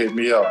 Anytime, just hit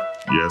me up.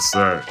 Yes,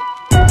 sir.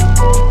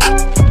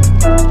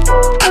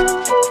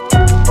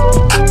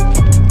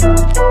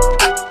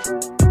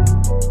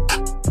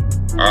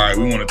 All right,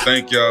 we want to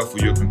thank y'all for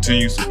your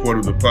continued support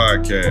of the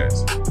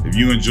podcast. If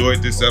you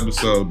enjoyed this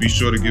episode, be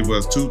sure to give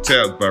us 2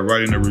 taps by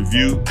writing a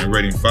review and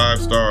rating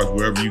 5 stars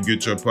wherever you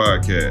get your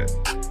podcast.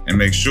 And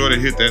make sure to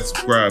hit that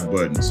subscribe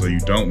button so you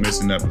don't miss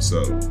an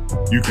episode.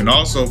 You can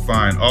also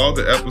find all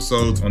the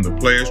episodes on the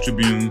Players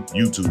Tribune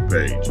YouTube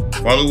page.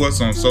 Follow us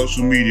on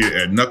social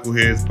media at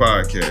Knuckleheads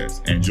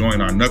Podcast and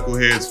join our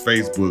Knuckleheads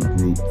Facebook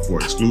group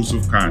for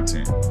exclusive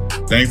content.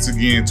 Thanks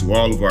again to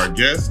all of our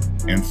guests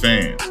and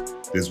fans.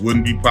 This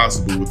wouldn't be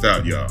possible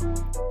without y'all.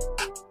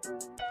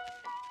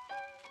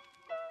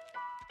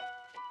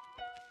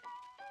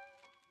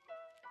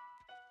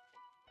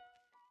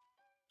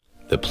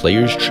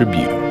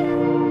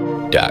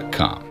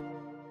 ThePlayersTribune.com